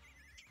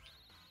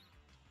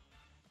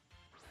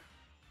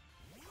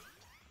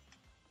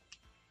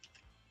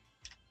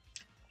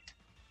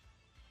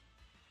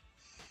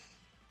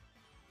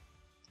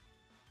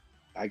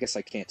 I guess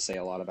I can't say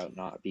a lot about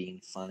not being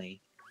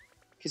funny.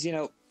 Because, you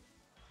know,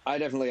 I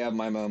definitely have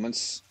my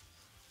moments,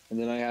 and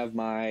then I have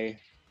my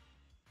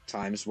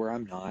times where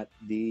I'm not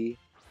the,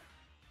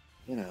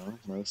 you know,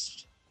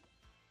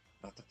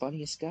 not the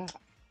funniest guy.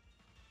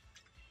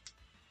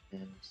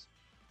 And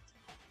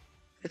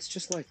it's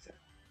just like that.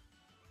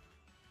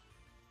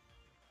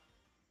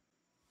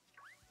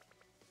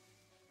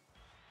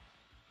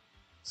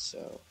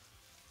 So,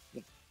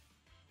 yeah.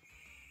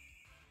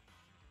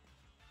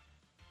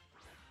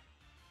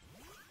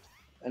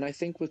 And I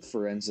think with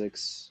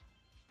forensics,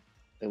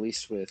 at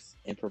least with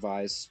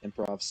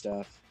improv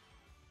stuff,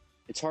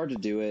 it's hard to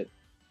do it.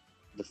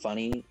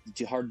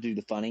 Hard to do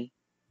the funny.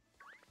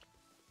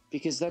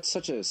 Because that's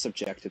such a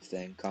subjective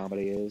thing,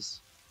 comedy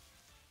is.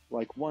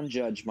 Like, one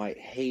judge might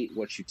hate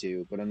what you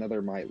do, but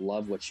another might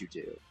love what you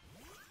do.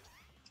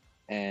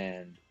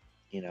 And,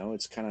 you know,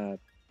 it's kind of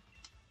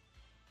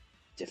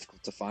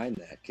difficult to find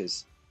that,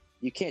 because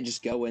you can't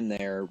just go in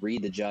there,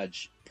 read the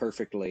judge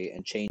perfectly,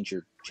 and change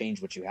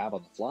what you have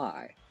on the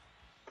fly.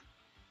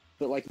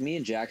 But, like, me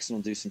and Jackson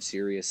will do some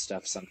serious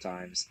stuff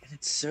sometimes, and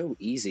it's so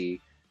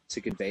easy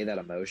to convey that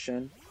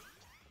emotion.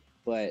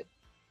 But,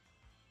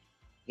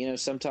 you know,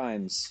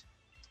 sometimes,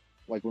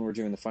 like, when we're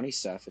doing the funny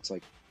stuff, it's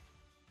like,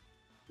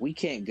 we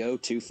can't go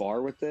too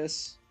far with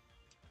this,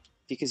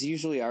 because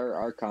usually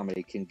our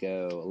comedy can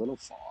go a little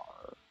far.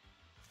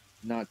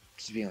 Not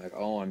just being like,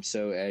 oh, I'm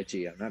so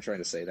edgy. I'm not trying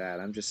to say that.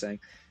 I'm just saying,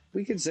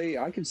 I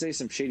can say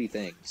some shady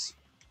things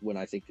when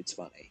I think it's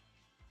funny,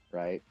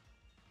 right?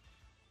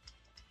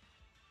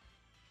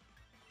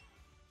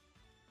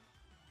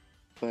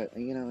 But,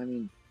 you know, I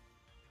mean,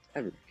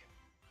 everybody can.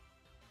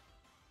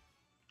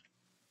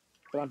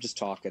 But I'm just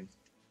talking,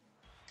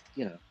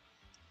 you know.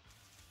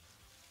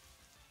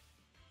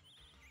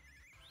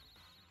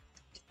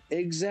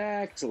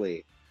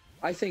 Exactly.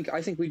 I think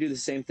we do the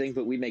same thing,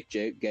 but we make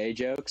gay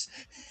jokes,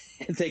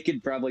 and they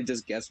could probably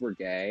just guess we're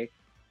gay.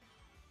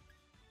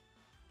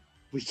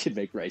 We can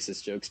make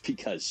racist jokes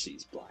because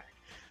she's black.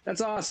 That's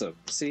awesome.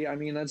 See, I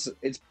mean, it's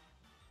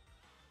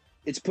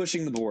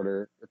pushing the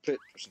border, or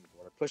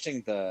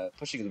pushing the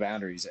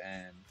boundaries,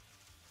 and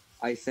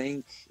I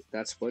think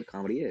that's what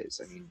comedy is.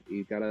 I mean,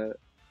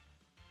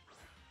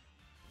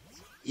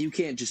 you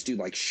can't just do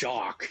like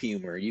shock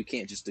humor. You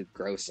can't just do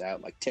gross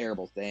out like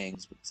terrible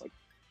things. But it's like,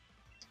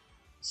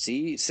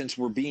 see, since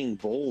we're being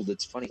bold,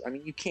 it's funny. I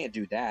mean, you can't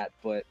do that,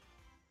 but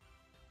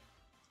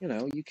you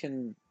know, you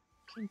can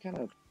kind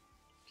of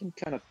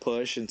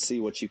push and see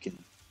what you can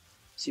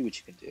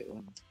do.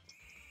 And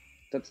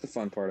that's the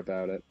fun part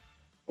about it.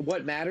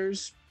 What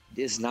matters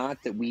is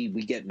not that we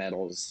get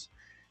medals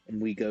and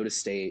we go to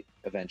state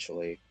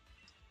eventually.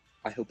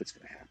 I hope it's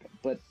going to happen,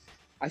 but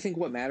I think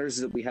what matters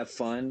is that we have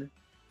fun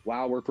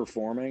while we're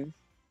performing.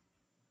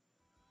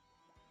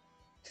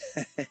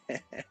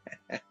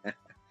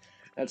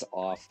 That's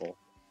awful.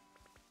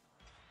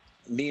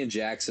 Me and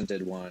Jackson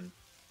did one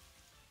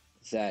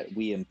that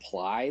we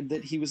implied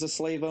that he was a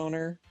slave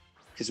owner,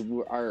 because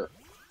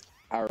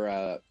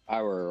our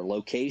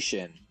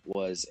location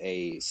was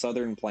a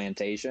southern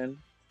plantation.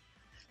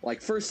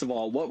 Like, first of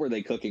all, what were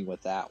they cooking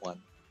with that one?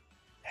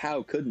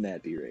 How couldn't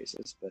that be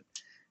racist? But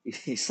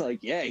he's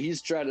like, yeah,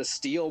 he's trying to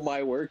steal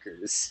my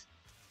workers.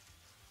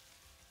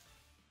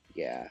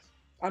 Yeah,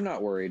 I'm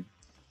not worried.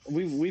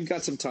 We've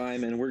got some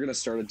time, and we're gonna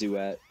start a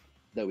duet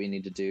that we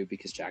need to do,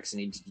 because Jackson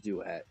needs to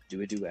do a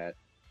duet.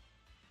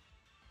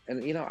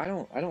 And you know, I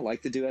don't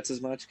like the duets as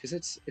much because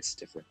it's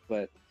different.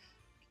 But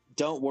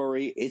don't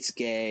worry, it's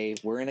gay.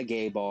 We're in a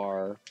gay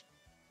bar.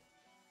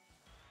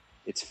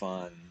 It's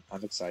fun.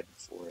 I'm excited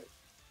for it.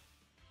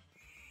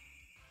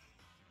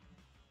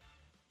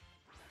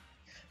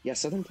 Yeah,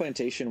 Southern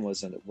Plantation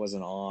was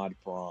an odd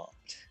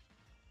prompt.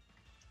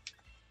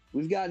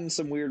 We've gotten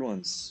some weird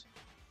ones,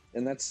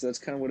 and that's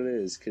kind of what it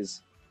is.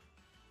 Because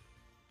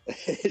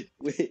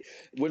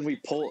when we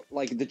pull,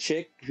 like, the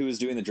chick who was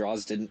doing the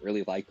draws didn't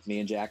really like me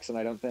and Jackson.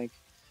 I don't think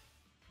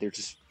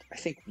I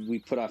think we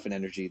put off an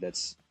energy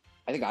that's.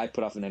 I think I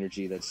put off an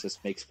energy that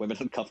just makes women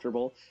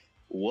uncomfortable.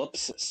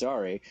 Whoops,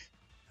 sorry.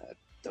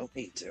 Don't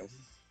mean to.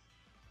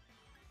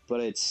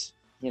 But it's,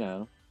 you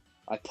know,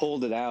 I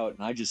pulled it out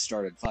and I just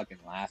started fucking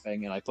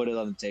laughing, and I put it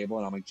on the table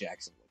and I'm like,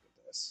 Jackson, look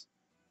at this.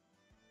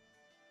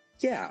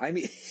 Yeah, I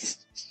mean,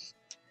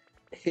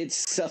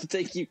 it's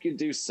something you can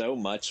do so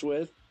much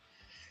with.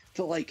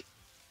 But, like,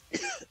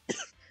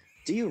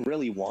 do you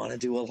really want to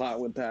do a lot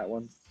with that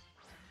one?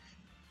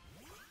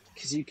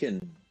 Because you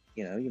can,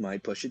 you know, you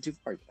might push it too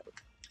far.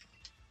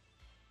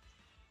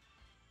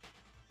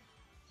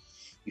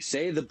 You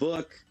say the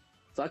book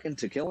fucking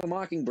To Kill a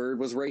Mockingbird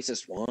was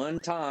racist one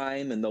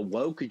time, and the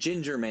woke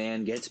ginger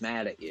man gets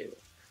mad at you.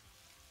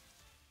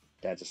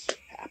 That just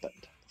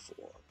happened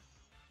before.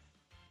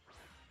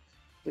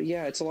 But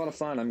yeah, it's a lot of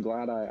fun. I'm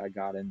glad I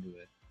got into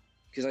it.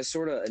 Because I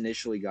sort of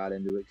initially got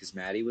into it because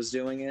Maddie was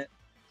doing it.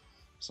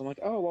 So I'm like,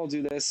 oh, I'll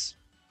do this.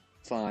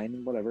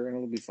 Fine, whatever, and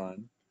it'll be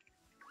fun.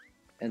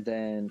 And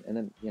then,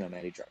 you know,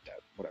 Maddie dropped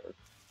out. Whatever.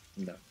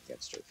 No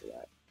against her for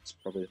that. It's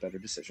probably a better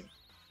decision.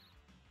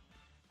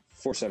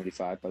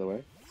 475, by the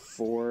way.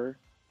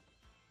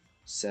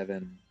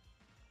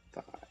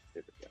 475. There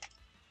we go.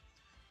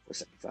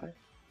 475.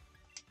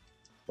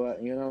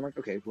 But, you know, I'm like,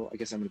 okay, well, I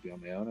guess I'm going to be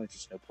on my own. There's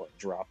just no point in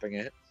dropping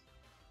it.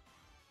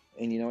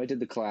 And, you know, I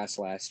did the class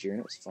last year, and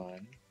it was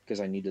fun,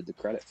 because I needed the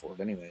credit for it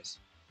anyways.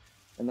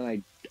 And then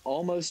I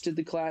almost did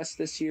the class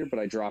this year, but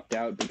I dropped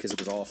out because it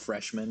was all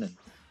freshmen, and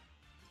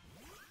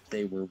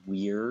they were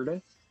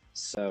weird.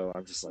 So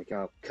I'm just like,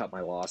 I'll cut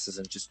my losses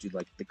and just do,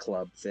 like, the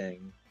club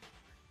thing.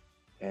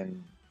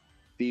 And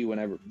be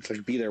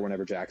there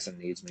whenever Jackson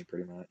needs me,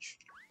 pretty much.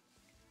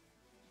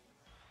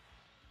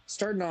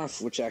 Starting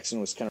off with Jackson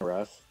was kind of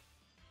rough,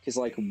 because,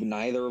 like,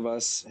 neither of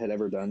us had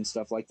ever done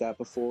stuff like that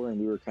before, and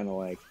we were kind of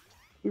like,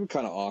 we were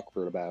kind of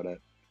awkward about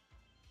it,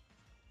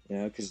 you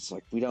know, because it's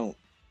like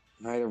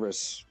neither of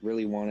us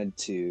really wanted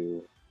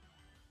to.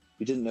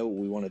 We didn't know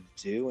what we wanted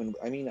to do, and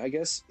I mean, I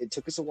guess it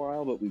took us a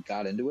while, but we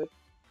got into it.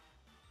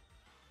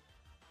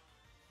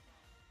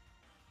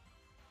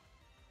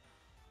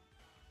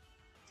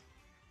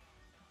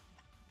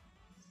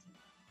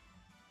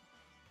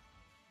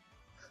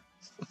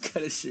 What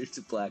kind of shirts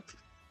are black?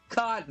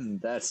 Cotton.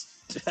 That's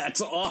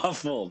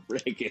awful,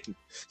 Reagan.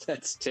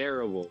 That's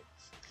terrible.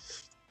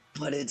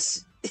 But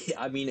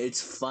I mean,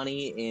 it's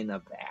funny in a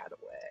bad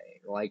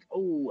way. Like,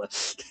 oh,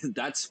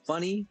 that's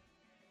funny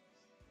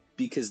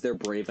because they're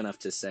brave enough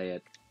to say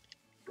it.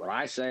 Would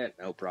I say it?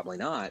 No, probably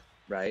not.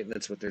 Right?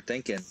 That's what they're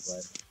thinking.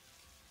 But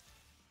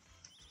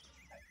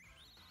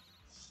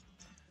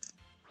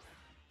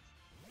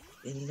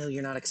and you know,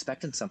 you're not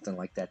expecting something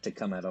like that to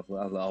come out of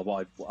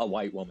a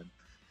white woman.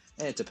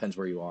 And it depends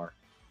where you are.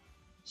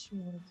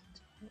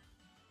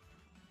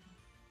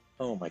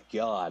 Oh my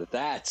god,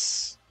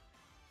 that's...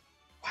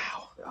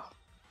 Wow.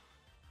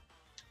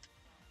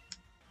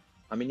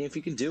 I mean, if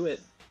you can do it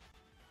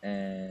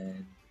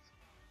and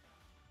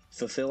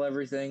fulfill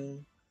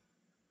everything,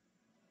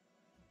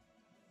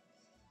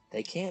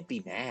 they can't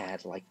be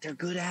mad. Like, they're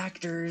good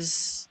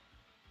actors.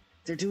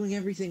 They're doing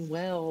everything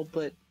well,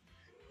 but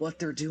what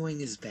they're doing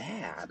is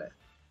bad.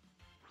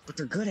 But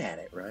they're good at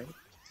it, right?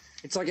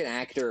 It's like an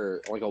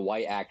actor, like a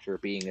white actor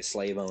being a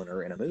slave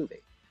owner in a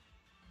movie.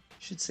 I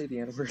should say the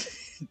N-word.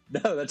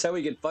 No, that's how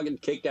we get fucking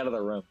kicked out of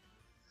the room.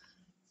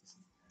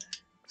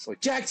 It's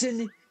like,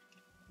 Jackson,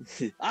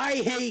 I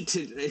hate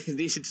it.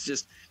 It's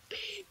just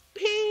beep,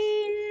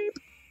 beep.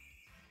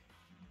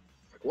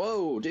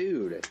 Whoa,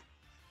 dude.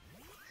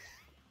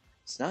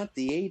 It's not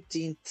the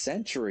 18th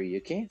century.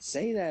 You can't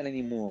say that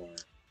anymore.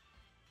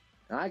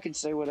 I can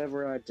say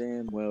whatever I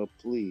damn well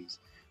please.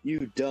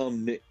 You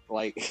dumb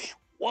like,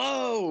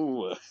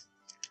 whoa!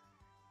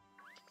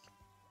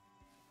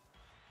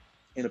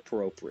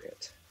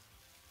 Inappropriate.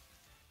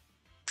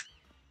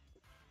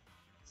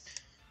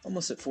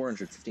 Almost at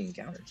 415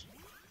 encounters.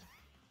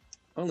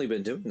 Only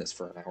been doing this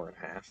for an hour and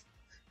a half.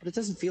 But it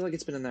doesn't feel like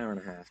it's been an hour and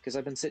a half, because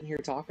I've been sitting here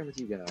talking with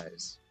you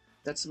guys.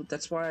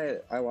 That's why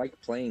I like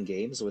playing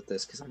games with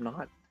this, because I'm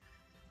not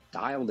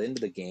dialed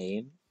into the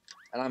game.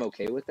 And I'm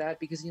okay with that,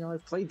 because, you know,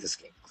 I've played this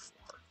game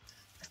before.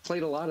 I've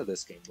played a lot of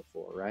this game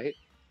before, right?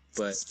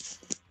 But...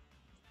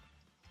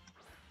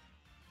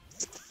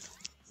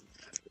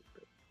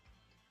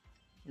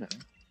 you know,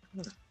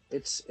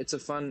 it's a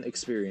fun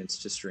experience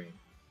to stream.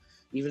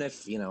 Even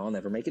if, you know, I'll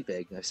never make it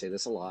big. I say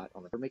this a lot.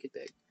 I'll never make it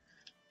big.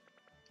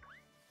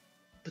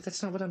 But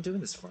that's not what I'm doing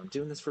this for. I'm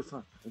doing this for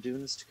fun. I'm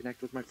doing this to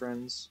connect with my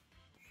friends.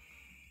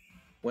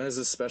 When is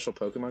this special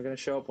Pokemon going to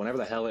show up? Whenever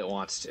the hell it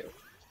wants to.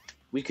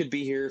 We could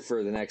be here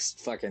for the next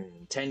fucking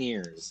 10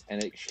 years,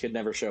 and it could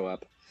never show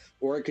up.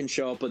 Or it can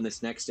show up in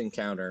this next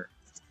encounter.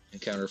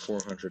 Encounter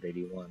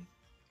 481.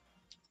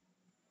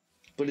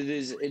 But it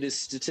is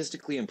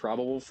statistically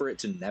improbable for it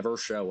to never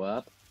show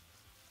up.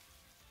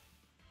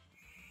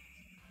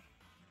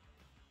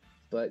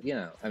 But, you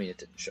know, I mean, it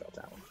didn't show up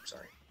that one. I'm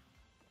sorry.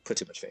 Put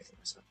too much faith in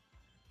myself.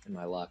 In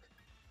my luck.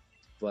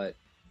 But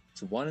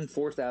it's a 1 in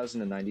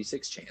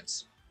 4,096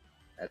 chance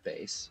at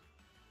base,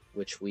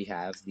 which we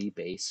have the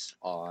base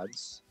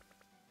odds.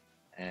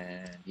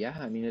 And, yeah,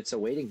 I mean, it's a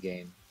waiting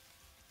game.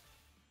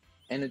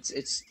 And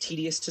it's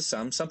tedious to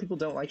some. Some people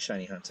don't like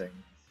shiny hunting.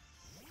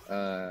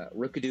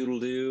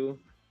 Rookadoodle-doo,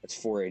 that's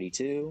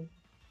 482.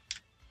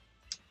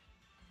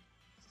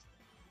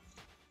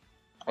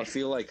 I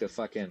feel like a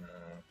fucking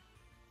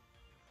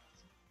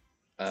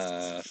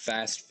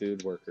fast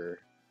food worker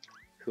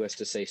who has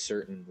to say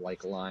certain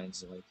like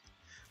lines like,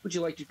 "Would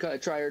you like to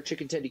try our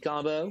chicken tendy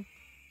combo?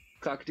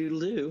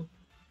 Cock-a-doodle-doo.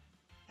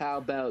 How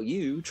about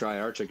you try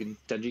our chicken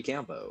tendy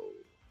combo?"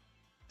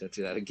 Don't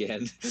do that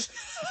again.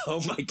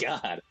 Oh my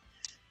god.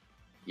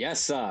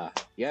 Yes, sir.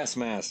 Yes,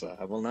 massa.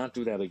 I will not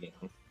do that again.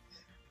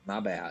 My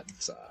bad,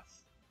 sir.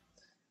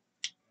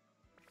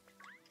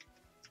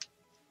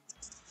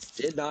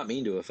 Did not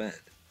mean to offend.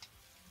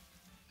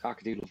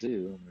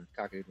 Cock-a-doodle-doo. I'm gonna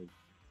cock-a-doodle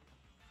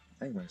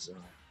hang myself.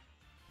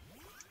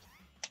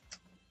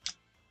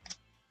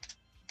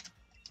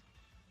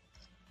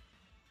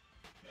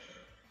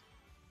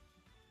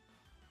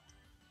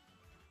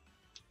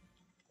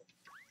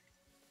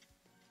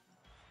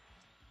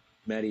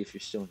 Maddie, if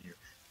you're still in here.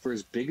 For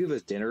as big of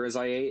a dinner as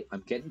I ate,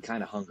 I'm getting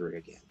kind of hungry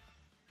again.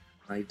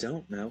 I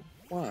don't know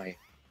why.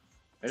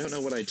 I don't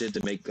know what I did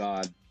to make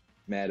God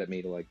mad at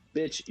me to like,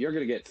 bitch, you're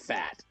gonna get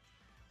fat.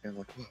 And I'm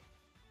like, whoa.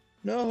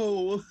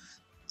 No!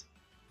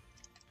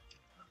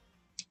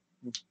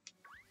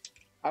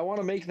 I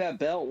want to make that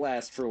belt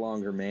last for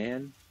longer,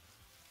 man.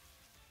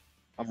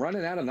 I'm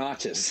running out of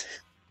notches.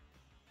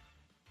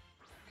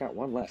 Got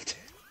one left.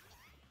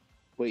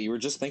 Wait, you were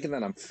just thinking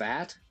that I'm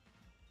fat?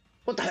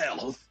 What the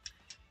hell?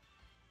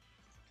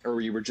 Or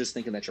you were just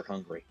thinking that you're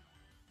hungry?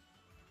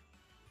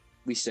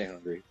 We stay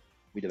hungry.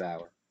 We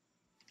devour.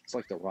 It's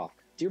like The Rock.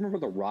 Do you remember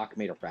The Rock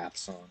made a rap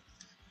song?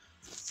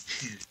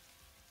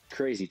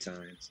 Crazy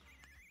times.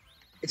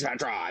 It's about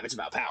drive. It's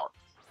about power.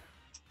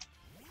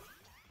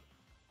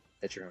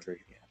 That you're hungry.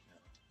 Yeah.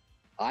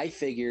 No. I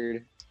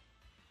figured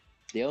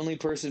the only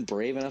person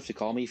brave enough to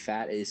call me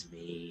fat is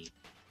me.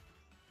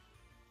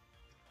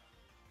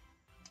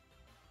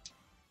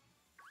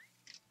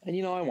 And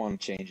you know, I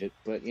want to change it,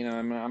 but you know,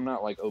 I'm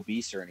not like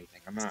obese or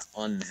anything. I'm not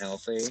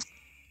unhealthy.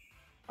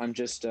 I'm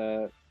just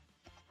I'm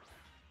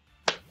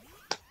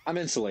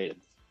insulated.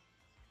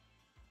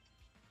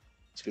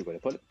 That's a good way to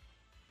put it.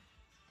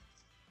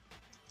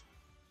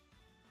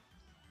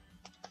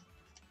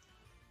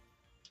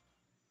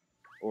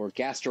 Or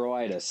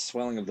gastroitis,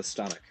 swelling of the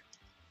stomach.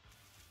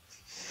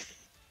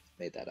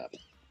 Made that up.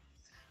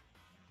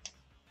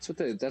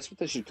 That's what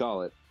they should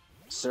call it.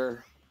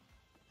 Sir,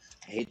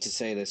 I hate to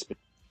say this, but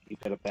you've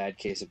got a bad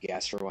case of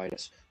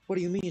gastroitis. What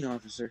do you mean,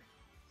 officer?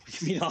 What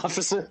do you mean,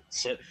 officer?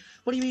 Shit.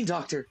 What do you mean,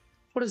 doctor?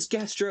 What is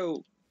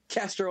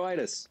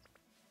gastroitis?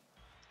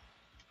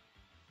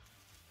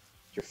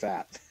 You're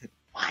fat.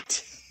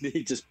 What?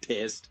 He just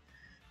pissed.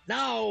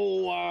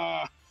 No!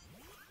 I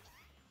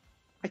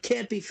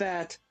can't be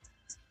fat.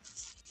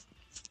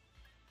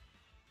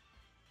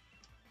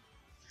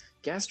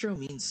 Gastro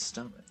means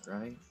stomach,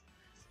 right?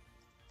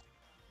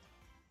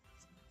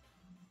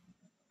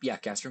 Yeah,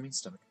 gastro means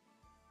stomach.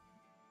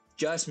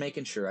 Just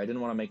making sure. I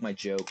didn't want to make my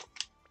joke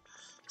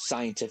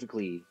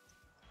scientifically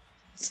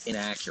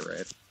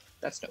inaccurate.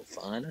 That's no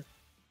fun.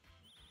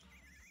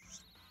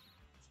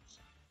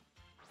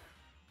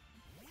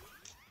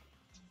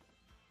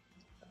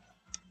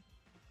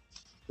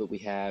 But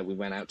we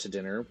went out to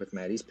dinner with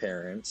Maddie's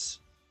parents.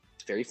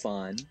 Very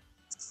fun.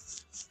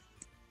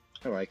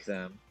 I like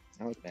them.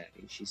 I like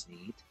Maddie. She's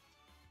neat.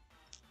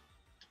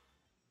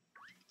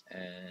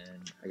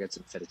 And I got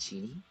some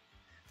fettuccine,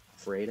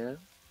 Alfredo.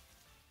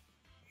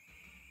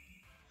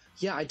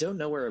 Yeah, I don't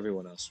know where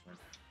everyone else went.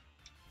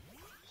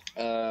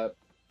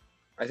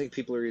 I think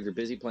people are either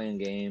busy playing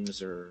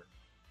games or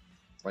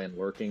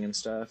working and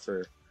stuff,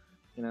 or,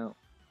 you know,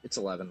 it's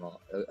 11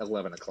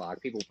 o'clock.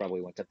 People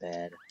probably went to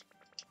bed.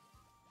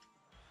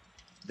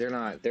 They're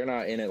not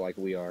in it like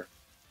we are.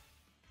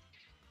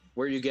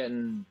 Where are you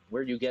getting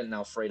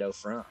Alfredo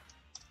from?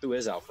 Who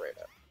is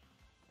Alfredo? What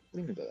do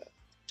you mean by that?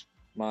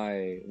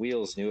 My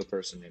Wheels knew a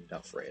person named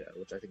Alfredo,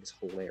 which I think is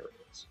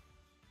hilarious.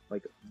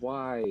 Like,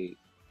 why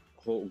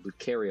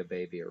carry a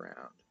baby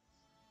around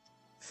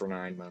for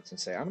 9 months and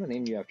say, I'm gonna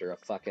name you after a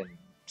fucking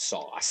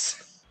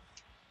sauce?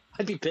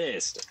 I'd be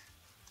pissed.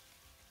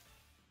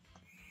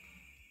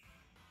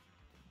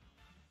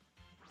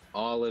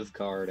 Olive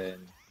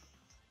Garden.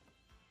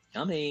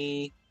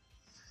 Yummy.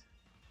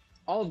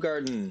 Olive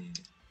Garden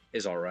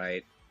is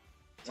alright.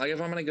 Like,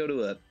 if I'm gonna go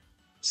to a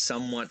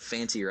somewhat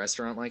fancy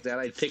restaurant like that,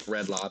 I'd pick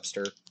Red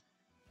Lobster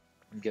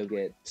and go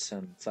get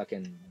some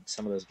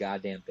of those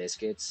goddamn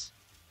biscuits.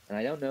 And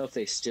I don't know if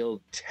they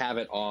still have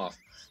it off,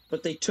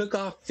 but they took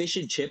off fish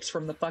and chips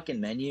from the fucking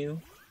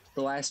menu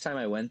the last time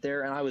I went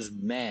there, and I was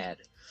mad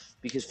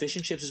because fish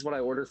and chips is what I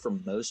order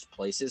from most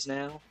places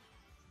now.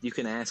 You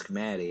can ask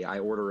Maddie. I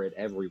order it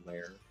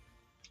everywhere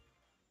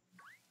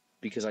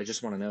because I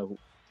just want to know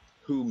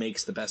who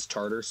makes the best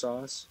tartar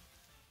sauce,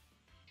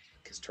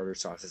 because tartar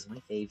sauce is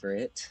my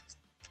favorite.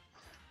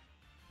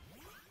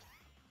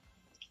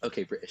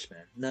 Okay, British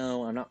man.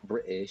 No, I'm not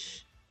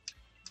British.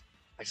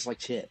 I just like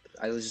chip.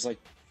 I just like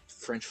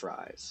French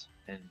fries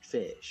and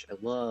fish. I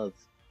love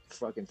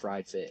fucking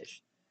fried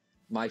fish.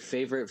 My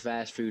favorite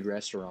fast food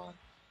restaurant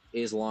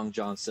is Long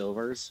John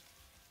Silver's.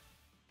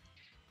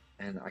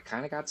 And I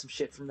kind of got some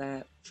shit for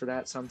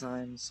that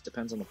sometimes.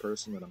 Depends on the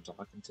person that I'm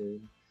talking to.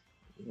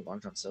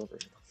 Long John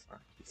Silver's,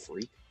 you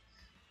freak.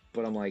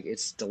 But I'm like,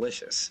 it's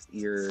delicious.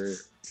 You're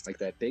like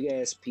that big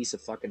ass piece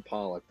of fucking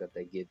pollock that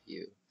they give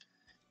you.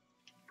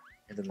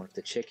 And then like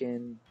the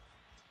chicken.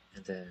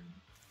 And then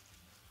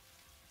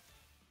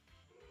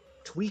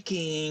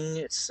tweaking.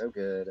 It's so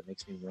good. It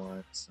makes me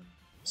want some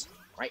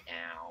right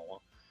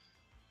now.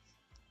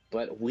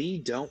 But we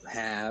don't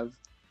have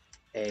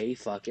a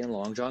fucking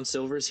Long John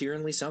Silver's here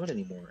in Lee Summit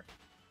anymore.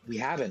 We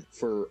haven't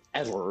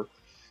forever.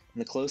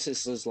 And the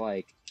closest is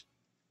like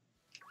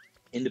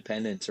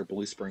Independence or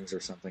Blue Springs or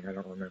something. I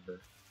don't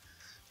remember.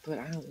 But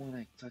I don't want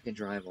to fucking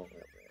drive all that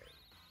way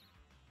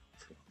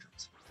for Long John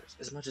Silver's.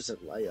 As much as I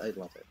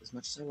love it. As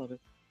much as I love it.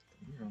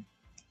 Don't get me wrong.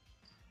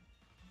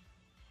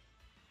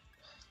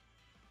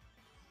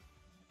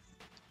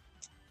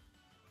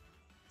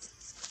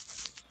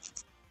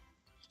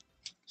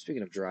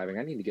 Speaking of driving,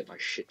 I need to get my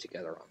shit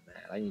together on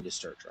that. I need to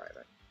start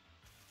driving.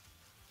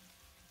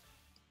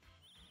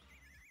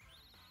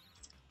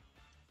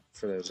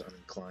 For those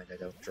uninclined, I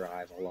don't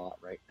drive a lot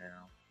right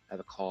now. I have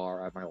a car,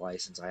 I have my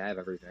license, I have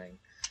everything.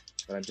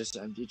 But it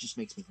just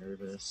makes me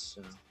nervous,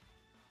 so...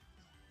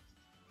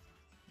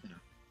 You know.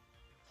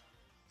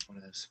 One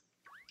of those.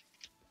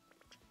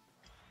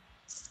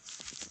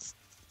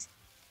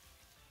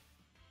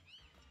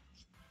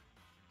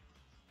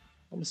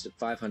 Almost at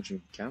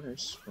 500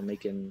 encounters. We're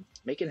making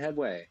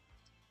headway.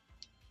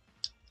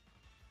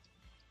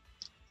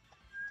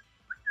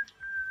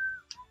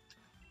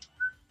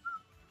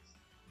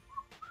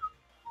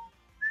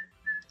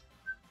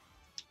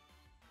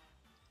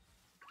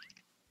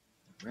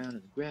 Around in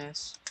the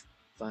grass,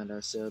 find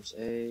ourselves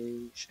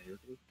a shiny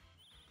ROOKIDEE.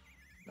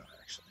 Not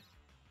actually.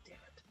 Damn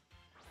it.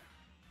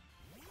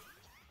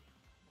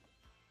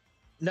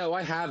 No,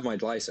 I have my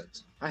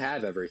license. I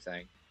have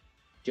everything.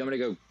 Do you want me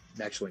to go?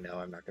 Actually, no,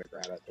 I'm not going to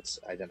grab it. It's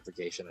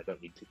identification. I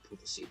don't need people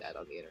to see that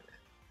on the internet.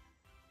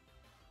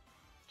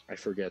 I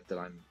forget that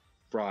I'm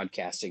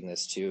broadcasting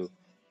this to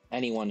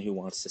anyone who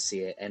wants to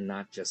see it and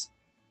not just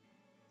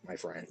my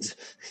friends.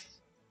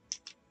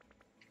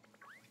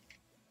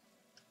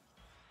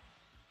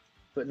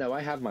 But no,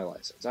 I have my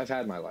license. I've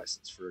had my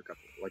license for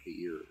like a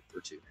year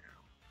or two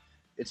now.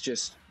 It's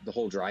just the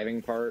whole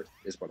driving part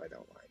is what I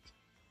don't like.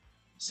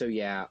 So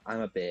yeah, I'm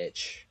a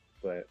bitch,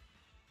 but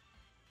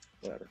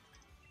whatever.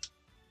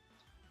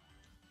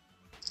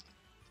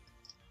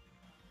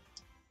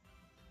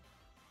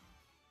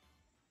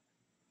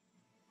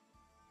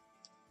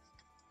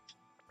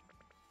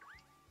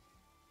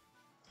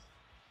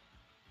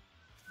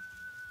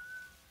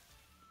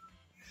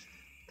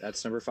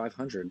 That's number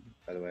 500,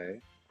 by the way.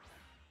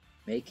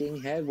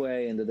 Making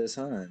headway into this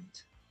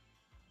hunt.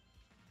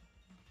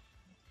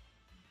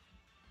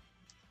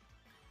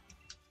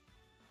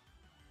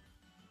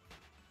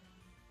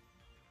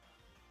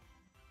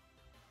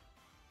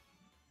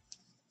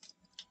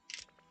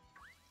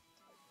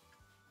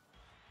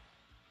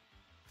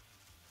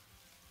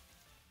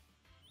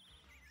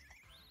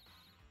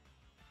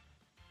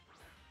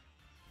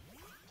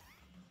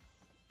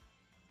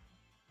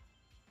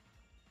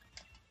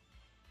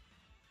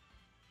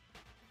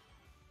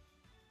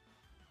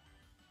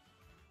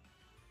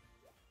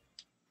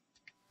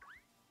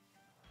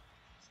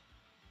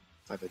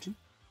 Five two.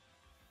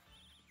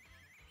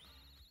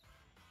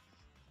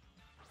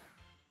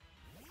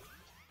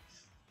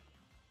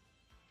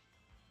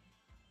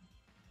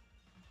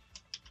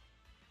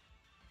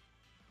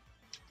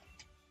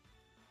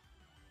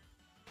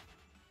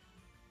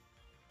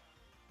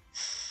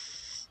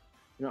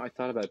 You know, I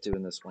thought about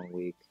doing this one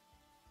week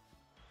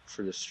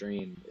for the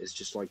stream, is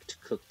just like to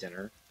cook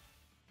dinner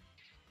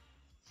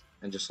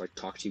and just like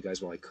talk to you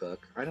guys while I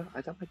cook. I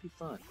thought might be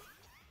fun.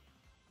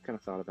 Kind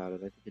of thought about it. I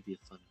think it'd be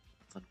a fun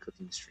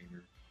cooking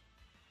streamer.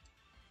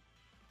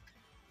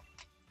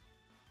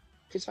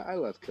 Because I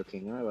love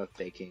cooking and I love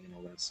baking and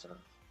all that stuff.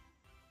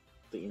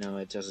 But you know,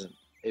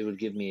 it would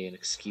give me an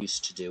excuse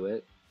to do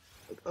it.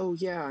 Like, oh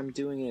yeah, I'm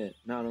doing it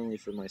not only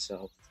for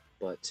myself,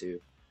 but to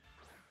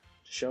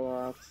show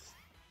off,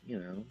 you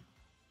know,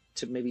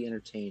 to maybe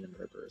entertain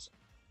another person.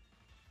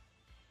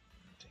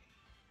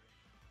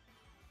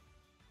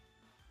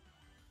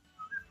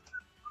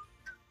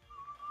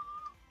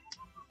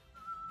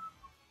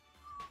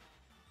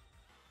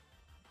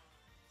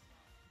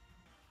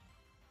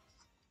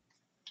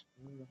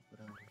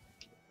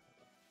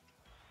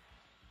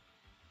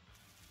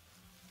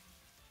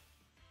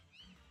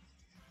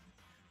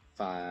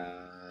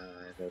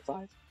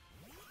 $505.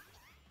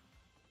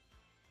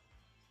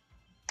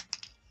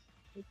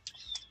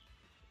 Oops.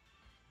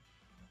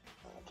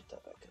 I'll put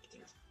that back up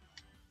there.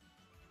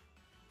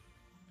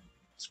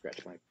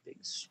 Scratch my big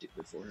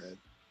stupid forehead.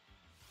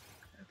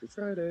 Happy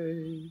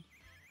Friday.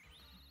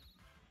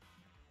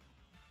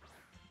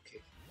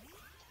 Okay.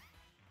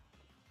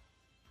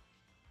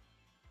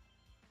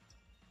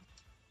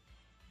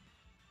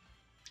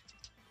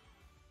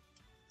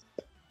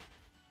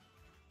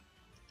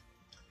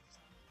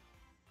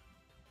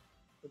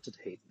 What did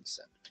Hayden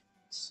send me?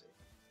 Let's see.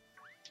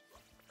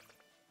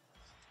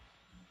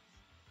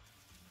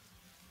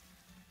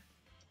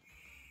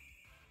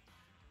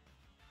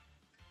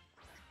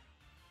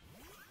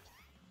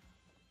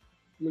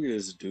 Look at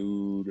this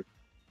dude.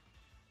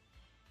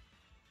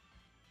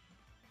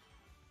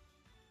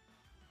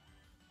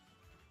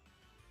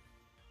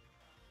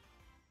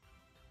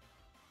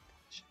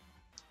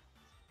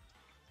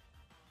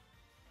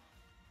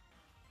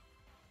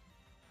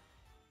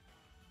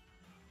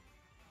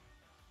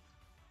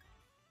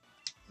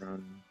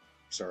 Run.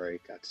 Sorry,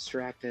 got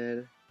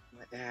distracted.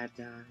 My bad,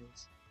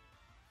 guys.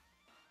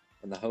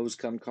 When the hoes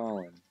come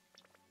calling,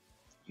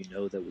 you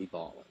know that we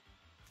ballin'.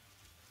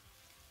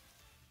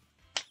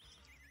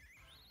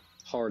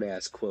 Hard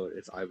ass quote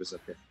if I was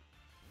up in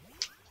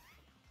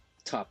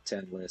top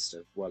 10 list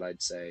of what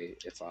I'd say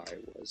if I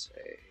was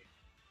a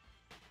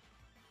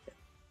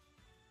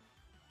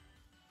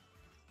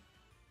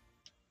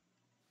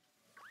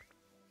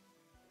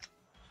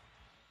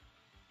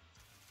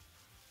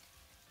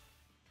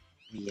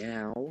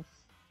meow.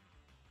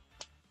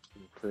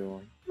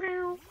 Meow.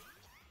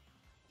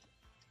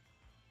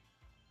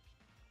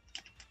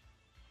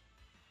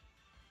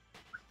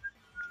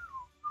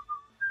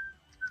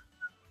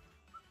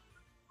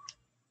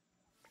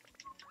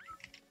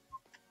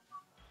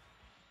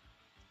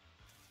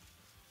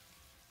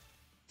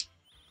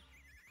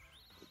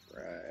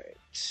 Right.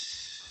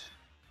 Just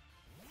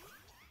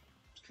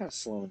kind of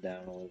slowing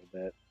down a little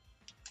bit.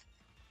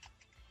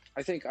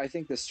 I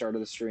think the start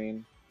of the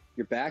stream.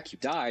 You're back. You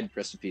died.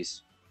 Rest in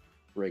peace,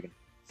 Reagan.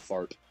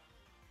 Fart.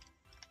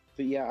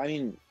 But yeah, I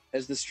mean,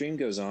 as the stream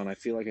goes on, I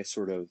feel like I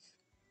sort of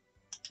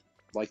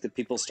like the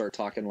people start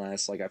talking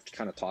less. Like I've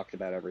kind of talked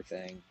about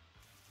everything.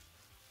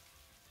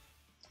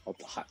 all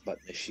the hot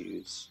button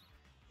issues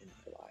in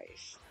my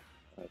life.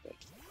 But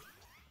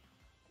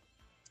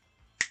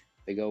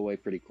they go away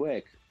pretty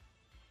quick.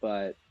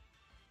 But,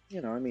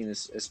 you know, I mean,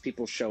 as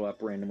people show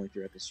up randomly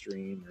throughout the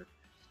stream, or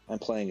I'm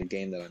playing a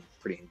game that I'm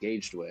pretty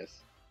engaged with.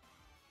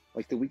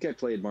 Like the week I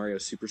played Mario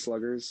Super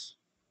Sluggers,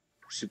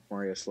 Super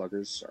Mario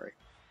Sluggers, sorry.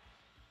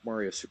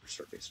 Mario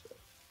Superstar Baseball.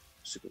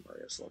 Super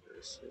Mario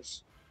Sluggers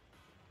is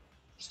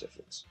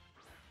difference.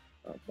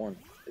 One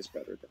is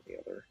better than the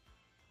other.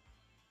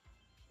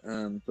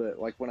 But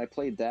like when I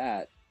played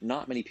that,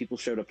 not many people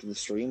showed up to the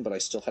stream, but I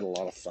still had a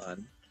lot of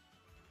fun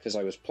because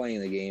I was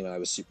playing the game and I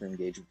was super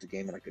engaged with the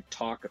game and I could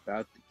talk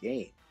about the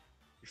game.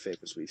 Your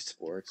favorite Wii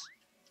Sports.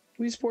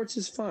 Wii Sports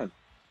is fun.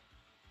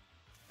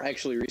 I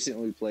actually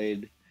recently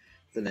played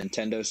the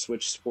Nintendo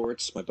Switch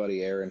Sports. My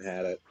buddy Aaron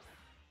had it,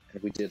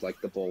 and we did like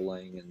the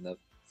bowling and the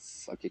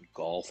fucking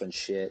golf and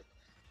shit.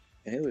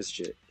 And it was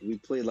shit. We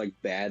played like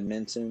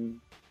badminton,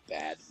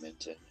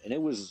 and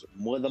it was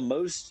one of the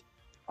most.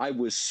 I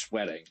was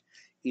sweating,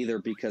 either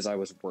because I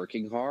was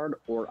working hard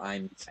or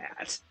I'm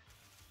fat,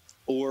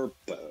 or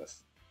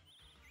both.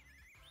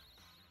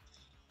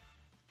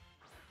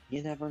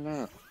 You never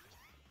know.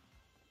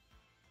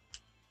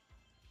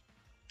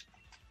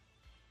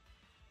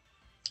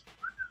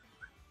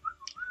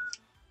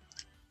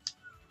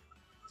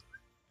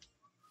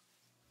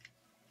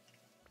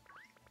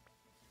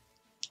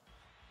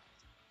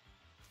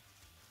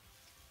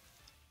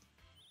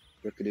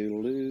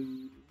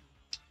 Rookadoodle-doo.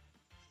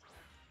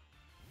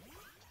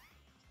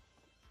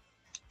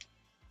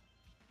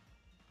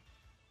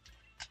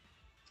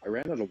 I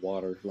ran out of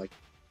water like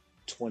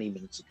 20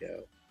 minutes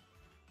ago,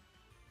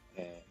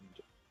 and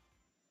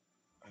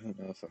I don't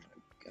know if I'm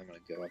gonna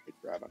go up and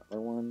grab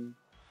another one,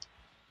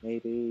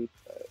 maybe,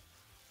 but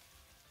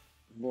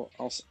well,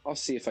 I'll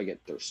see if I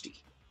get thirsty.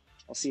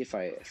 I'll see if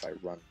I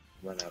run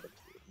out of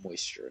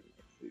moisture and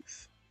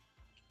move.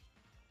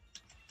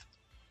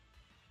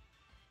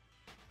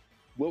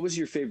 What was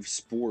your favorite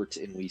sport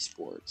in Wii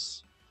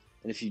Sports?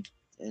 And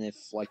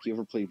if like you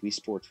ever played Wii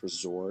Sports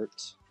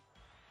Resort,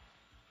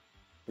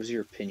 what was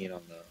your opinion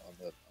on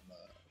the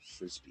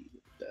frisbee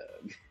with the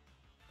dog?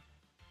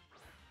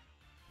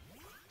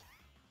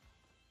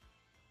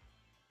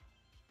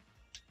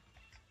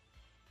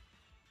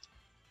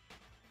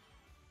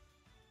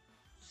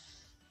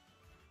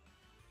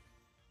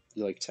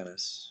 You like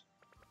tennis?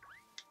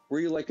 Were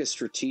you like a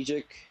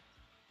strategic,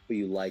 but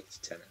you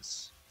liked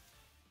tennis?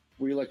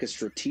 Were you like a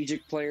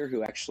strategic player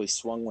who actually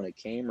swung when it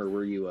came, or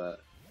were you a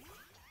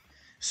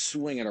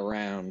swing it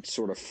around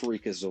sort of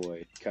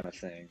freakazoid kind of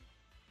thing?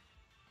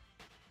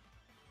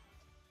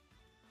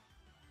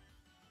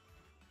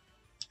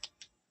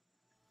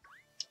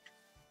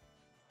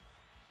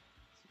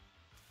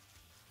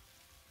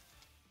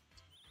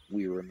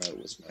 Wii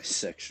Remote was my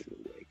sexual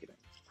awakening.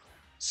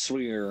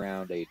 Swinging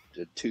around a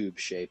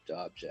tube-shaped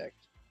object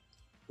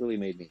really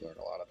made me learn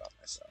a lot about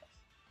myself.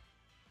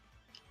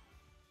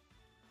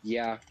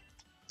 Yeah,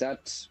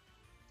 that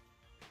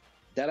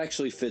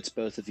actually fits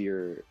both of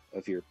your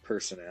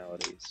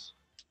personalities.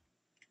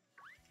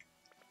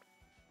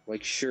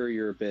 Like, sure,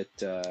 you're a bit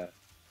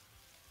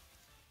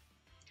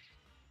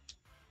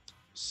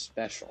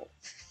special.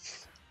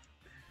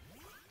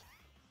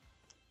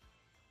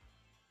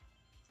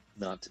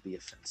 Not to be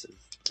offensive.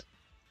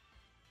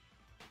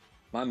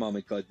 My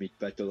mommy called me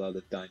special all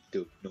the time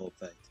too, no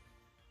offense.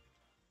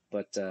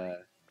 But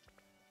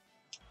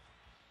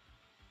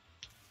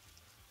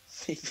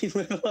made me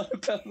learn a lot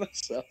about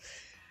myself.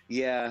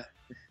 Yeah,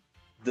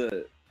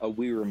 a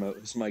Wii Remote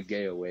was my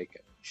gay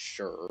awakening,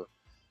 sure.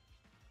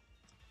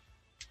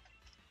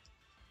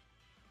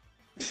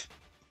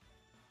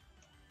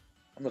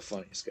 I'm the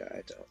funniest guy,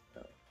 I don't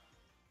know.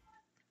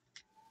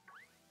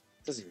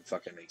 Doesn't even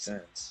fucking make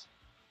sense.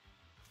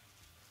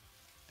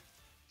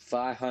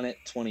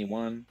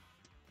 521.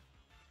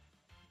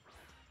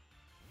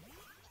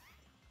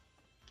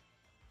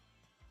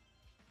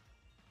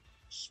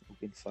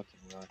 Smoking fucking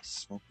rocks,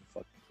 smoking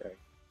fucking crack.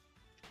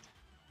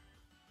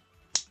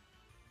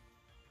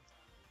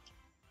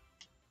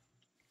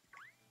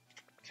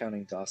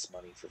 Counting DOS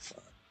money for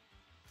fun.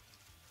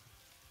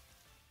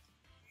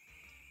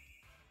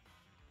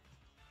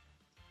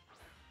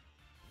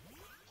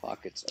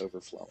 Pockets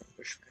overflowing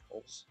with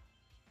schmickles.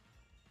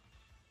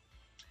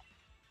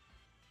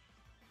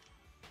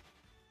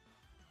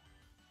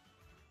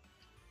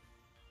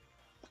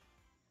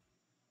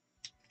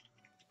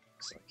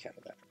 So I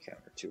counted that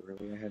encounter too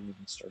early. I hadn't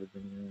even started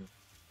the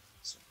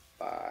so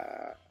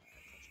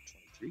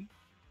 523.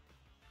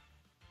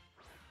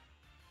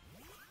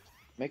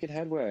 Making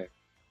headway.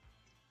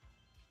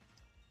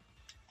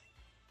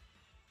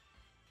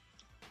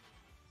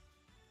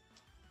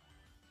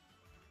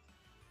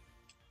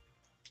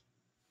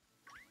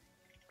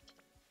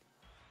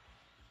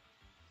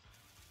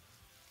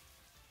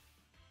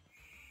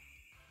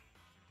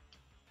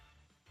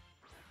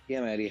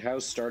 Yeah, Maddie,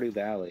 how's Stardew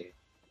Valley?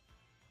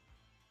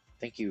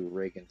 Thank you,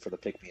 Reagan, for the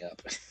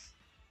pick-me-up.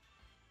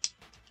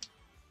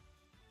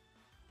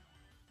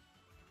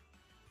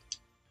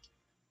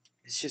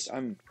 It's just,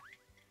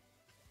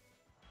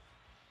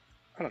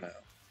 I don't know.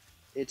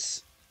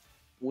 It's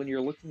when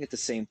you're looking at the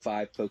same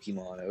 5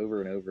 Pokemon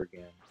over and over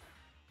again,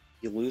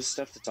 you lose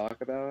stuff to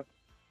talk about.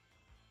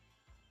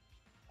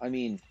 I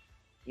mean,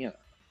 you know,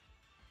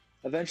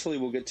 eventually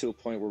we'll get to a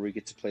point where we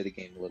get to play the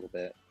game a little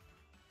bit.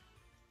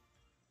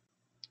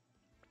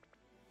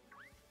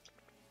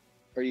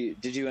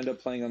 Did you end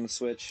up playing on the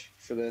Switch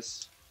for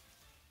this?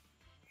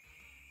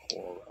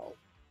 Coral.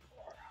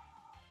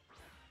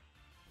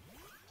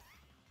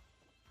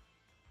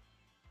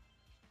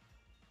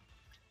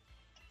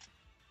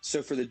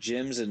 So for the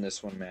gyms in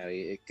this one,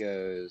 Maddie, it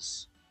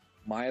goes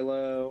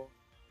Milo,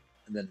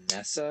 and then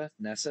Nessa.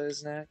 Nessa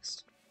is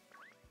next.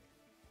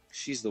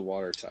 She's the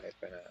water type,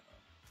 I know.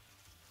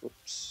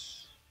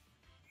 Whoops.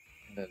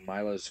 And then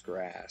Milo's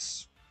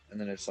grass. And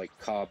then it's like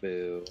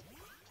Kabu.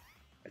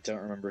 I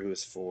don't remember who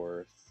was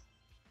 4th.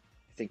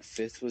 I think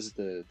 5th was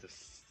the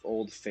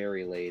old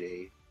fairy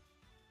lady.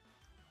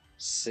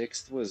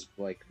 6th was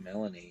like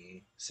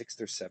Melanie.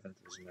 6th or 7th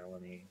was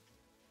Melanie.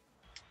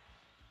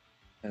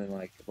 And then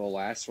like the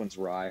last one's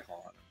Raihan,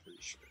 I'm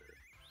pretty sure.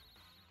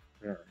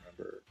 I don't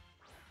remember.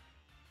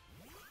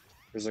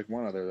 There's like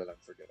one other that I'm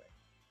forgetting.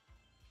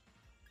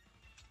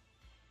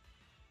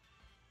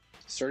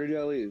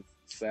 Stardew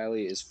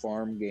Valley is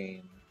farm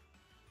game.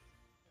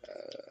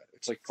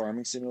 It's like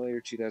Farming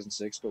Simulator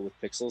 2006, but with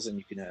pixels, and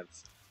you can have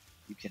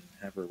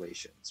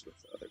relations with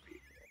other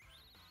people.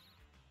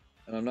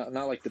 And I'm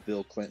not like the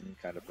Bill Clinton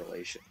kind of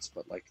relations,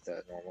 but like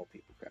the normal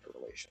people kind of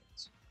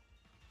relations.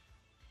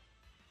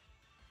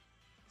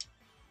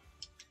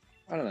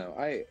 I don't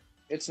know.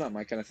 It's not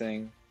my kind of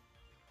thing.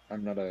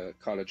 I'm not a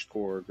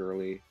cottagecore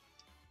girly,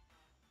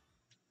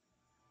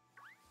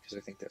 because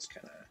I think that's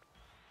kind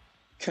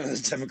of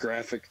the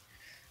demographic,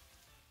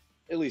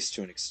 at least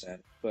to an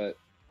extent. But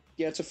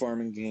yeah, it's a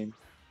farming game.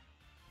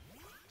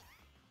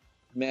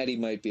 Maddie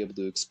might be able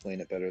to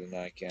explain it better than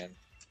I can,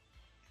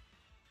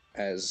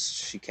 as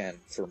she can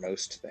for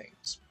most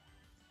things.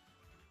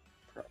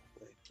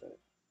 Probably, but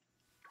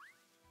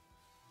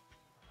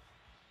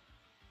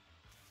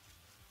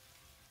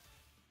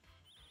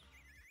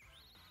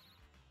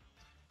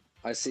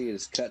I see it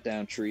as cut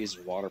down trees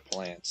and water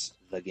plants,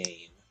 the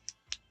game.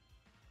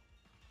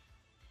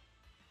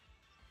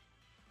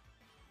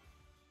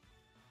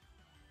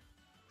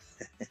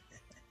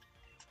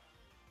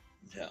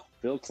 No,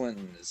 Bill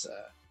Clinton is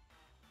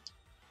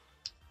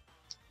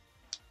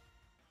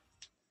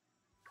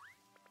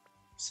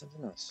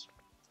something else.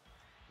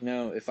 You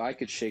know, if I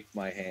could shake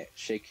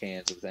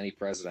hands with any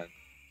president,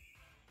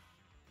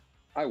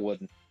 I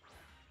wouldn't.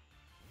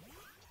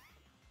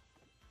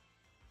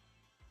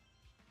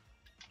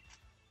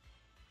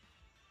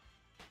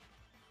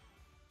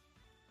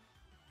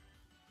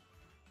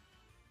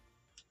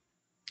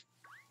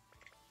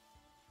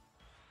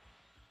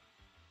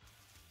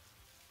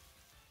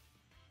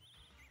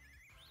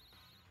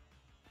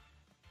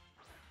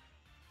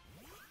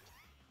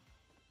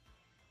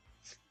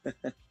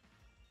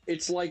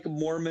 It's like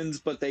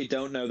Mormons, but they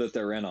don't know that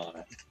they're in on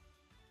it.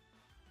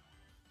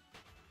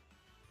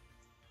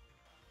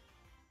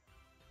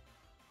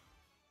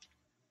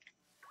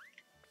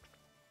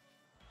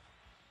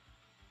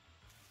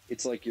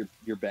 It's like you're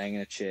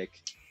banging a chick,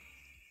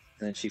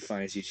 and then she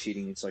finds you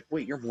cheating. It's like,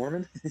 wait, you're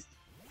Mormon?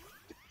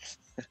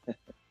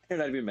 They're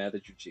not even mad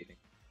that you're cheating.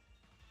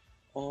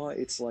 Oh,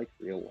 it's like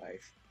real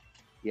life.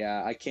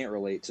 Yeah, I can't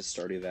relate to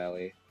Stardew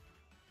Valley.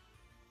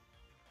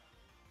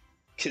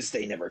 Because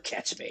they never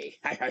catch me.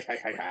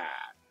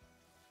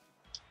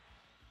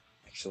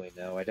 Actually,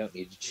 no, I don't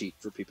need to cheat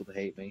for people to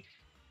hate me.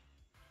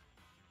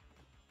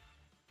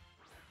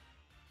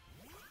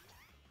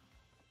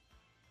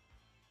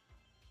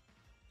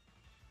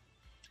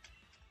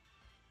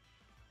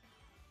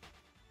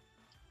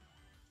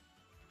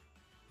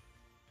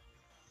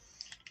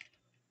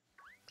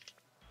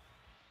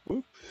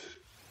 Whoop.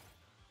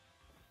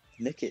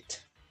 Nick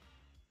it.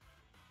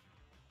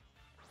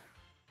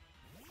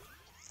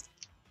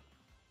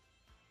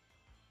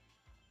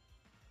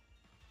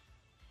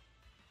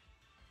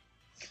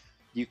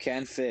 You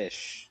can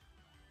fish.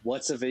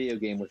 What's a video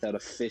game without a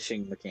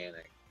fishing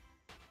mechanic?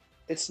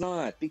 It's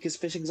not, because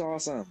fishing's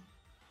awesome.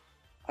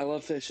 I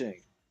love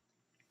fishing.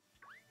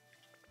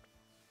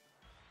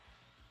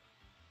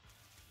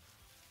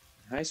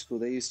 In high school,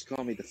 they used to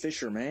call me the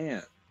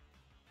fisherman.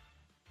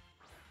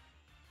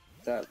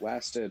 That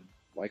lasted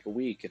like a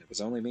week, and it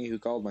was only me who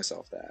called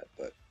myself that,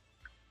 but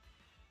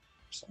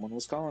someone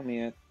was calling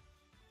me it.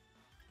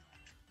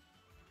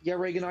 Yeah,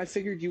 Reagan, I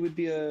figured you would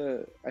be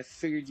I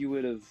figured you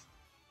would have...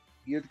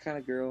 You're the kind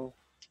of girl,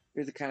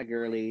 you're the kind of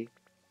girly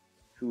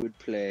who would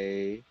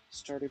play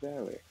Stardew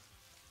Valley.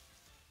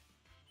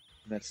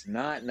 And that's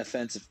not an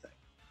offensive thing.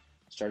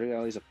 Stardew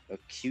Valley's a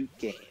cute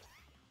game.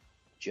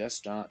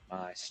 Just not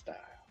my style.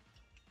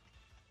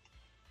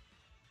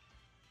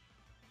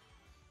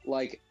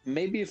 Like,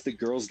 maybe if the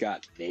girls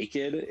got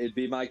naked, it'd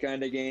be my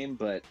kind of game,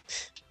 but...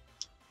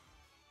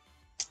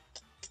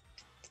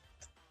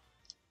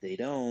 They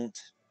don't.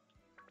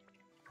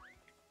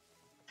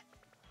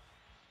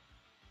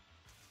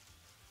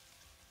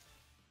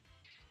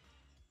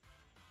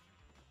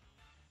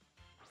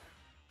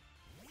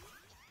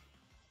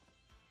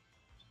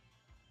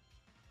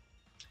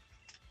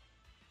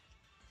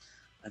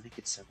 I think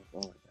it's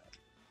sellable about it.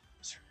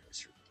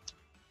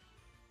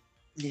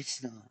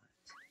 It's not.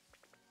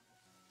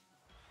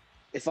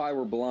 If I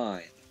were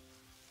blind,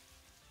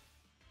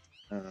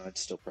 I'd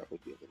still probably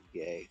be a little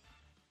gay.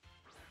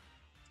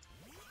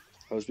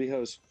 Hose be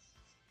hose.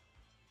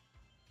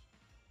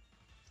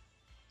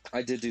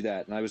 I did do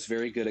that, and I was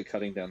very good at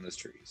cutting down those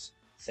trees.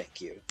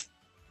 Thank you.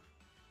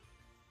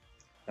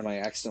 And I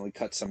accidentally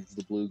cut some of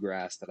the blue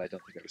grass that I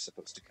don't think I was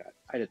supposed to cut.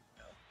 I didn't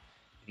know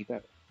any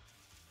better.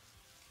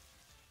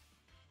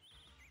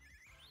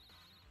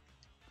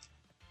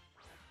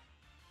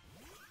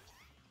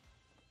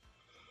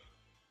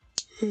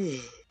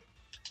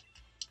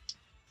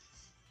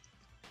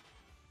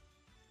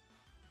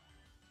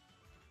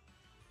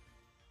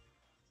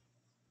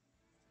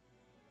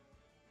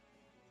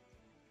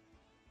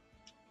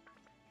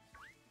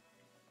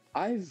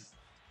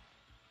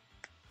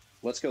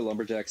 Let's go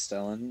Lumberjack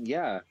Stellan.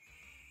 Yeah.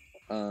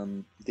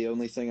 The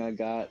only thing I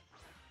got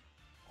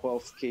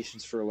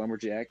qualifications for a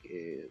Lumberjack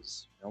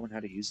is knowing how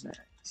to use an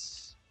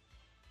axe.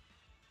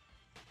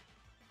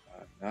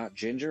 I'm not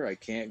ginger, I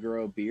can't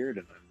grow a beard,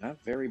 and I'm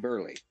not very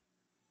burly.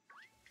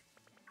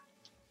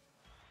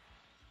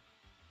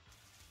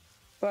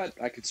 But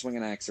I could swing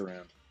an axe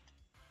around.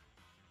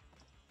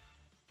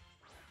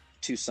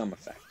 To some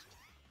effect.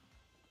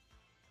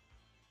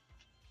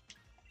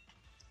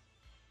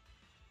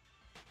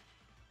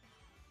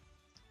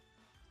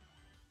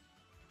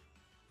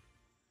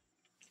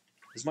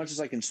 As much as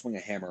I can swing a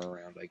hammer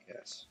around, I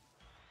guess.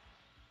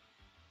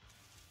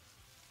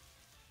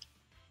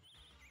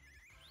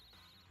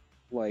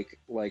 Like,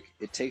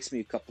 it takes me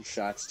a couple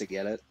shots to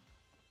get it,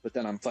 but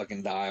then I'm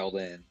fucking dialed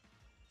in.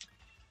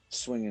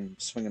 Swinging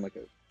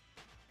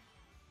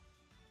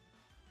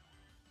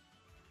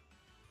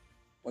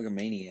like a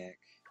maniac.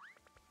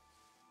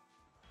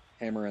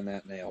 Hammering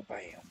that nail. Bam,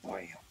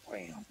 bam,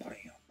 bam, bam,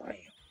 bam.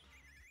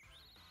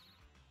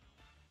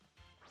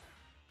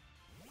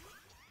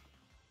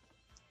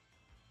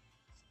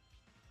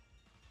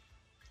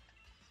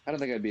 I don't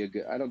think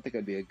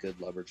I'd be a good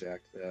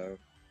lumberjack though.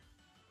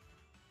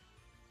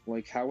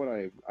 Like, how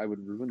would I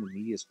would ruin the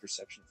media's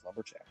perception of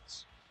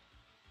lumberjacks.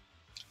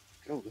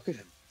 Oh, look at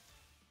him.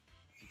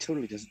 He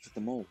totally doesn't fit the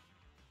mold.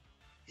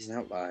 He's an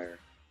outlier.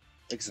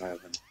 Exile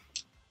him.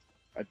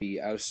 I'd be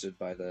ousted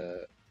by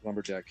the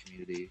lumberjack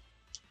community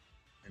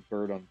and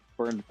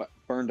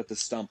burned at the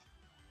stump.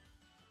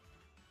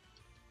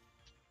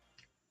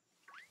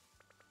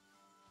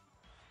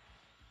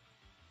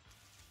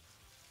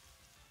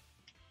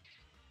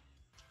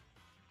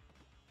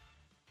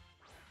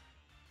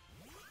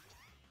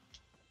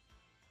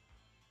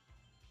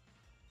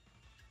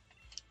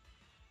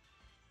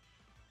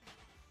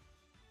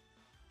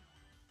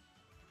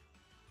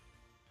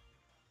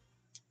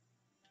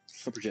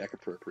 Lumberjack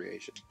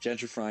appropriation.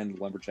 Gentrifying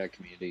the lumberjack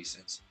community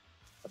since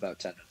about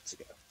 10 minutes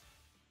ago.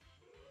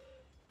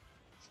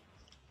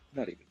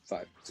 Not even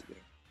 5 minutes ago.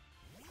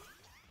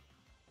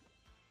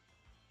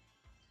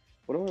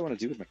 What do I want to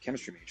do with my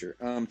chemistry major?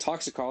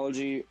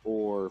 Toxicology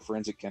or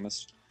forensic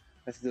chemist.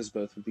 I think those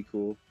both would be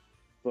cool.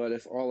 But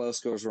if all else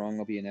goes wrong,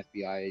 I'll be an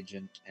FBI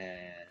agent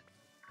and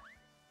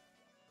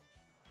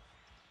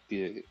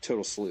be a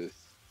total sleuth.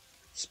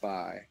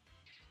 Spy.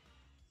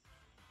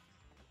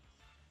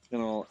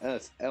 And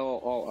if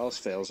all else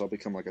fails, I'll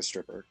become like a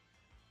stripper.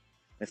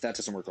 If that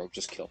doesn't work, I'll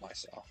just kill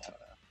myself. I don't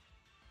know.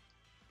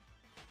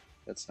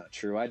 That's not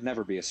true. I'd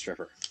never be a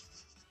stripper.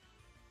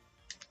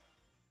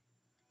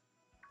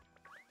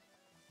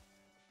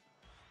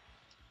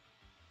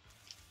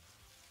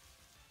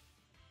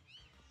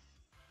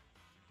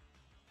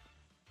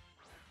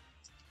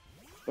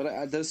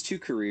 But those two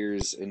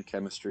careers in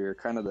chemistry are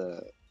kind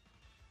of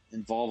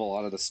involve a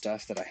lot of the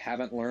stuff that I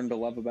haven't learned to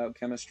love about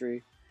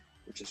chemistry,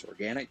 which is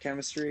organic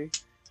chemistry,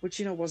 which,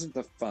 you know, wasn't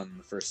the fun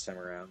the first time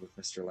around with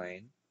Mr.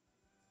 Lane.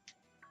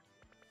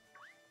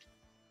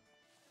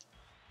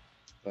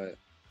 But,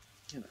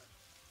 you know,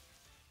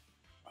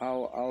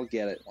 I'll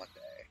get it one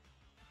day.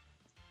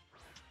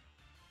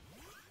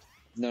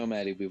 No,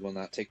 Maddie, we will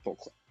not take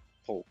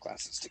pole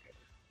classes together.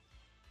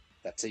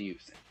 That's a you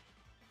thing.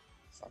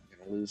 If I'm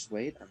gonna lose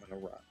weight, I'm gonna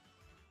run.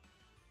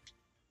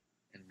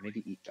 And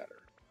maybe eat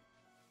better.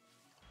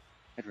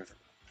 I'd rather run.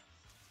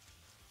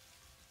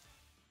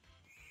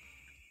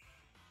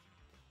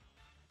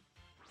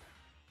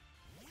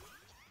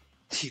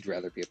 You'd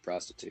rather be a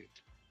prostitute.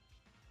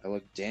 I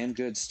look damn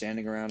good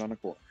standing around on a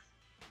corner.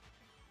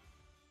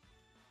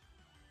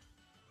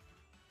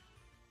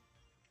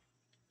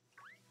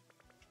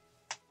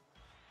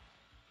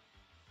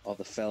 All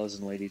the fellas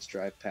and ladies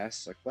drive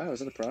past, like, wow, is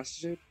that a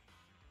prostitute?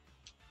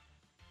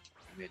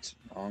 He made some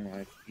wrong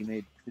life. He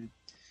made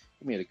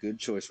a good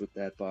choice with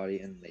that body,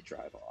 and they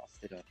drive off.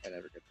 They don't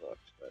ever get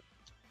booked, but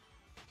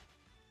yeah.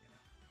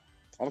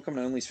 I'll become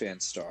an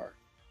OnlyFans star.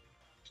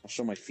 I'll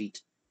show my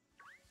feet.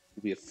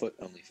 It'll be a foot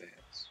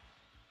OnlyFans.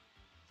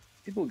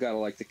 People gotta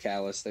like the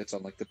callus that's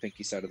on like the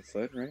pinky side of the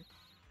foot, right?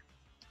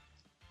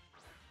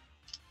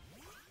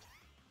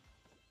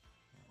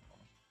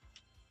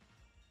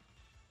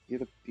 You're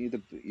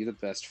the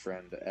best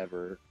friend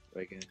ever,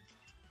 Reagan.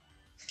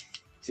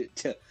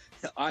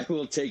 I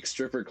will take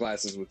stripper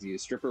classes with you.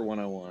 Stripper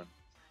 101.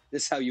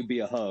 This is how you be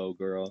a hoe,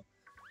 girl.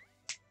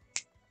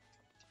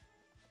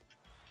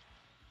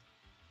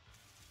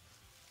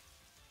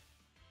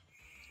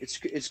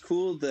 It's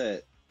cool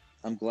that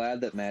I'm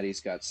glad that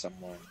Maddie's got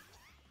someone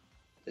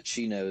that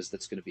she knows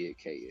that's going to be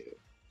at KU.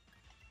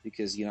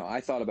 Because, you know,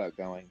 I thought about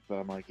going, but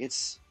I'm like,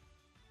 that's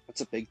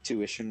a big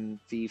tuition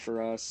fee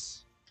for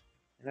us.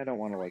 And I don't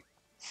want to, like,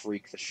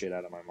 freak the shit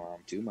out of my mom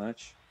too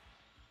much.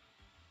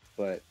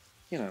 But,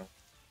 you know,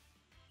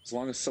 as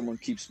long as someone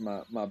keeps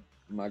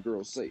my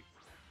girl safe.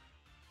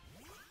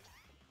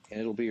 And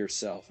it'll be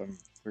herself.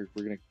 We're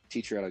going to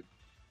teach her how to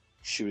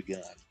shoot a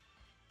gun.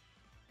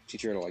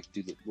 Teach her how to, like,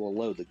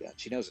 load the gun.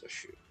 She knows how to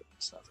shoot, but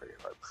it's not very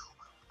hard.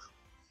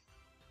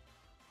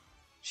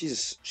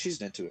 She's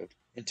an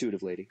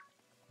intuitive lady.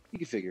 You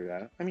can figure it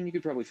out. I mean, you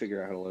could probably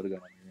figure out how to load a gun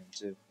on your own,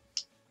 too.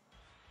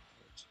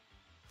 But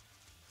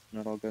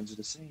not all guns are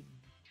the same.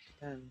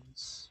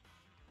 Depends.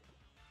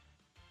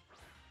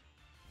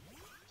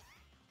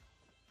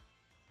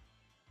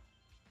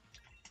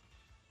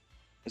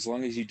 As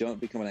long as you don't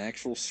become an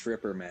actual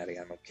stripper, Maddie,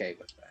 I'm okay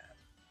with that.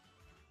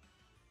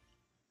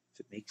 If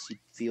it makes you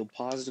feel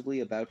positively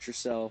about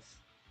yourself,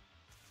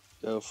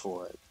 go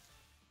for it.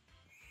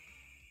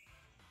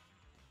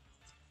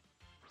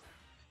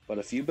 But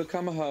if you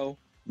become a hoe,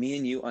 me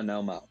and you are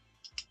no mo.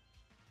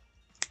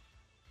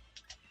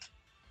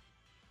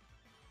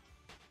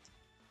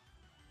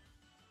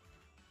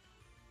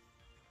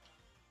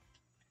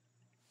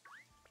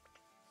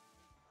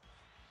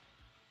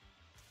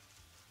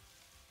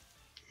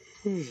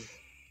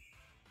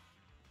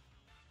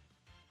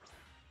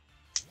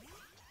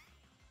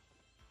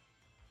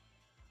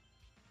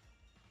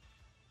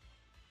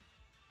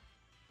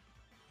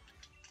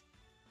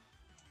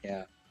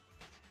 Yeah.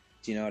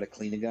 Do you know how to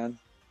clean a gun?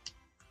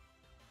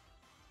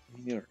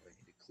 You don't really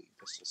need to clean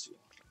pistols too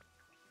often.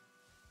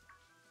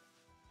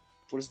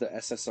 What is the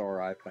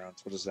SSRI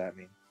pounds? What does that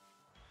mean?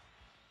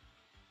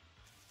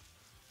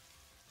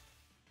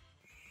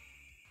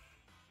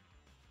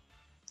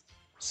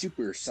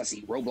 Super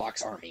Sussy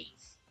Roblox Army.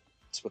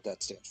 That's what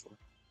that stands for.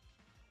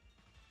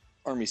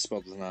 Army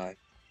spelled with an I.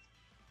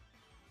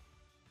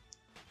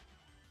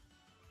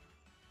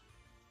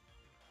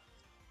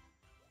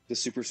 The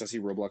Super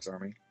Sussy Roblox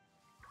Army.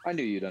 I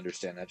knew you'd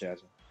understand that,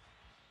 Jasmine.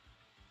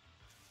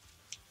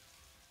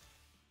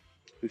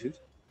 Hoot hoot.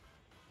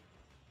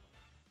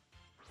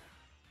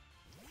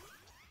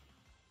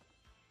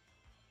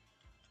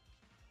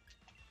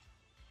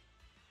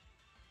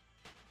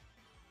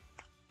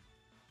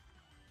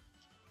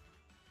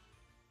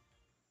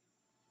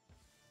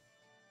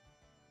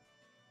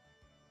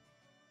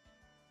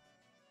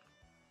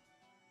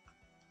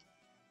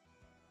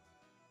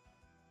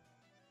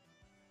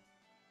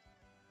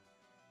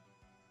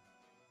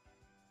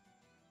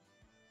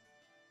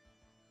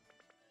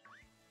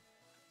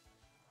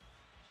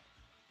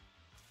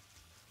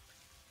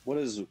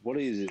 What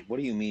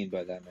do you mean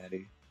by that,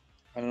 Maddie?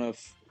 I don't know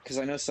if, because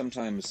I know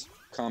sometimes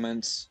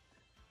comments,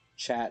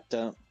 chat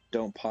don't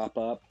pop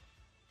up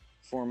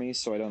for me,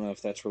 so I don't know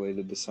if that's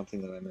related to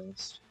something that I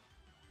missed.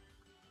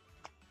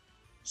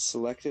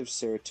 Selective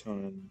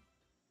serotonin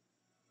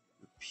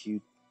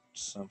repute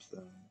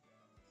something.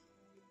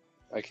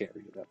 I can't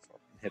read it that far.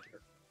 Inhibitor.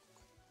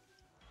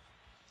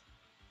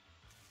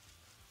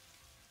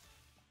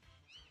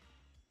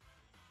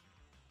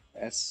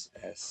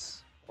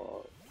 SSR.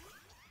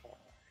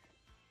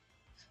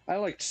 I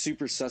liked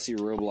Super Sussy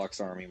Roblox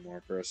Army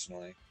more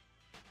personally,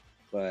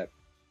 but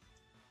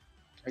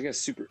I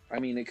guess it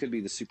could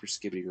be the Super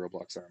Skibbity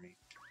Roblox Army,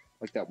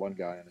 like that one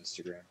guy on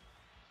Instagram.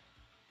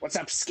 What's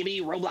up,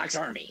 Skibbity Roblox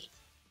Army?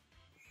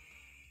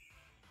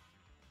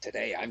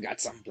 Today I've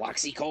got some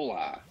Bloxy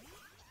Cola.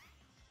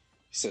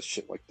 He says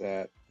shit like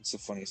that. It's the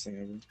funniest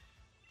thing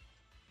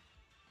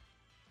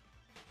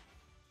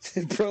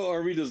ever. Bro,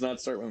 Army does not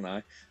start with an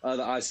I.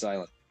 The I's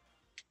silent.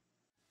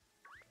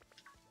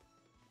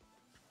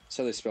 That's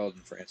how they spell it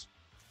in France.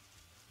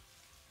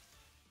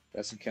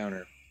 Best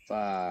encounter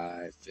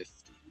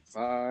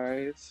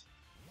 555.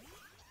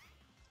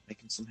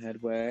 Making some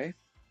headway.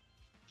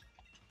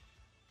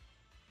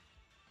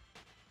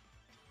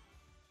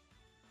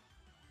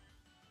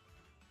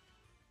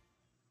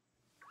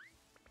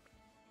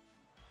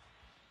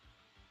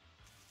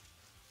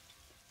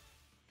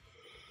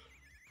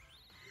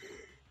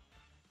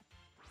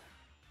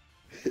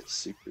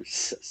 Super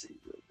Sussy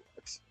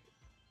Roblox.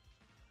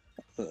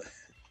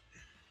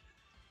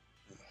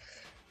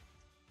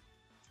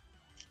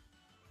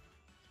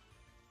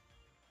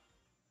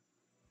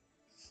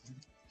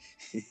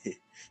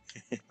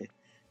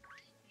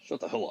 Shut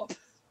the hell up.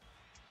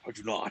 I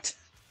do not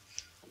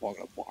belong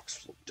in a box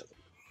full of devil.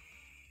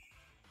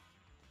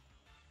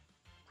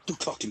 Don't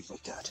talk to me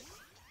like that.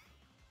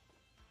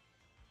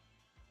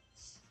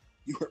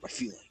 You hurt my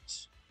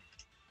feelings.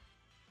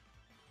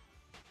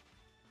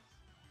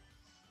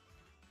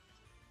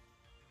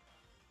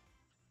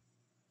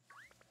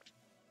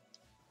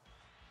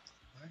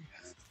 I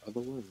have a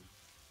balloon.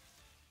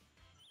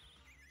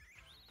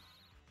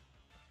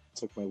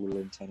 Took my little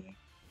antennae.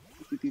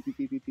 Beep, beep, beep,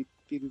 beep, beep, beep, beep,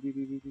 beep, beep,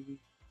 beep, beep, beep.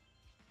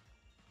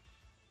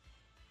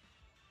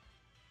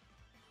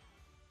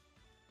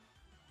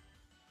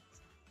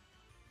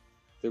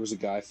 There was a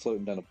guy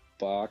floating down a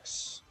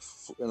box,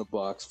 in a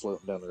box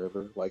floating down the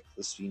river, like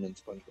the scene in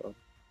SpongeBob.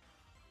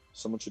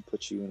 Someone should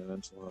put you in a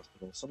mental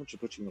hospital. Someone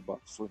should put you in a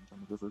box floating down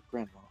the river,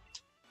 Grandma.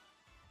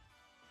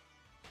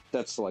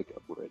 That's like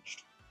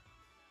abridged.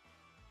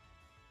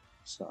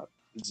 It's not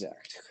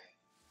exact.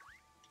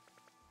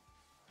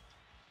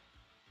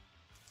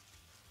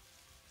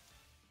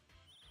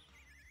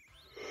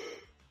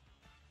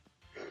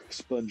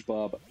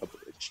 SpongeBob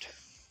abridged.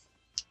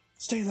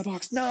 Stay in the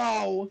box.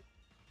 No!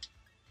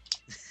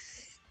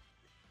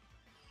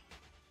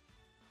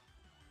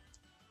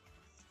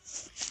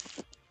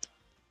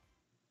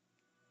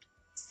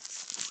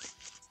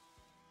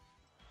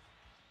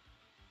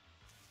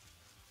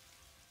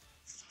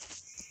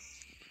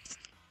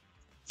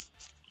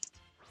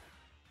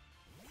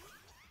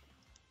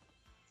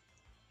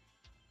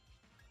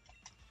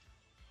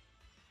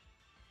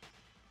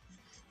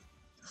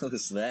 What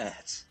is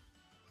that?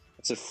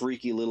 That's a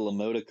freaky little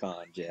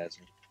emoticon,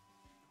 Jasmine.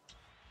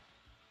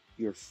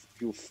 You're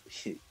you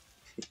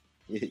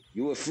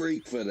a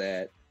freak for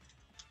that.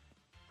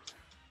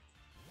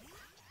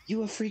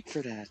 You a freak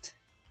for that.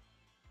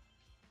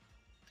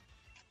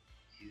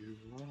 You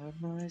are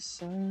my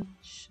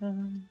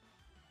sunshine,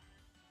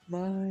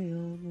 my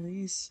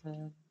only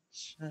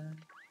sunshine.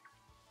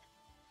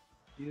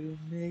 You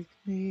make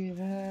me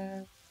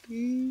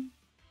happy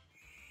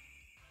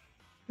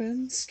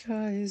when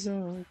skies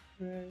are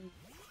gray.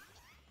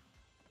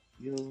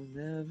 You'll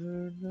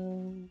never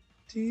know,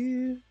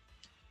 dear,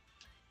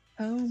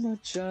 how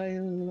much I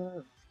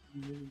love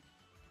you.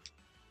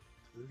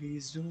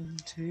 Please don't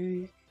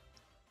take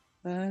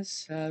my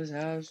sad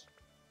house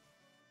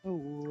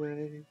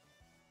away.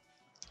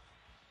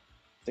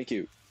 Thank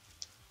you.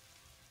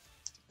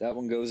 That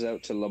one goes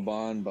out to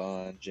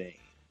LeBron James.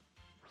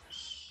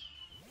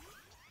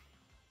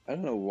 I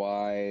don't know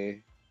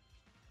why.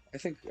 I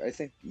think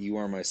 "You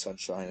Are My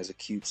Sunshine" is a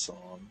cute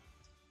song,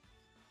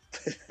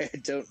 but I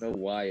don't know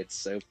why it's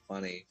so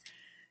funny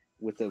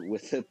with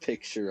a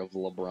picture of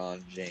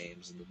LeBron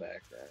James in the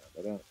background.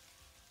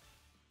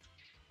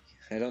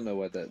 I don't know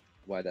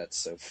why that's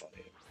so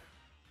funny.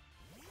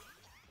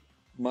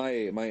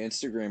 My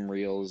Instagram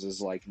reels is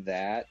like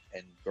that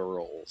and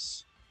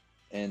girls,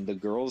 and the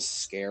girls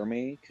scare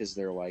me because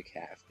they're like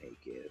half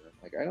naked. I'm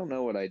like, I don't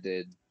know what I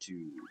did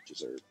to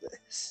deserve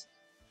this.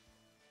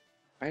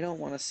 I don't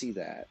want to see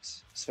that,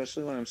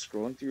 especially when I'm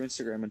scrolling through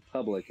Instagram in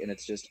public and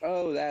it's just,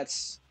 oh,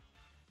 that's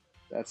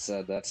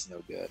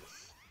no good.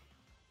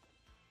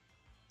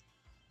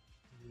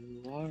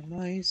 You are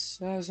my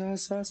shush.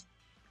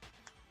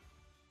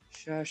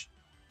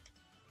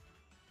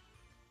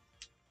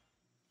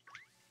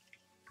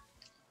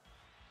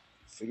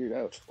 Figured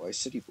out why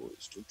city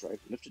boys don't drive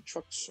lifted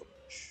trucks so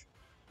much.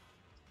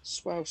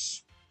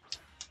 Swouse.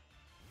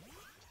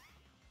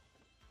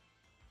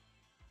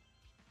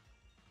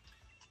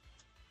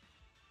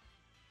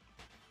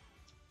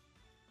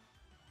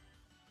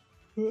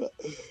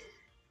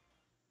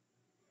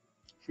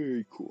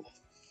 Very cool.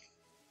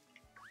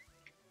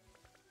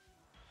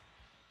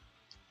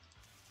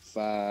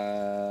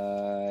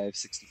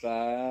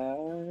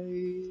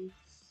 565.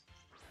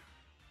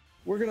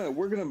 We're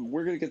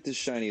gonna get this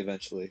shiny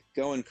eventually.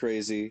 Going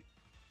crazy.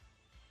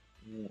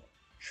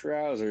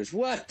 Trousers.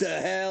 What the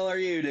hell are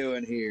you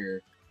doing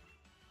here?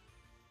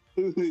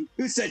 Who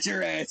said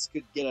your ass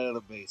could get out of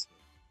the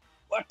basement?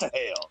 What the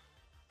hell?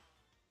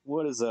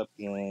 What is up,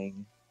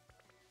 gang?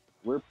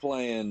 We're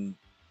playing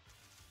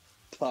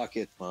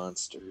Pocket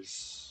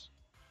Monsters.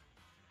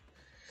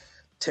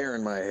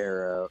 Tearing my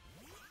hair out.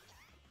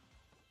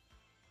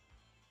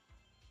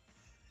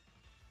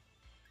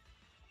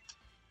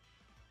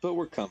 But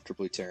we're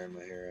comfortably tearing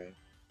my hair out.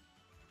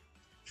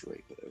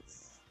 Drape it over.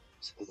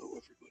 Hello,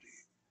 everybody.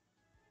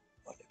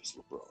 My name is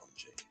LeBron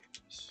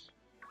James.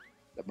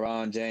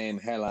 LeBron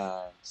James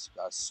headlines.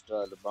 Got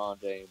stud LeBron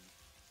James.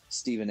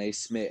 Stephen A.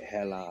 Smith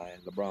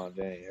headline. LeBron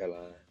James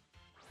headline.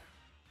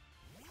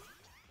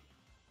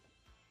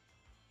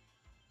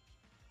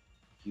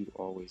 You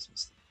always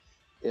miss them.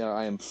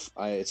 Yeah,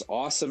 it's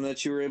awesome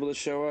that you were able to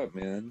show up,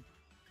 man.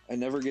 I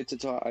never get to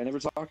talk. I never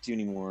talk to you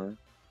anymore.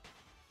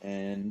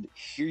 And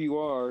here you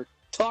are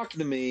talking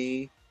to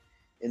me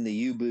in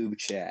the YouBoob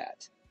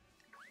chat.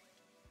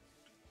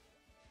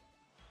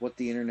 What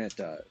the internet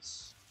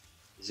does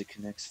is it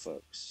connects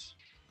folks.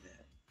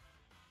 Man.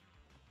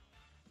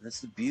 And that's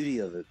the beauty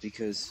of it,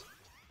 because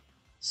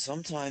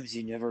sometimes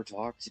you never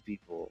talk to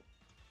people.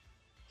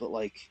 But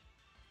like,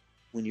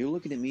 when you're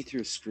looking at me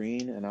through a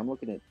screen and I'm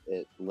looking at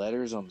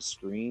letters on the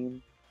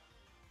screen,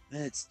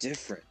 man, it's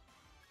different.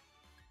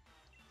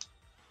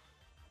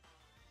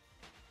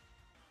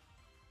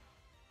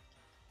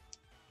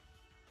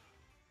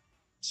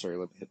 Sorry,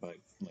 let me hit my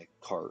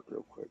cart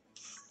real quick.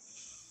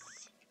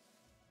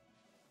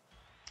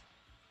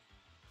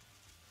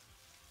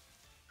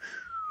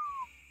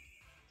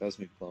 That was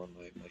me blowing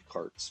my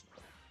cart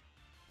smell.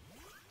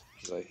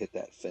 Because I hit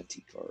that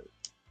Fenty cart.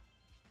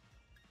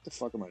 The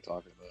fuck am I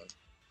talking about?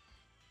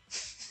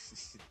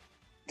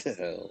 The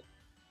hell?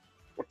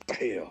 What the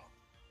hell?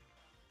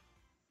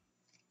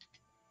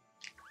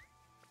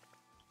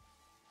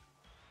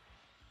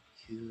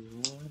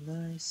 You are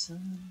my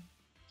son.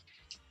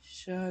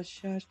 Shut,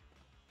 shut.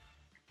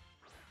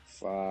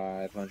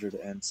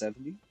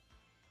 570.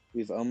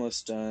 We've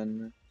almost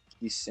done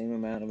the same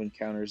amount of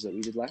encounters that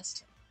we did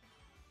last time.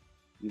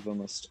 We've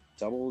almost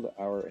doubled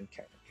our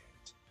encounter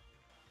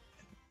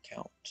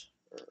count.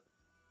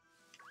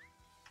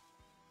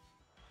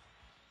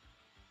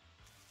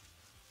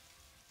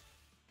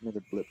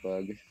 Another blip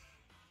bug.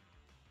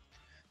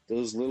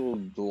 Those little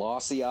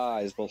glossy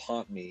eyes will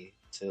haunt me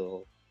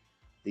till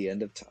the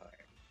end of time.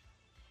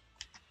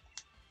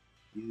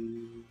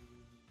 You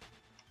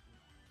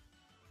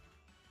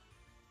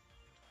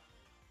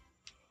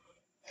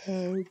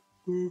hamburger,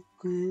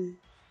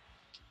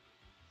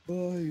 my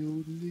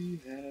only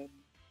hamburger.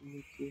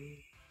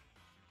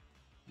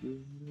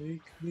 You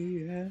make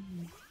me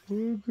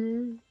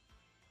hamburger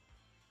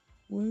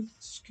when the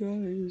sky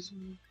is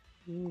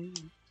gray.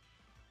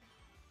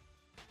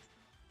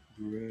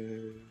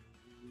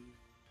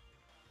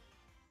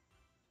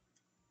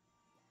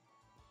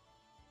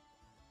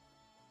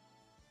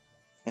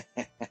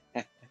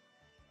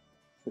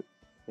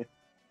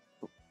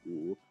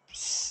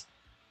 Whoops.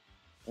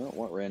 Oh,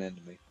 what ran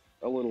into me?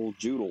 A little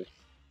Joodle.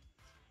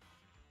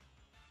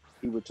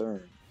 He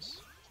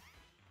returns.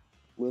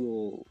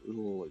 Little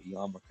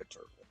Yamaka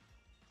turtle.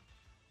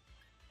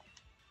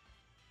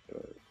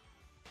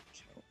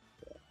 Count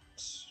that.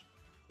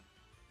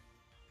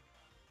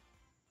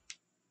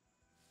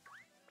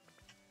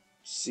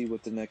 See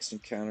what the next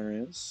encounter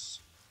is.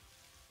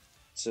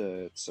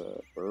 It's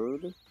a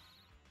bird.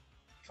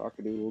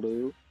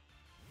 Cock-a-doodle-doo.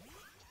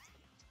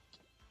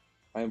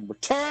 I am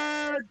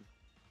returned!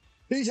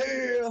 He's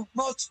here!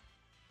 Mutt!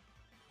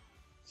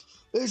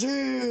 He's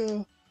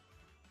here!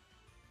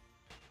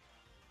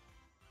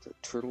 The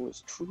turtle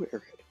is a true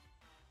airhead.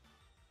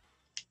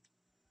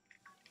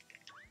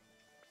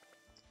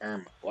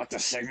 What the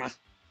Sigma?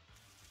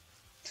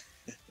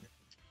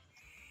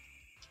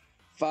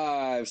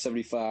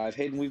 575.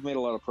 Hayden, we've made a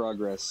lot of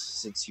progress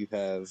since you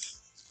have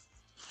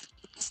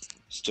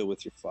still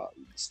with your father.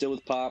 Still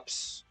with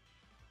Pops.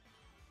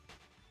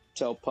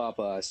 Tell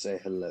Papa I say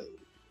hello.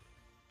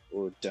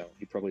 Or don't.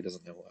 He probably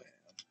doesn't know who I am.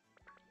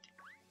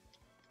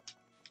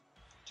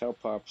 Tell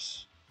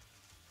Pops.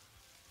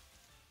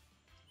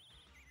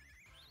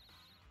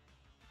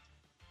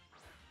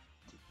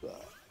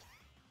 Goodbye.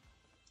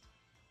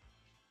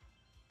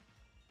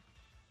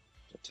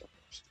 Don't tell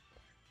Pops goodbye.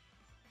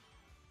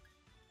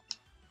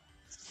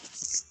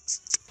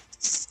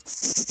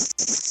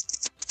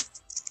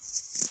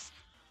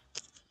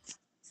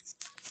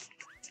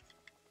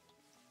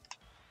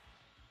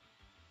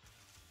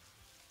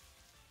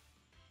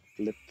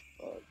 Blip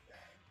bug.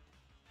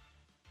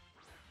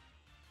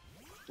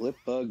 Blip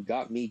bug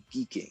got me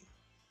geeking.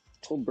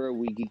 Told bro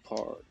we geek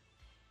hard.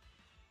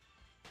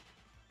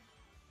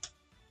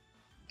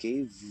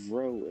 Gave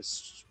Ro a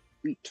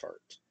sweet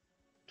tart.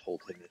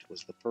 Told him it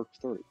was the perk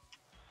 30.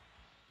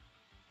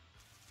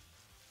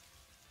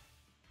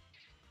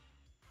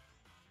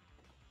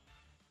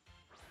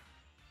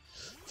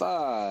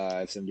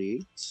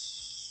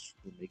 $5.78.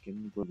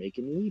 We're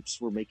making leaps.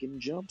 We're making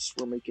jumps.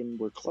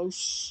 We're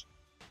close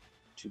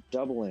to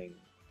doubling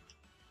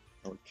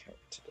our count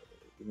today.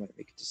 We might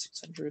make it to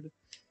 600.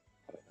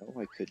 I don't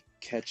know. I could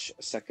catch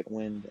a second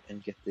wind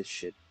and get this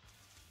shit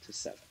to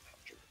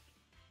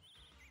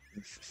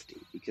 750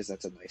 because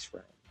that's a nice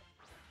round.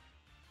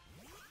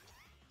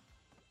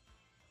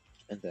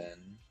 And then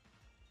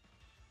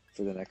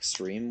for the next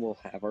stream, we'll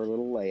have our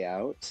little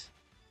layout,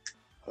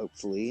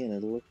 hopefully, and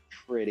it'll look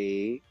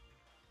pretty.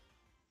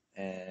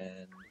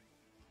 And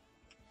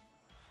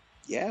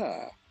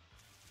yeah.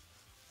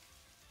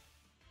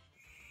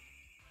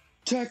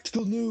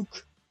 Tactical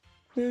nuke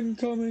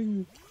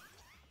incoming.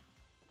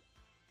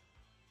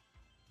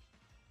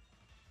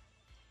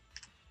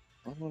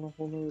 I'm on a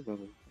whole nother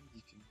level. I'm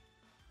geeking.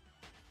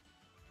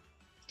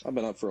 I've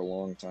been up for a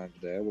long time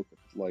today. I woke up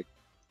at like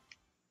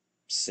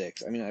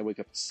 6. I mean, I wake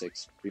up at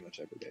 6 pretty much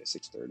every day,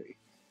 6:30.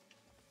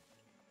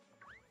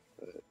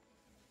 But I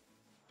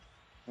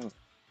don't know.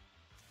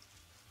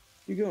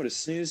 You going to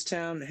Snooze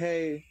Town?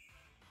 Hey,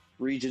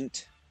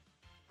 Regent.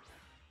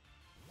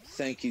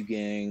 Thank you,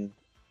 gang,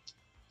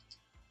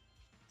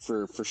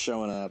 for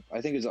showing up.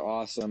 I think it's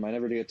awesome. I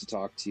never get to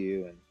talk to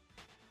you, and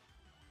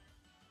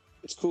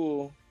it's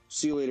cool.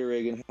 See you later,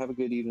 Reagan. Have a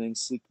good evening.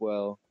 Sleep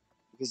well.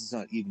 Because it's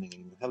not evening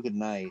anymore. Have a good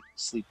night.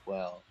 Sleep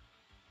well.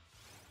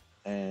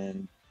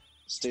 And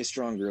stay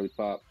strong, girly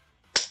pop.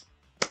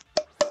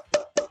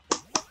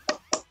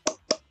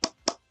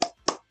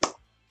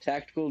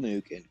 Tactical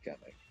nuke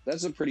incoming.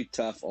 That's a pretty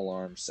tough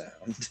alarm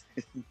sound.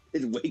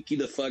 It'd wake you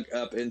the fuck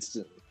up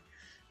instantly.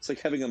 It's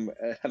like having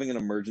an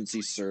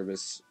emergency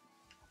service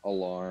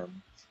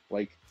alarm.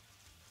 Like,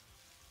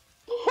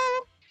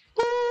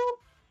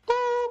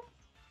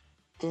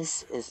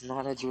 this is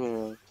not a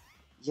drill.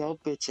 Yo,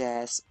 bitch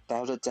ass,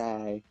 about to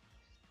die.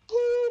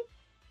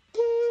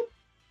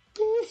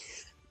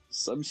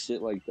 Some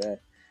shit like that.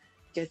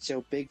 Get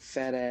your big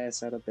fat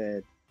ass out of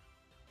bed.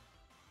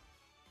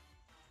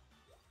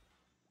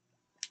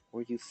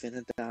 Or you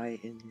finna die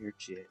in your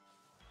jit.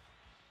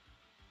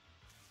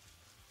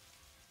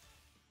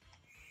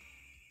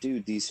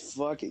 Dude, these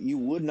you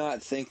would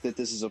not think that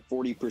this is a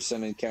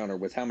 40% encounter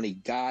with how many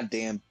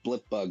goddamn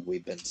blip bug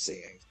we've been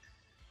seeing.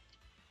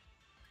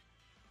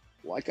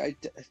 Like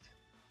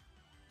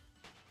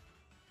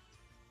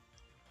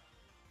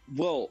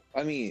well,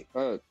 I mean,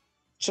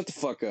 shut the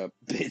fuck up,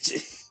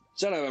 bitch.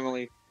 Shut up,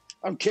 Emily.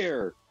 I don't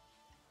care.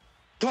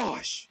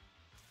 Gosh.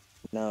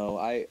 No,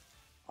 I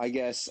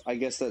guess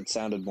that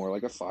sounded more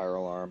like a fire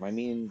alarm. I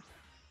mean,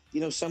 you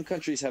know, some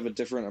countries have a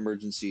different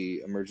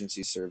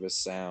emergency service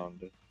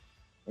sound.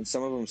 And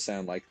some of them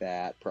sound like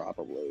that,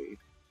 probably.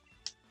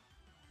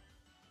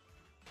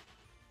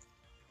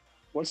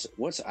 What's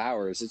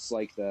ours? It's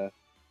like the...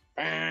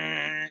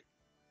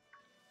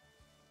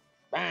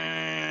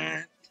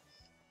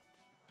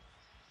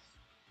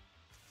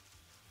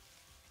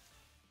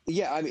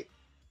 Yeah, I mean,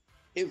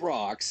 it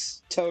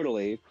rocks,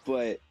 totally,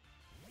 but...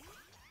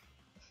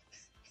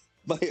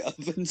 My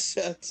oven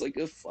sounds like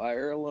a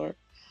fire alarm.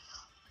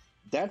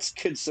 That's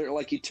concerned,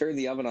 like you turn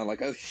the oven on,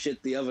 like, oh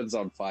shit, the oven's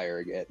on fire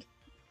again.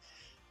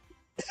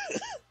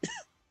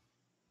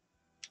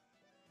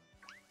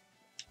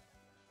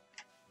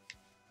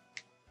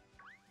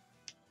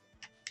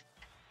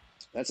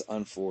 That's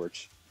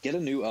unforged. Get a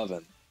new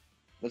oven.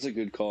 That's a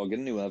good call. Get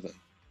a new oven.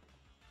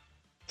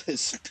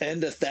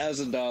 Spend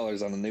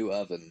 $1,000 on a new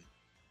oven.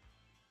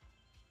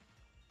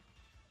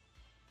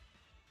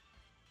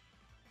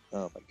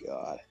 Oh my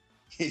god.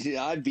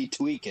 I'd be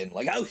tweaking.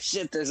 Like, oh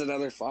shit, there's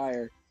another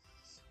fire.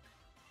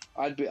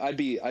 I'd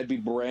be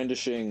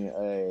brandishing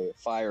a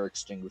fire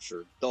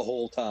extinguisher the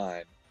whole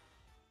time.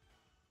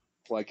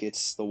 Like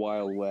it's the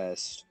Wild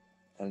West.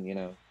 And you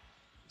know,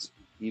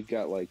 you've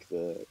got like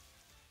the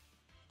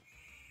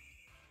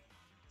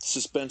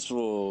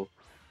suspenseful,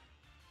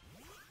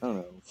 I don't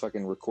know,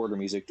 fucking recorder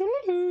music. I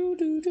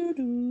don't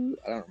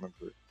remember.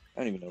 I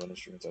don't even know what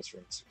instruments that's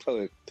from. It's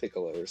probably like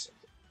piccolo or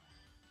something.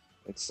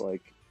 It's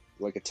like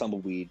a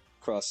tumbleweed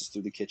crosses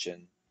through the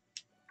kitchen,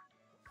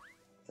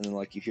 and then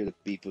like you hear the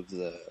beep of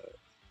the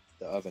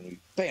oven. You,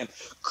 bam.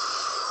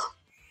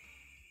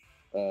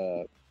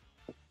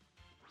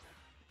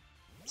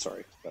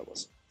 Sorry, that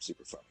wasn't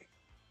super funny.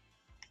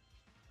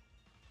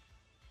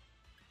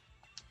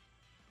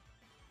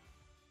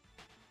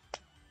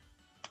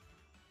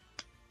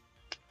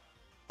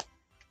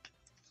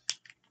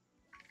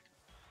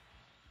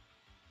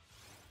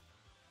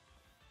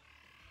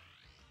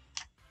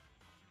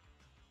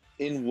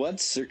 In what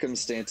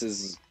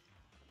circumstances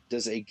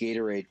does a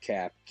Gatorade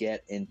cap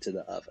get into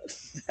the oven?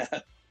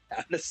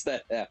 How does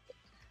that happen?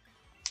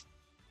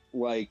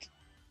 Like,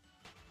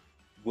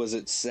 was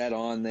it set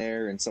on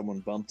there and someone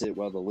bumped it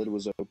while the lid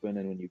was open,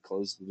 and when you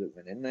closed it, it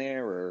went in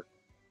there,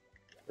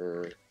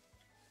 or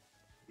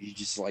you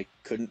just like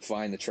couldn't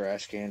find the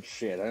trash can?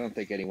 Shit, I don't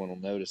think anyone will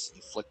notice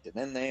you flicked it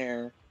in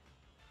there.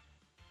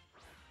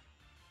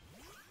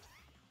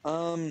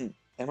 Am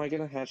I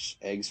gonna hatch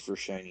eggs for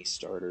shiny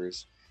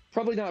starters?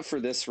 Probably not for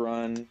this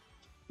run,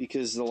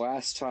 because the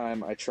last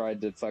time I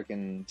tried to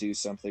fucking do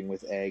something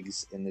with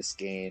eggs in this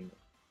game,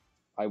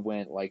 I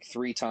went like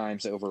 3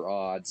 times over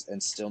odds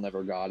and still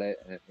never got it,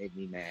 and it made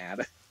me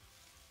mad.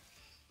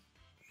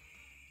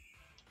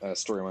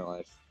 Story of my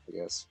life, I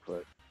guess,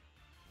 but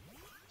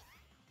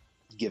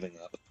giving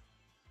up.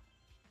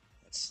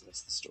 That's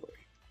the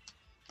story.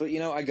 But you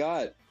know, I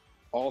got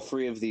all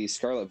 3 of the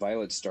Scarlet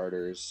Violet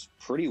starters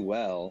pretty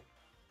well.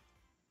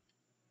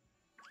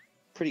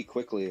 Pretty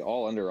quickly,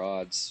 all under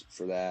odds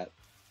for that.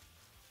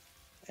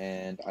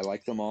 And I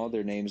like them all.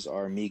 Their names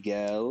are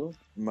Miguel,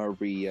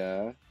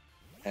 Maria,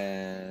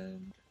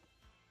 and...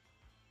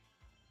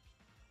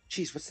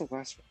 Jeez, what's the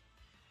last one?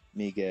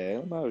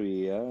 Miguel,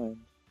 Maria, and...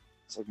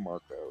 It's like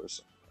Marco or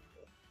something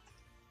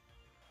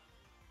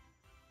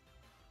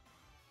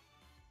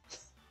like that.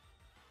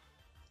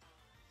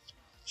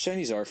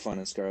 Shinies are fun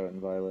in Scarlet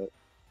and Violet.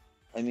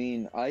 I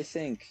mean, I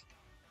think...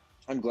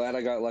 I'm glad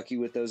I got lucky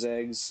with those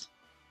eggs,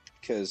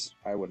 because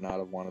I would not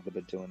have wanted to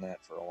be doing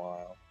that for a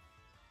while.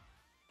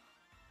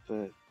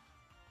 But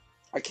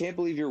I can't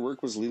believe your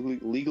work was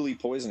legally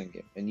poisoning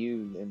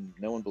you, and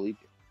no one believed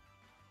you.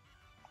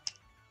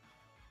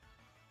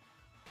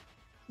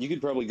 You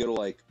could probably go to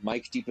like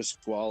Mike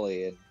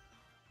DePasquale and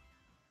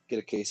get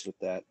a case with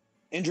that.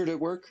 Injured at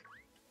work?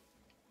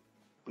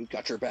 We've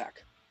got your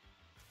back.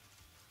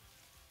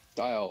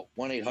 Dial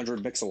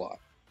 1-800-MIX-A-LOT.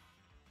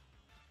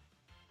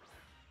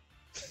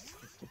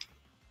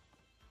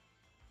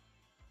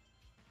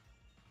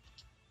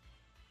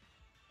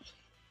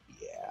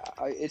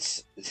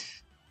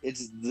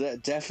 It's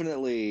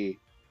definitely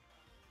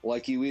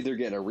like you either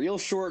get a real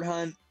short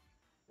hunt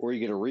or you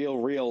get a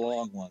real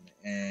long one,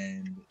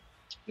 and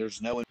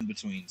there's no in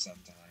between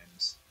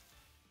sometimes.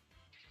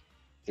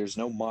 There's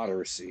no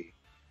moderacy.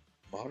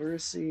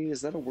 Moderacy,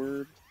 is that a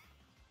word?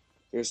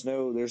 There's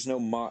no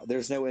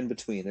in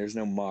between. There's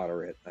no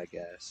moderate, I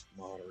guess.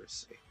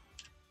 Moderacy.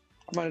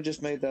 I might have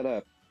just made that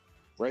up.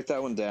 Write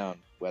that one down,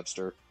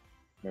 Webster.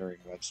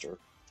 Merriam-Webster.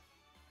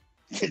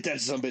 Get that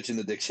sumbitch in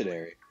the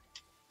dictionary.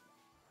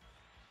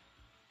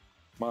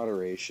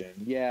 Moderation.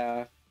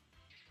 Yeah.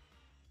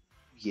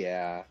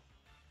 Yeah.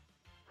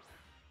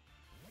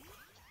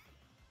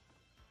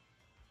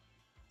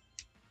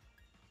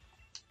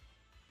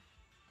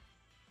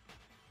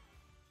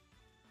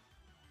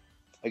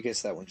 I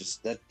guess that one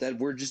just that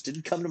word just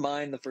didn't come to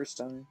mind the first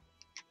time.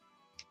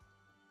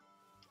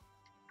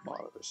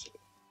 Moderacy.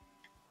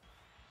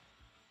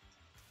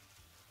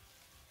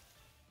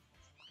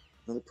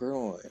 Another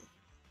Purloin.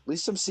 At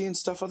least I'm seeing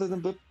stuff other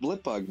than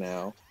Blipbug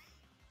now.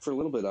 For a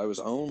little bit, I was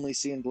only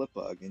seeing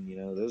Blipbug, and you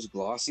know, those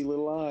glossy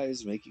little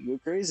eyes make you go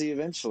crazy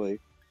eventually.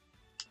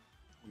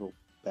 Little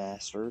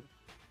bastard.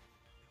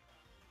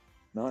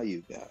 Not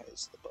you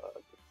guys, the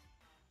bug.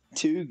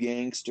 Too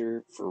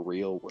gangster for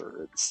real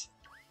words.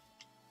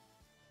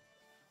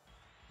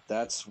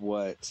 That's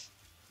what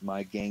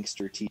my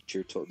gangster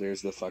teacher told.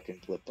 There's the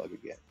fucking Blipbug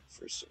again,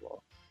 first of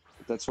all.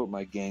 But that's what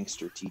my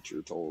gangster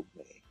teacher told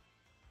me.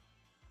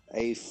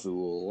 Hey,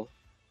 fool.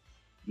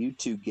 You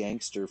too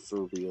gangster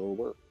for real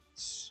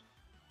words.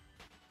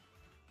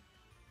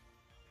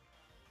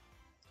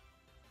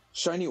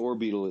 Shiny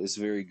Orbeetle is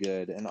very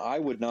good, and I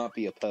would not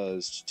be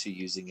opposed to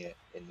using it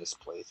in this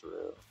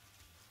playthrough.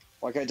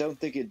 Like, I don't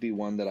think it'd be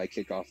one that I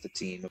kick off the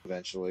team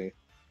eventually.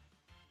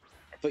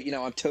 But, you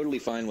know, I'm totally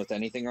fine with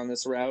anything on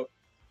this route.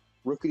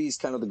 Rookidee's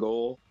kind of the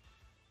goal.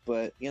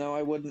 But, you know,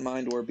 I wouldn't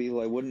mind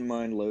Orbeetle, I wouldn't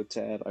mind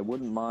Lotad, I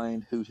wouldn't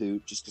mind Hoot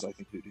Hoot, just because I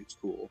think Hoot Hoot's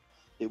cool.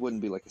 It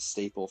wouldn't be like a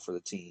staple for the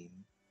team.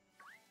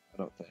 I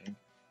don't think.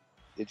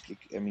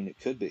 I mean, it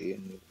could be.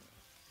 And,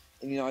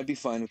 you know, I'd be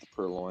fine with the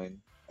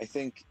Purloin. I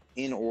think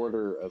in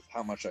order of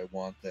how much I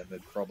want them,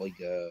 it'd probably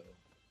go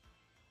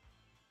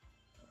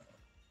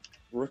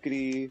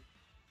Rookidee,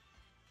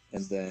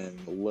 and then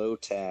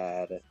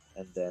Lotad,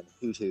 and then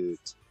Hoot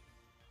Hoot,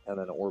 and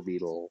then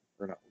Orbeetle,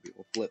 or not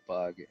Orbeetle,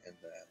 Blipbug, and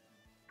then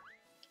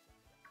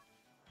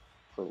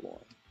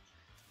Purloin.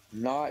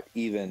 Not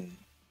even.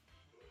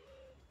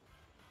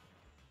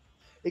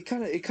 It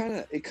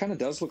kind of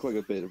does look like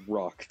a bit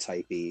rock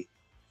typey.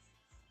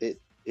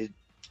 It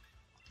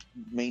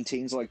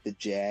maintains like the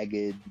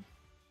jagged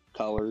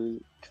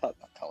not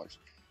colors,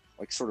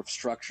 like sort of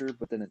structure,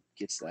 but then it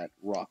gets that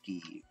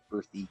rocky,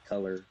 earthy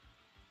color.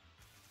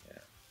 Yeah.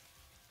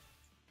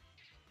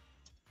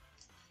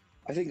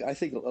 I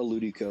think a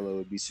Ludicolo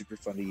would be super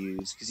fun to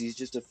use because he's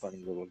just a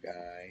funny little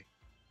guy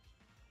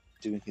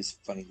doing his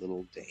funny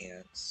little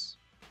dance.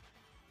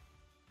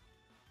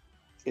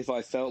 If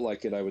I felt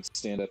like it, I would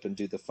stand up and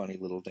do the funny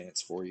little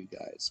dance for you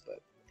guys, but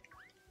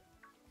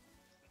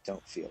I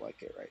don't feel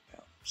like it right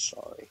now.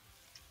 Sorry.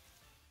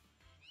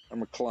 I'm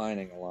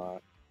reclining a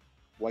lot.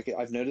 Like,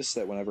 I've noticed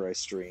that whenever I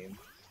stream,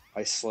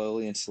 I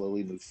slowly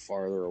move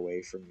farther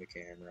away from the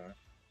camera.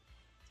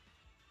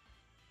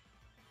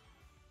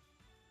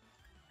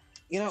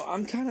 You know,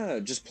 I'm kind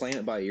of just playing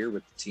it by ear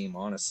with the team,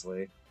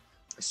 honestly.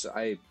 So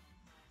I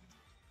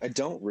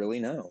don't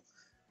really know.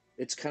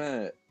 It's kind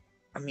of...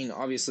 I mean,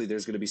 obviously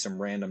there's going to be some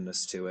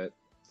randomness to it.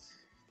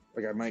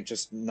 Like, I might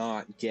just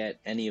not get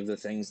any of the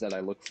things that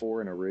I look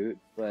for in a route,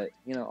 but,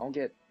 you know,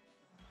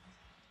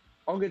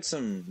 I'll get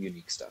some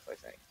unique stuff, I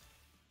think.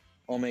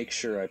 I'll make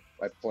sure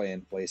I play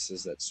in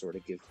places that sort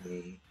of give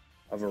me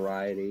a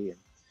variety, and,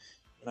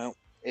 you know,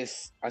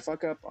 if I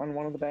fuck up on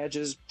one of the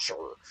badges,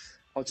 sure,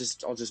 I'll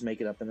just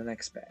make it up in the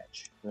next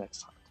badge, the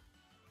next hunt.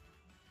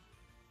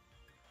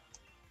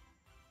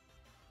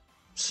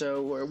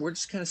 So we're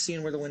just kind of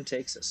seeing where the wind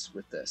takes us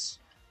with this.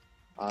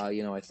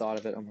 You know, I thought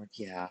of it. I'm like,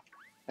 yeah,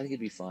 I think it'd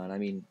be fun. I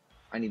mean,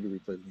 I need to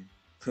replay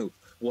the game.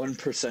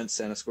 1%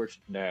 Santa Scorch?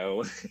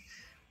 No.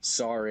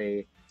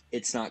 Sorry.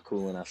 It's not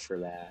cool enough for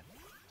that.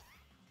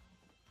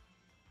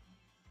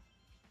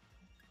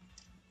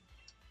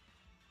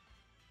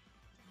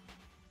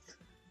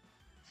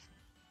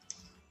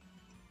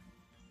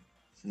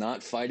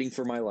 Not fighting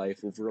for my life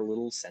over a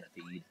little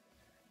centipede.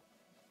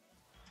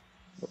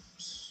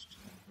 Oops.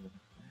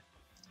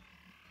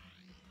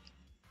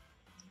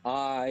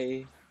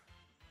 I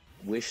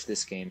wish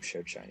this game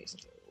showed shinies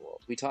into the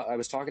world. I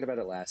was talking about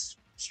it last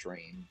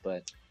stream,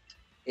 but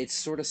it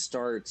sort of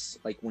starts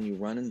like when you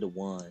run into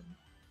one,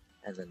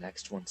 and the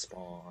next one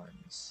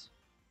spawns.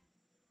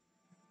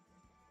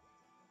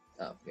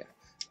 Oh yeah,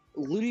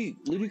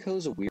 Ludicolo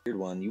is a weird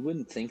one. You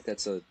wouldn't think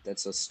that's a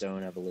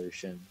stone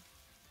evolution.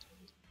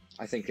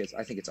 I think it's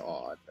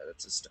odd that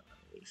it's a stone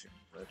evolution,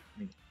 but I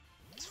mean,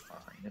 it's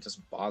fine. It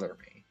doesn't bother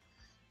me.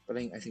 But I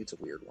think it's a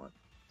weird one.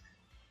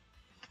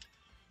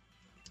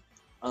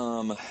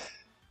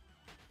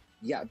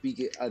 Yeah,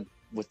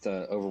 with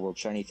the overworld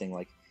shiny thing,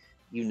 like,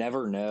 you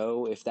never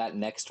know if that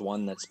next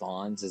one that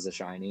spawns is a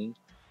shiny,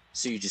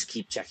 so you just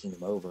keep checking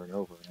them over and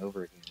over and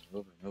over again and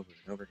over and over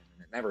and over again,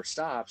 and it never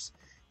stops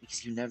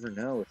because you never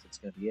know if it's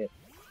gonna be it.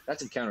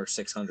 That's encounter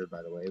 600,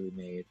 by the way. We've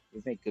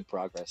made good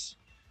progress.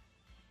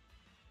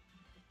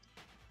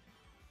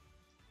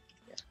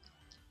 Yeah,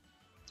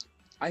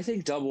 I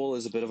think Double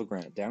is a bit of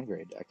a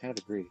downgrade. I kind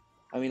of agree.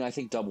 I mean, I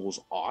think Double's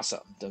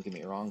awesome. Don't get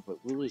me wrong, but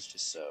Lulu's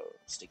just so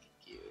stinking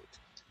cute.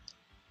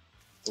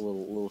 The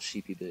little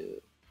sheepy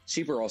dude.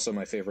 Sheep are also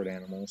my favorite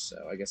animals,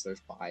 so I guess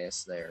there's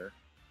bias there.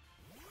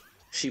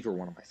 Sheep are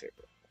one of my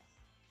favorite.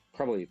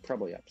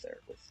 Probably up there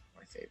with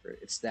my favorite.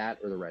 It's that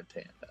or the red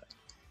panda.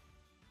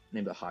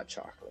 Named a hot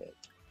chocolate.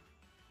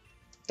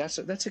 That's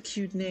a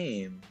cute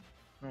name.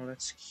 Oh,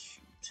 that's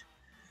cute.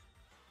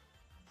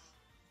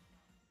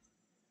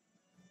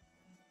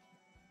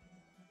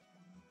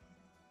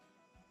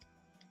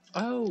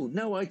 Oh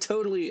no, I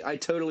totally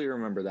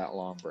remember that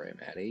Lombre,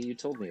 Maddie. You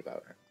told me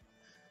about it.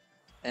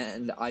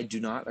 And I do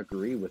not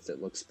agree with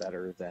it looks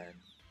better than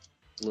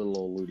little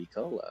old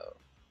Ludicolo.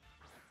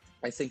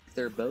 I think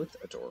they're both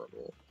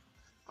adorable.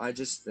 I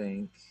just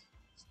think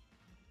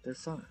they're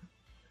fun.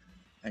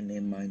 I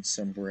named mine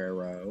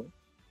Sombrero.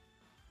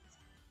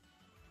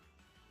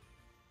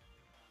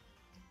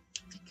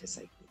 Because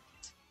I think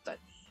it's funny.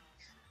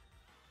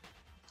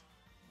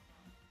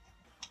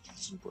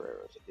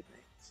 Sombrero is a good name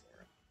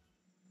for it.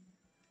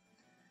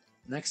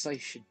 Next I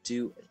should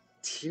do a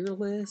tier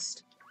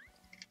list.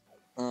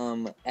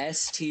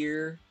 S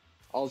tier.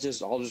 I'll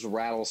just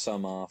rattle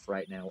some off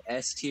right now.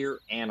 S tier,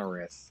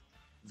 Anorith,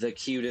 the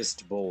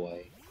cutest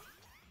boy.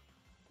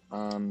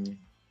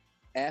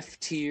 F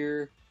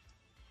tier.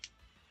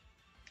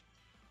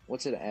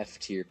 What's an F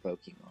tier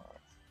Pokemon?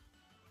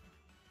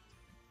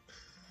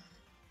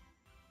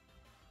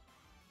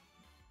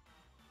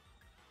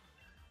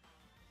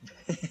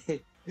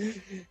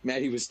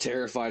 Maddie was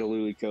terrified of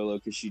Ludicolo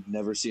because she'd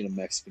never seen a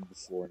Mexican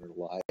before in her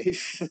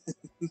life.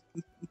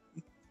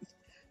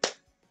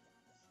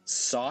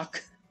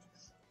 Sock?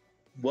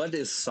 What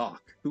is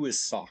Sock? Who is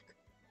Sock?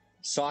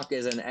 Sock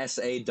is an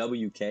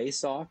S-A-W-K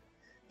Sock?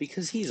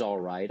 Because he's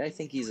alright. I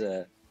think he's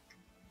a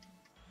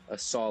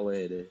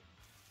solid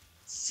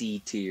C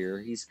tier.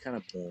 He's kind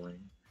of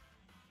boring.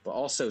 But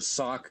also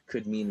Sock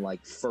could mean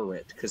like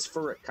Furret, because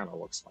Furret kind of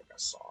looks like a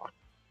sock.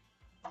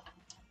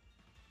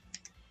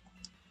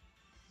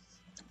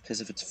 Because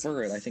if it's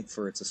Furret, I think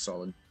Furret's a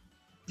solid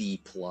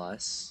B+.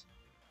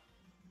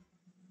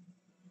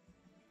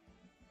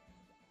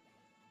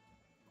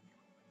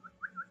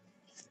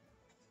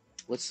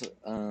 What's a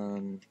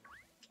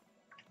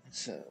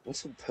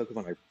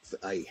Pokemon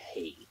I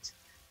hate?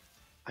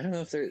 I don't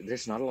know if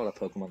there's not a lot of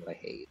Pokemon that I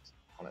hate,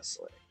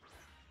 honestly.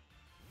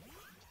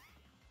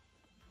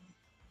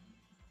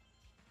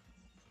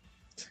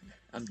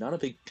 I'm not a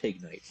big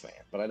Pignite fan,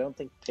 but I don't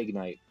think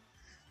Pignite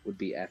would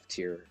be F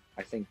tier.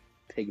 I think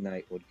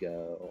Pignite would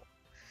go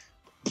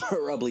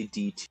probably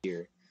D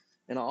tier.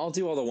 And I'll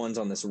do all the ones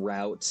on this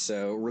route,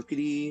 so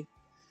Rookidee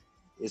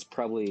is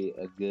probably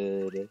a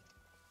good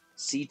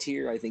C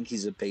tier. I think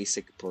he's a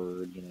basic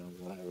bird, you know,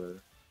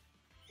 whatever.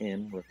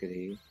 Him,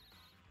 Rookidee.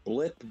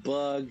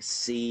 Blipbug,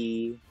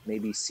 C,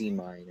 maybe C-.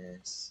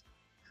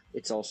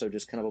 It's also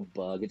just kind of a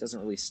bug. It doesn't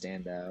really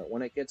stand out.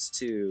 When it gets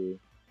to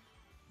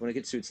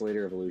its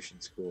later evolution,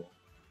 it's cool.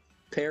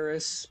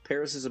 Paris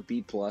is a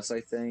B+,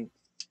 I think.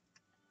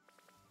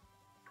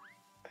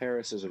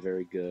 Paris is a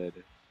very good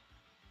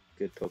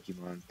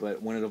Pokemon,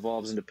 but when it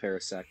evolves into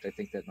Parasect, I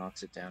think that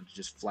knocks it down to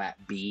just flat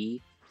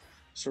B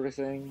sort of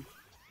thing.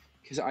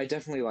 Because I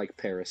definitely like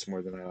Paris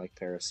more than I like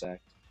Parasect.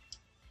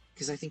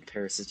 Because I think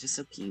Paris is just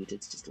so cute.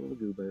 It's just a little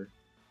goober.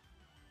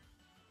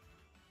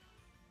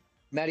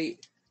 Maddie,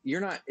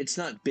 it's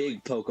not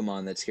big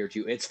Pokemon that scared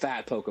you. It's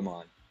fat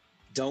Pokemon.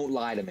 Don't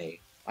lie to me.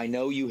 I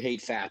know you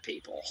hate fat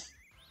people.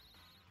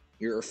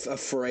 You're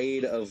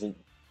afraid of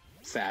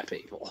fat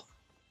people.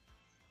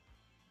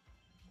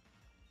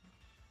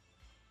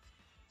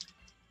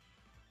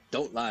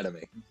 Don't lie to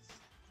me.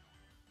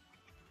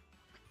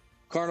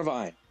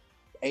 Carnivine.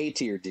 A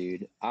tier,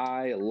 dude.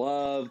 I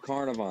love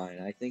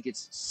Carnivine. I think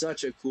it's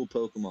such a cool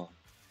Pokemon.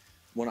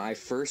 When I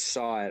first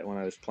saw it when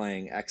I was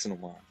playing X and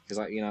Y, because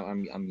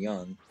I'm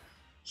young,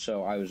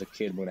 so I was a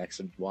kid when X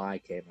and Y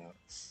came out.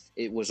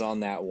 It was on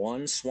that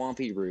one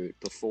swampy route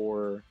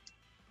before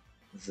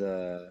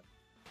the.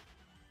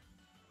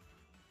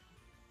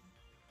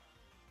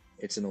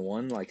 It's in the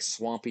one like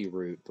swampy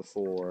route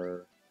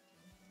before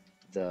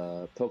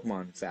the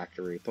Pokemon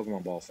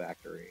Ball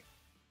Factory.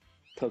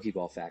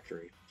 Pokeball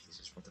Factory.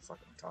 Jesus, what the fuck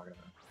am I talking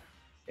about?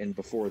 And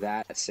before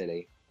that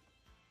city.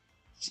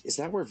 Is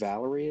that where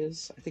Valerie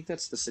is? I think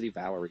that's the city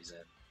Valerie's in.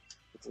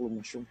 With the little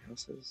mushroom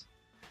houses.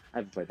 I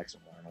haven't played X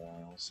and Y in a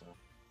while, so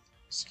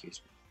excuse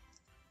me.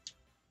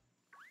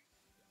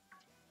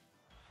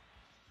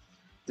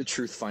 The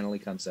truth finally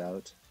comes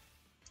out.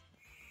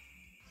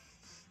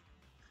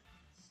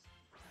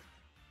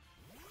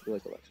 You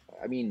like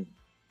Electrify. I mean,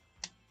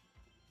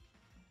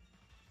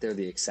 they're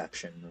the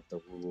exception, not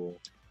the rule.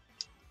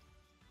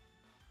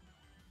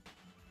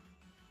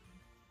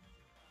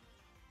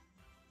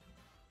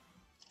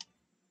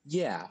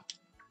 Yeah.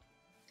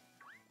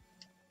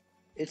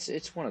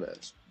 It's one of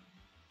those.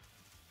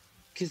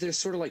 Because there's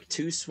sort of like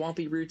two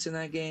swampy routes in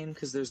that game,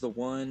 because there's the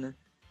one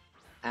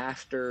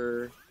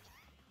after,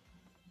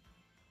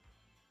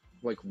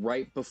 like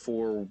right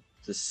before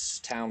this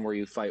town where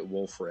you fight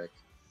Wolfric,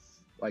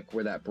 like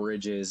where that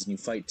bridge is, and you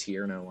fight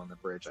Tierno on the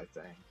bridge, I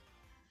think.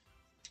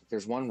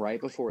 There's one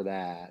right before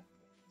that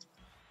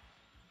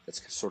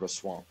that's sort of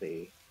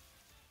swampy.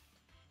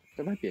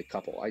 There might be a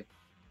couple.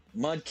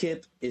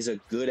 Mudkip is a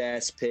good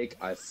ass pick.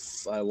 I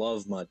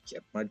love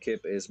Mudkip.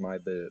 Mudkip is my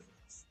boo.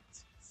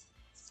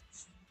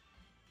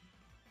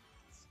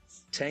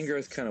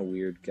 Tangrowth, kind of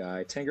weird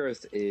guy.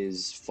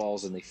 Tangrowth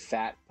falls in the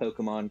fat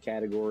Pokemon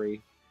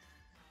category.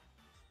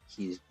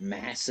 He's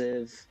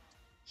massive.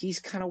 He's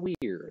kind of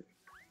weird.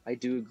 I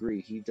do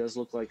agree. He does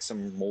look like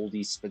some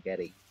moldy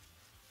spaghetti.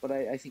 But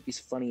I think he's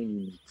funny and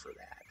unique for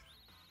that.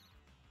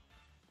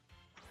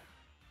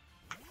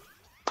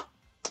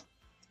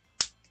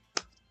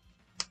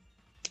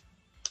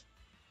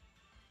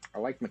 I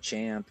like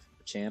Machamp.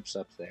 Machamp's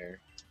up there.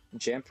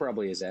 Machamp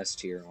probably is S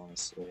tier,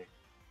 honestly.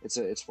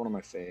 It's one of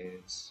my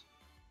faves.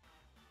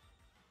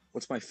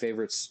 What's my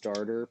favorite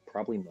starter?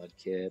 Probably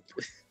Mudkip.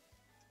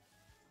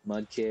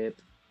 Mudkip.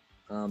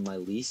 My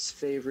least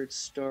favorite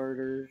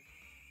starter.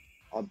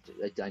 I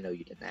know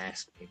you didn't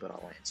ask me, but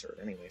I'll answer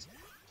it anyways.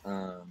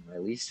 My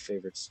least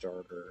favorite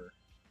starter.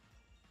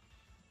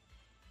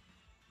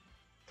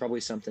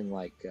 Probably something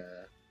like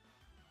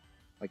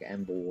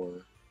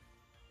Emboar.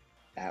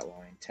 That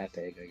line,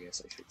 Tepig, I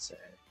guess I should say.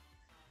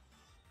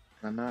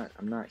 I'm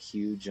not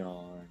huge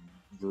on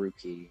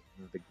Grookey.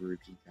 I'm a big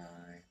Grookey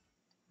guy.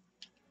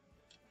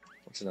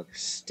 What's another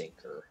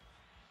stinker?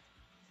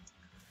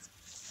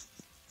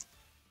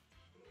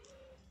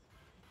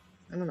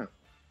 I don't know.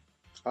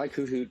 I like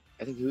Hoot Hoot.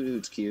 I think Hoot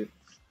Hoot's cute.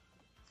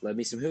 Love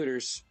me some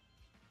Hooters.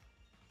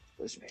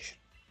 Hallucination.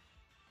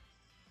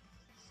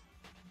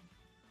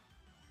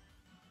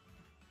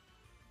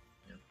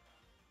 No.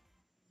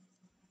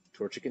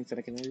 Torchic and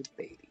Fennekin are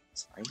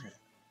babies. I know.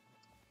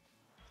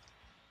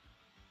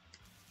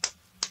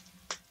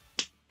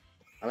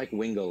 I like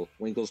Wingull.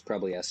 Wingull's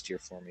probably S tier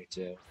for me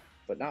too.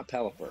 But not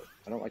Pelipper.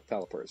 I don't like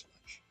Pelipper as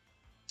much.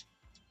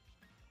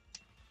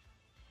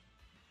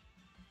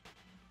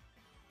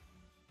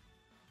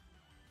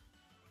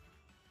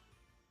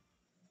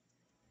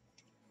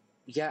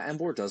 Yeah,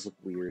 Emboar does look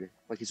weird.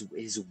 Like his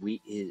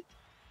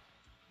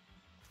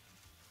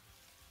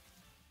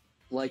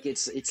like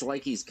it's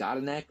like he's got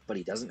a neck, but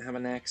he doesn't have a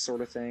neck, sort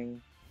of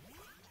thing.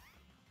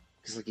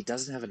 Because like he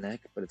doesn't have a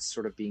neck, but it's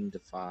sort of being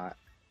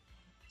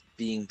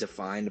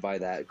defined by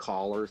that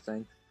collar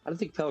thing. I don't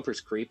think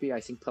Pelipper's creepy.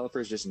 I think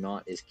Pelipper's just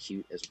not as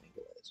cute as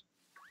Wingull is.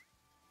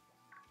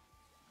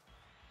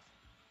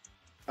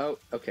 Oh,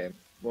 okay.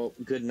 Well,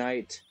 good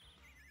night,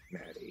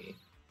 Maddie.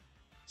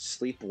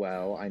 Sleep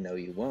well. I know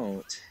you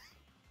won't.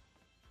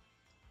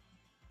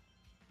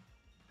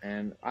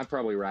 And I'm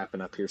probably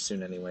wrapping up here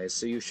soon anyways,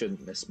 so you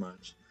shouldn't miss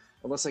much.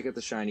 Unless I get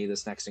the shiny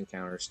this next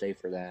encounter, stay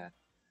for that,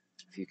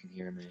 if you can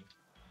hear me.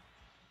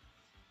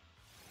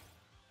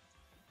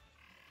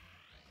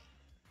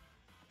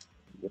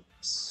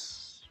 Whoops.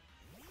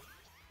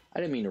 I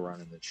didn't mean to run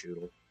into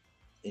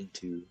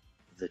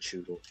the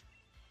Choodle.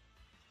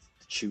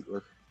 The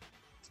Chootler.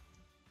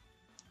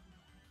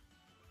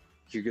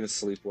 You're gonna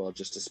sleep well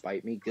just to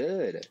spite me?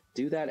 Good.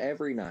 Do that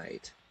every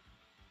night.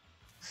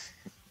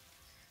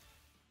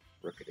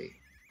 Rookidee.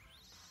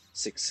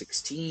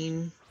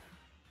 616.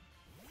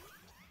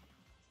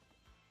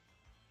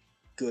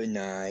 Good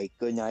night.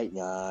 Good night,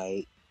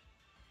 night.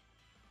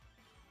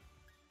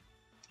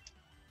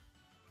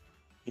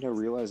 You know,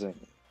 realizing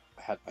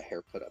I had my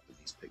hair put up in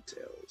these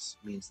pigtails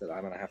means that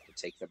I'm gonna have to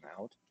take them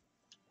out,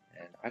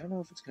 and I don't know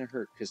if it's gonna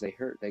hurt because they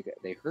hurt. They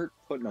hurt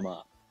putting them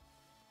up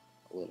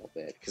a little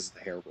bit because of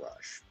the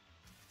hairbrush.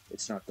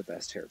 It's not the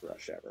best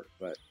hairbrush ever,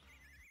 but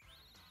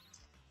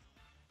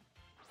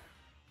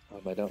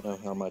I don't know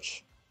how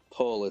much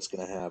pull it's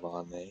gonna have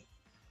on me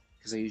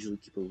because I usually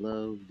keep a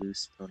low,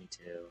 loose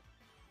ponytail,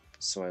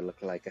 so I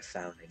look like a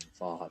founding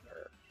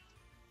father.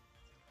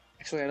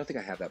 Actually, I don't think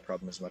I have that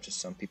problem as much as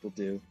some people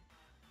do.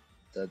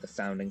 The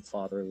founding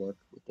father look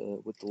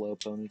with the low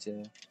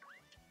ponytail. It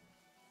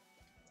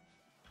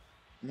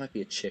might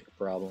be a chick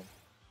problem.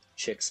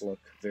 Chicks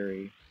look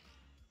very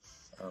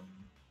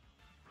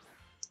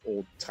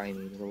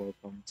old-timey with a low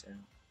ponytail.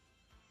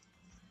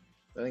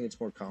 I think it's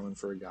more common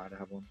for a guy to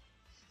have one.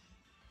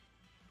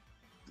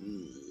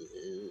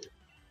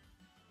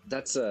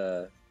 That's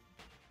Bro,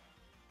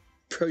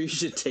 you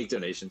should take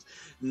donations.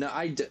 No,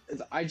 I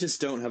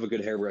just don't have a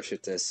good hairbrush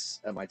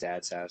at my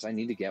dad's house. I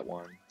need to get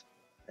one.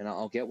 And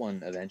I'll get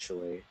one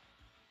eventually. You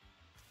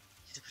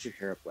need to put your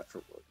hair up wet for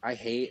work. I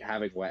hate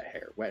having wet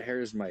hair. Wet hair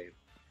is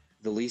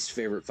the least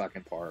favorite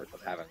fucking part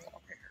of having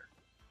long hair.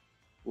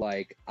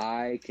 Like,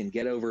 I can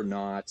get over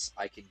knots.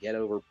 I can get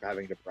over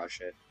having to brush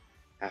it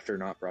after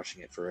not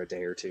brushing it for a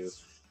day or two.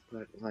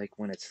 But, like,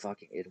 when it's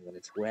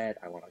wet,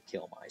 I want to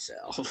kill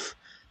myself.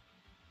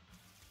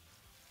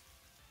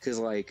 Because,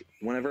 like,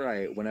 whenever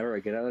I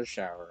get out of the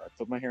shower, I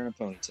put my hair in a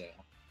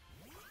ponytail.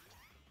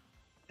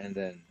 And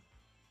then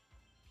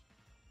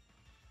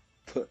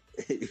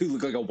you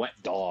look like a wet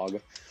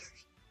dog.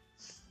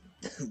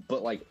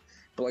 but like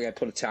I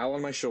put a towel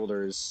on my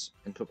shoulders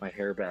and put my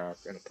hair back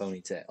in a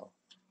ponytail.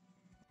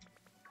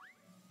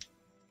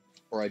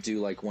 Or I do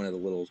like one of the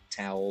little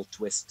towel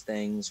twist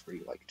things where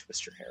you like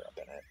twist your hair up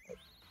in it. It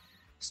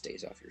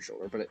stays off your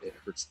shoulder, but it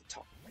hurts the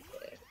top of my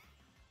head.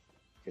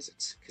 because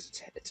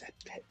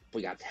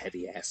we got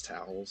heavy ass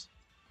towels,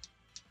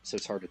 so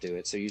it's hard to do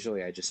it. So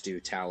usually I just do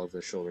towel over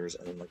the shoulders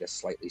and then like a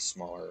slightly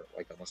smaller,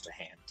 like almost a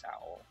hand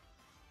towel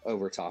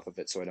over top of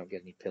it, so I don't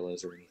get any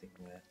pillows or anything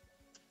wet.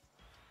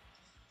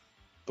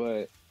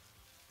 But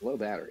low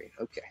battery,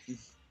 okay.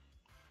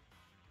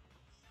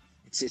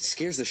 It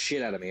scares the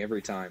shit out of me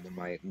every time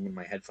when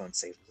my headphones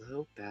say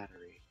low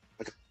battery.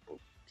 Like,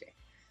 okay,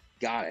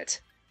 got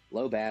it.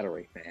 Low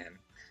battery, man.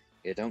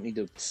 You don't need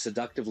to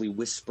seductively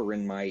whisper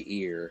in my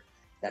ear.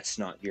 That's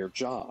not your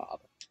job.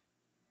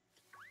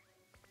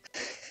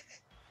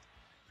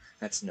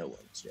 That's no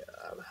one's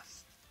job.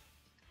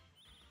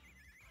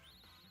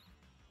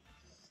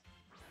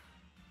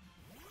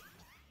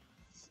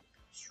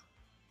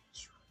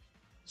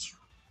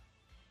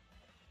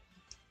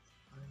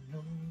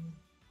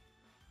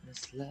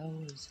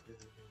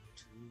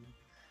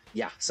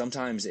 Yeah,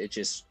 sometimes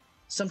it's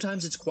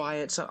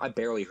quiet. So I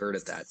barely heard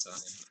it that time.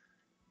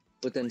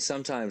 But then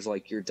sometimes,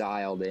 like, you're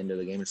dialed into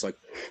the game, it's like,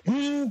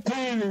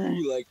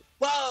 like,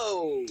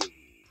 whoa,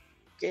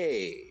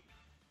 okay,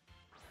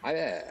 my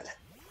bad.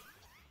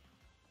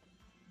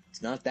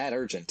 It's not that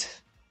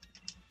urgent.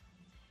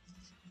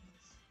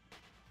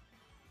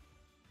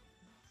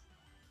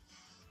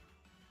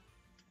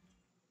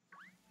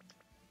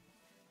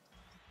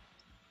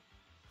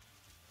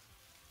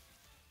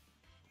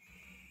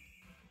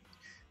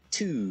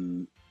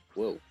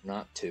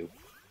 Not two.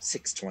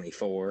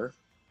 624.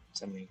 That's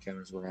how many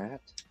encounters we're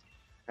at.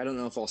 I don't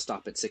know if I'll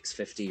stop at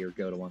 650 or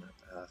go to one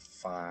at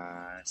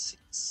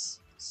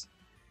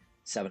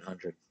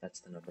 700. That's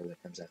the number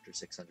that comes after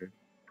 600.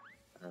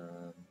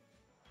 We'll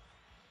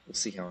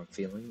see how I'm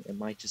feeling. It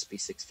might just be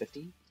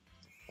 650.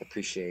 I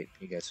appreciate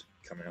you guys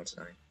coming out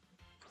tonight.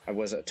 I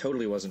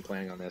totally wasn't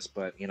planning on this,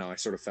 but you know, I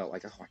sort of felt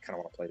like, oh, I kind of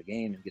want to play the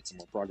game and get some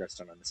more progress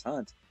done on this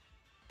hunt.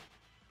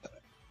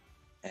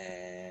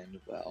 And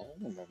well,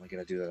 I'm only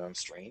gonna do that on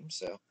stream,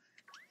 so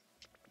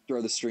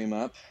throw the stream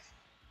up,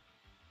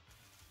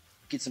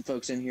 get some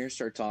folks in here,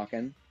 start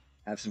talking,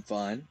 have some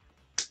fun,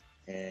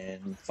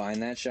 and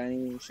find that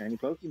shiny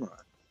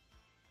Pokemon.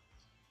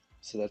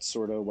 So that's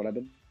sort of what I've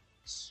been.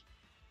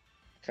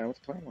 Kind of what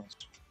the plan was.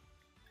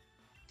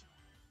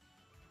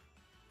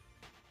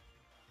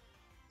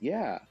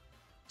 Yeah,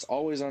 it's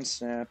always on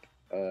Snap.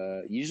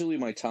 Usually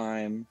my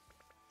time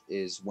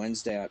is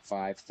Wednesday at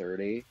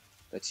 5:30.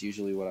 That's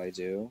usually what I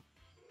do.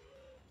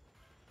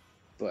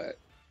 But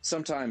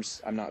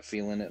sometimes I'm not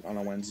feeling it on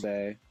a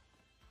Wednesday,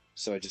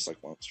 so I just like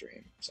won't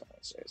stream some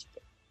Wednesdays.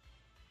 But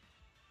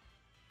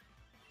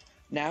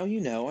now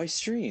you know I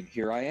stream.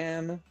 Here I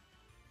am,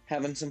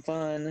 having some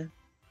fun,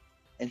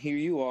 and here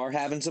you are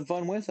having some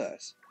fun with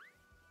us.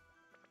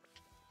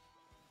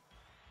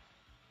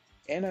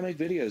 And I make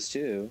videos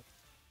too.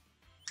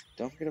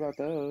 Don't forget about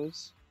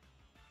those.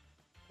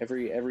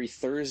 Every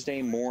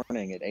Thursday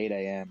morning at 8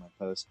 a.m. I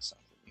post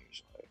something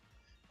usually.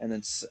 And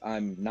then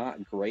I'm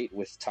not great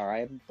with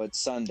time, but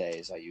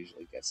Sundays I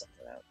usually get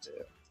something out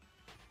too.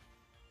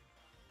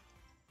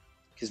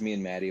 Because me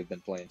and Maddie have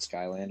been playing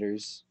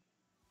Skylanders.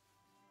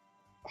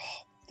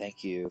 Oh,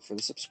 thank you for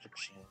the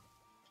subscription.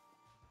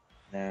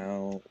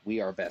 Now, we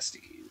are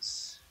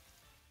besties.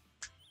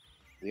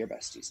 We are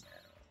besties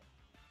now.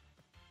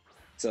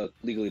 It's a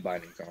legally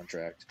binding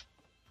contract.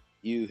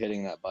 You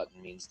hitting that button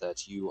means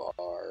that you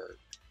are...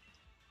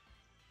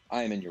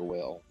 I am in your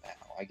will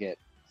now. I get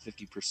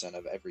 50%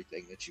 of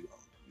everything that you own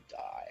when you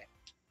die.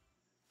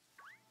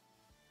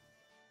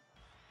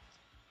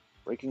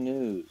 Breaking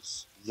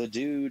news. The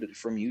dude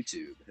from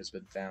YouTube has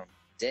been found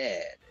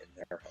dead in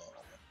their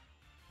home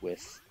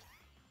with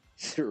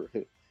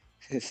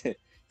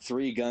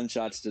 3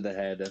 gunshots to the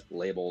head,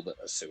 labeled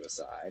a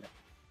suicide.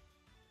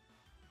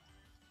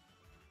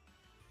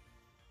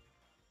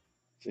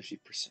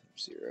 50% of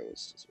zero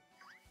is...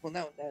 Well,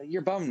 no,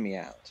 you're bumming me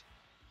out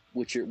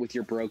with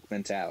your broke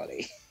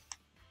mentality.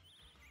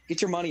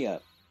 Get your money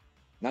up.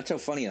 Not so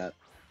funny up.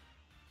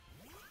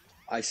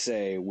 I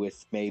say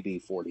with maybe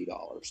 $40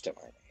 to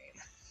my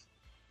name.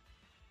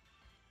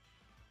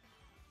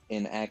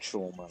 In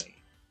actual money.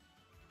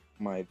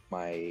 My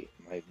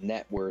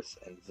net worth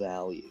and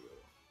value.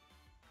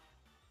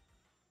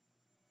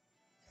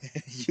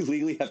 You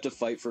legally have to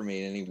fight for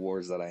me in any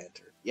wars that I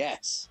enter.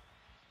 Yes.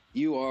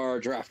 You are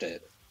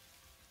drafted.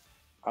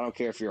 I don't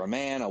care if you're a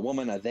man, a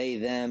woman, a they,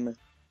 them,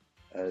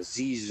 a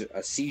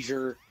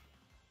seizure,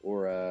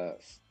 or a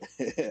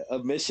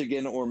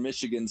Michigan or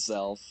Michigan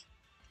self.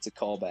 It's a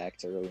callback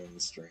to earlier in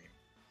the stream.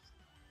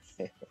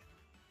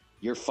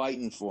 You're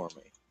fighting for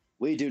me.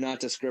 We do not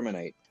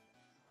discriminate.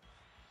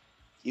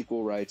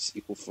 Equal rights,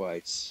 equal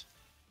fights.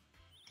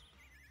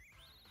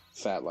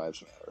 Fat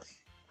lives matter.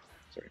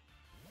 Sorry.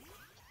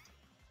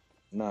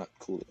 Not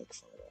cool to make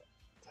fun of that.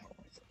 What the hell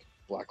am I thinking?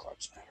 Black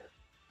lives matter.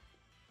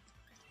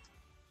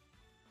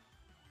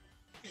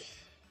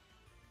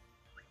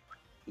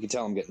 You can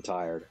tell I'm getting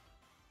tired.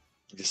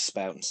 I'm just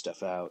spouting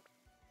stuff out.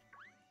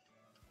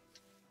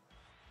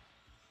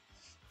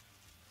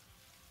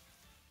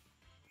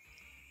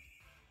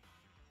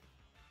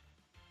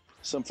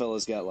 Some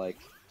fellas got like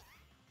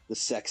the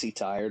sexy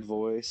tired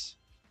voice.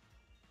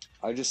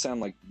 I just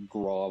sound like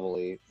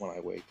grovelly when I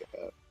wake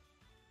up.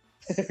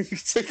 You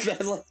took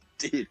that like,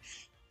 dude.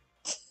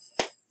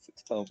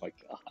 Oh my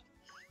god.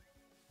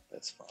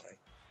 That's funny.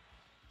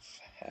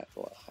 Fat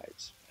little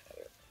hypes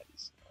matter.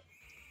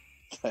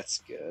 That's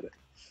good.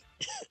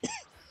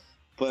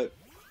 But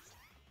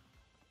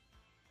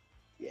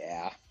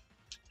yeah.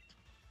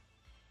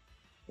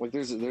 Like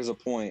there's a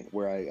point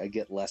where I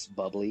get less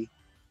bubbly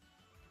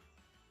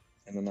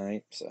in the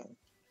night, so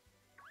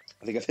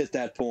I think I've hit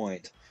that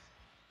point.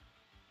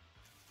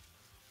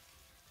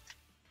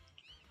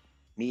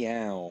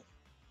 Meow.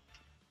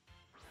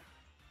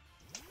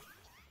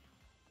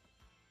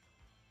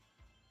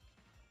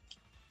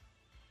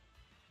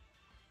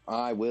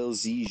 I will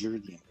seizure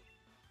the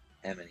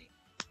enemy.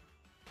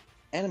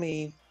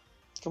 Enemy!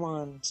 Come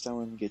on,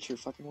 Stellan, get your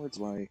fucking words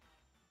right.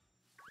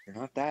 You're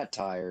not that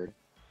tired.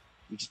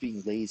 You're just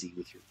being lazy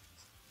with your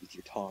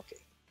talking.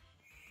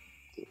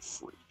 Little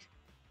freak.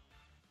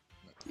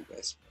 Not you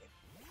guys.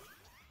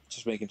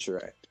 Just making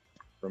sure I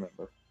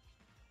remember.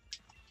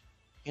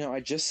 You know,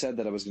 I just said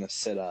that I was gonna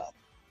sit up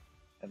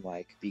and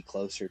like be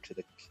closer to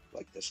the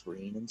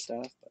screen and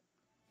stuff, but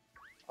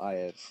I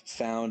have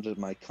found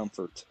my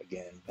comfort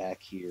again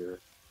back here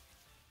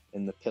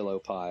in the pillow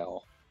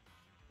pile.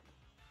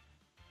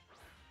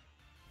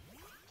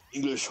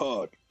 English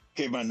hard.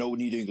 Caveman no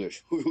need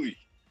English.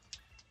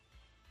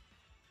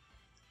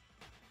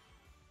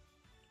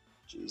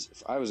 Jeez,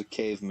 if I was a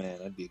caveman,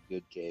 I'd be a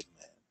good caveman.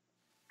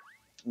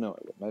 No,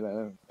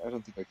 I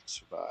don't think I could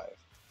survive.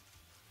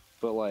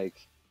 But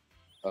like,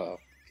 oh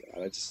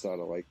god, I just thought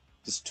of like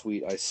this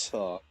tweet I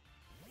saw.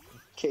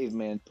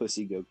 Caveman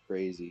pussy go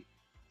crazy.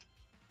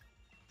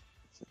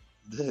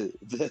 The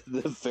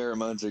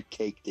pheromones are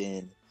caked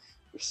in,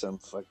 or some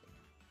fucking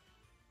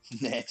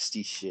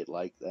nasty shit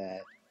like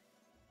that.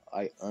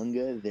 I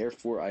unga,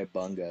 therefore I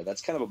bunga.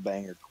 That's kind of a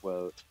banger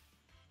quote.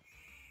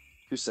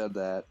 Who said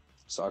that?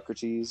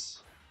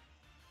 Socrates?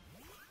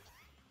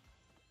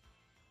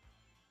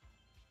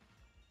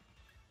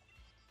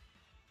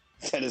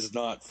 That is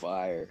not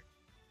fire.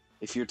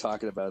 If you're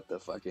talking about the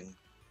fucking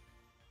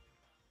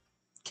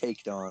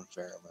caked on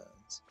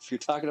pheromones. If you're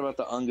talking about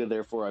the unga,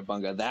 therefore I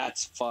bunga,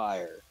 that's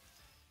fire.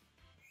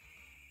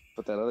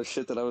 But that other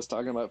shit that I was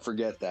talking about,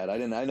 forget that. I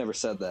never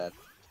said that.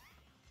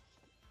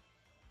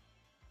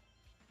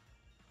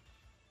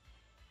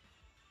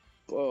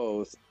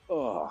 Both.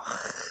 Ugh.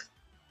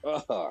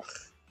 Ugh.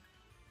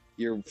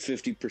 You're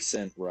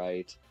 50%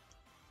 right.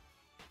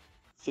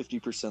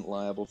 50%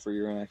 liable for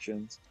your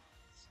actions.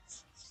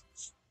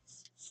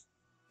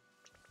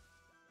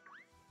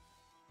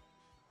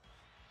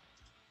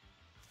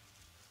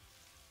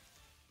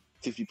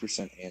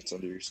 %, ants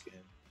under your skin.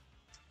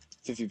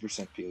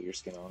 50% peel your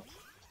skin off.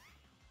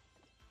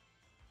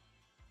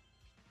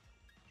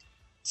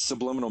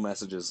 Subliminal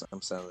messages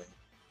I'm sending.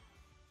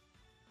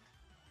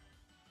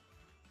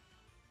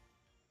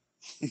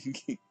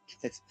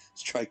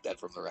 Strike that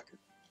from the record.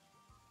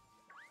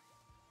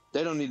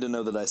 They don't need to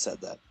know that I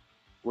said that.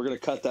 We're gonna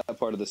cut that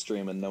part of the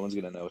stream and no one's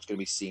gonna know. It's gonna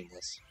be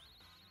seamless.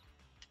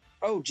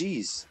 Oh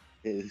geez.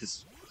 It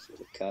is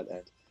a cut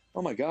and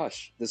oh my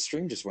gosh, the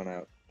stream just went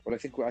out. But I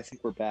think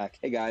we're back.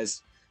 Hey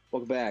guys,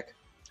 welcome back.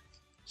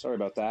 Sorry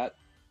about that.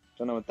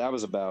 Don't know what that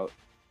was about.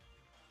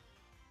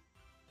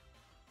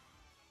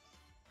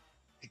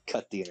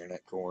 Cut the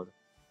internet cord.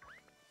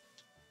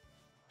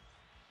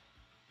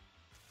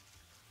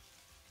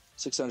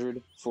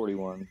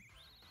 641.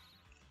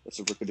 That's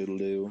a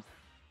rookadoodle-doo.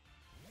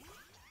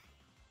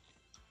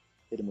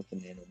 Hit him with the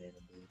nano move.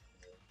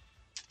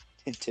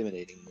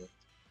 Intimidating the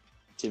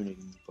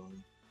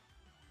fun.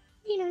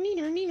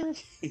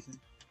 Neener.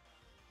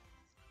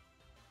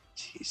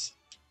 Jeez.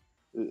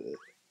 It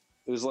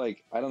was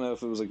like, I don't know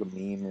if it was like a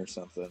meme or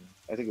something.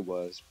 I think it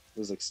was. It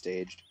was like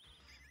staged.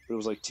 But it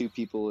was like two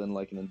people in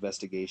like an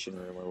investigation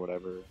room or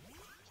whatever.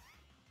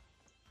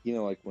 You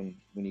know, like when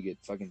you get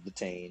fucking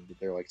detained,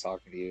 they're like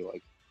talking to you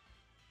like,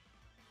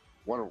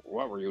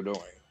 what were you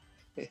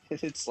doing?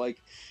 It's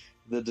like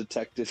the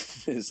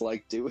detective is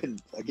like doing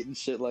fucking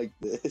shit like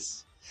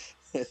this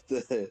at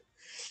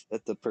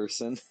the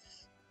person.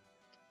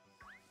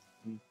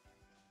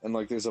 And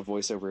like there's a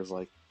voiceover is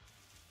like,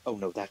 oh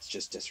no, that's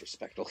just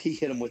disrespectful. He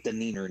hit him with the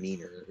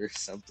neener or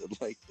something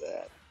like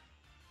that.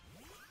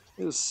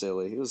 It was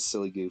silly. It was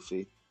silly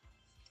goofy.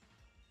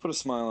 Put a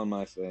smile on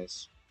my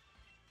face.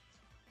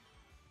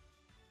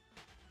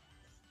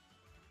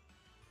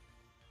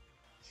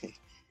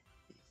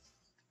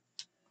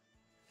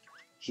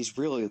 He's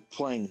really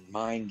playing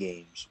mind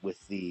games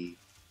with the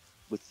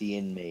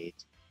inmate.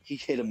 He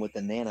hit him with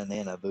the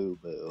nana boo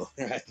boo.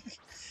 Right? It's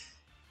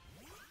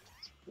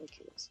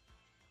ridiculous.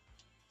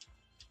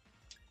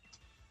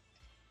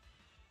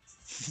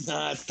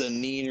 Not the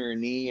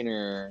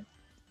neener.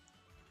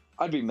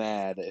 I'd be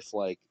mad if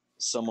like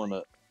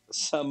some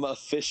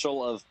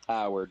official of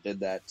power did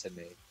that to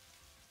me.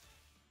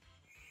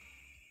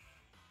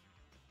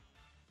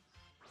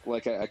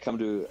 Like I come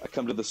to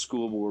the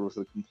school board with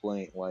a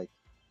complaint like,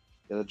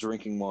 yeah, the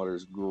drinking water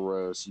is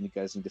gross. You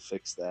guys need to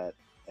fix that.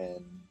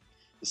 And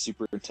the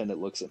superintendent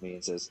looks at me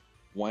and says,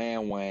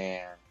 wham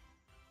wham.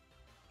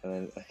 And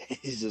then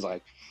he's just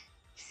like,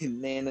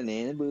 nana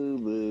nana boo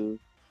boo,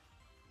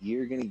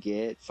 you're gonna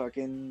get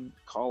fucking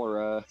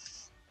cholera.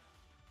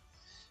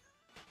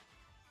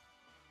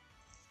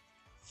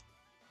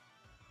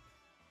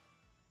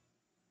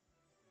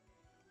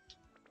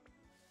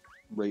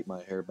 Rate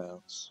my hair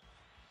bounce.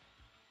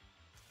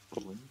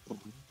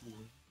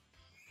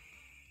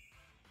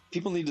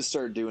 People need to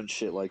start doing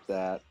shit like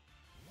that.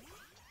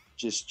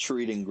 Just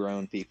treating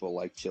grown people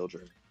like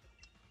children.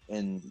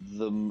 And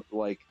the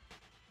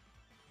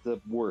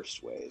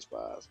worst ways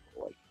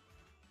possible.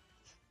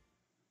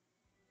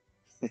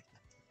 Like,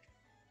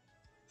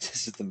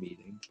 this is the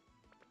meeting.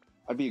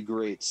 I'd be a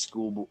great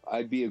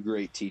I'd be a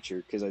great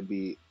teacher because I'd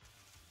be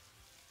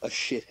a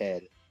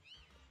shithead.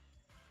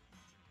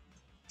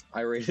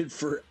 I rated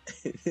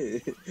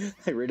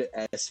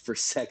S for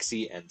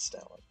sexy and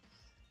stellar.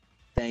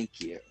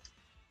 Thank you.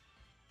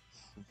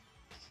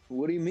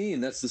 What do you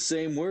mean? That's the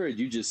same word.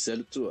 You just said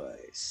it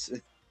twice.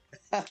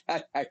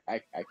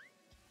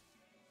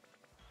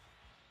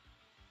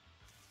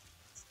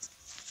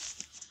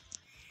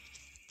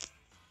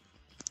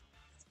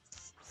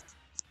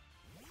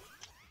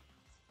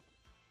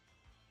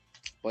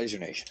 Blazer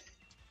Nation.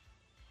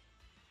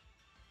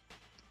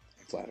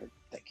 I'm flattered.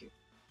 Thank you.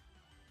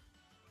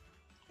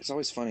 It's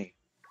always funny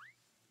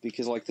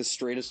because like the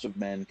straightest of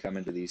men come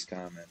into these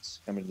comments,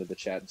 come into the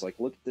chat. It's like,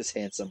 look at this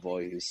handsome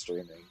boy who's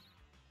streaming.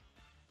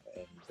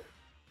 And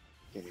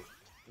okay,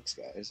 thanks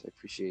guys. I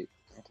appreciate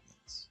the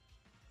compliments.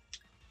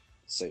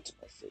 Say it to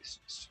my face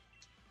next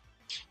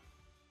time.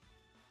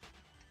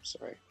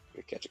 Sorry, I'm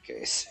gonna catch a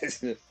case.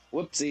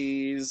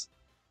 Whoopsies.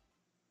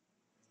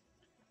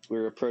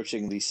 We're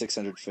approaching the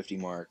 650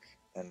 mark,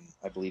 and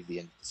I believe the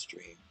end of the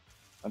stream.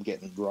 I'm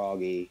getting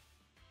groggy.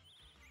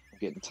 I'm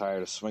getting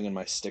tired of swinging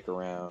my stick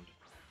around.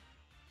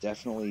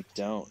 Definitely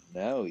don't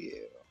know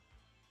you.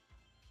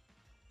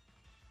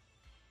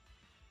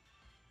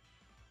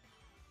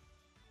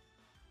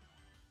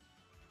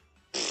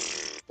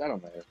 I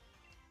don't matter.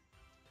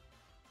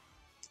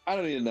 I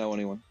don't need to know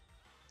anyone.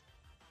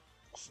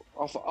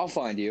 I'll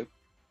find you.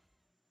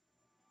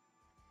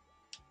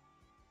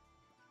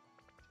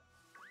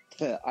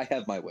 I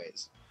have my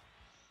ways.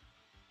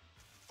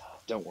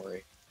 Don't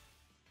worry.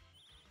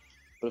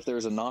 But if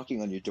there's a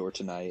knocking on your door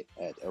tonight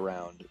at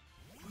around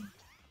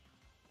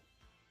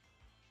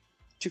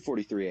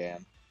 2:43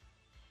 a.m.,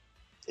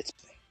 it's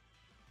me.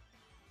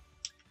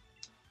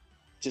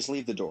 Just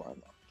leave the door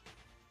unlocked.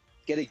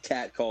 Getting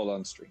catcalled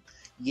on stream.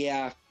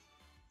 Yeah,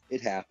 it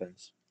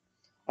happens.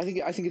 I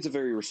think it's a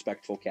very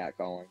respectful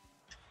catcalling.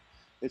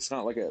 It's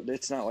not like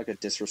a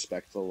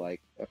disrespectful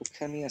like, oh,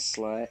 come here,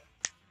 slut.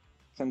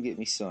 Come get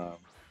me some.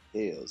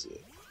 Hell's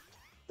it.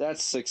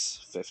 That's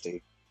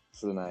 650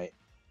 for the night.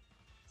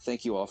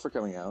 Thank you all for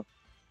coming out.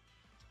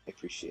 I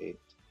appreciate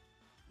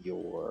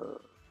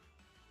your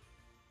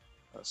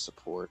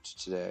support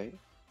today.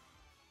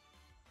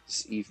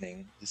 This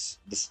evening, this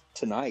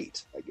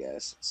tonight, I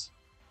guess.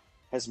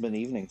 It hasn't been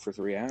evening for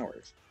 3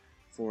 hours.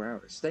 4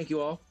 hours. Thank you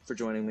all for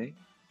joining me.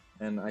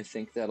 And I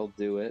think that'll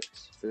do it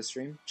for the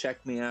stream.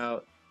 Check me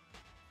out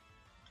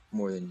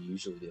more than you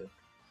usually do.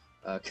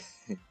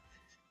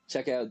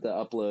 Check out the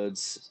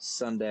uploads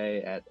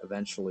Sunday at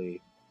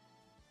eventually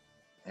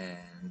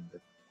and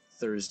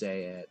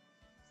Thursday at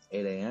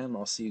 8 a.m.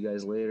 I'll see you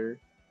guys later.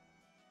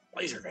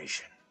 Laser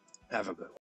Nation. Have a good one.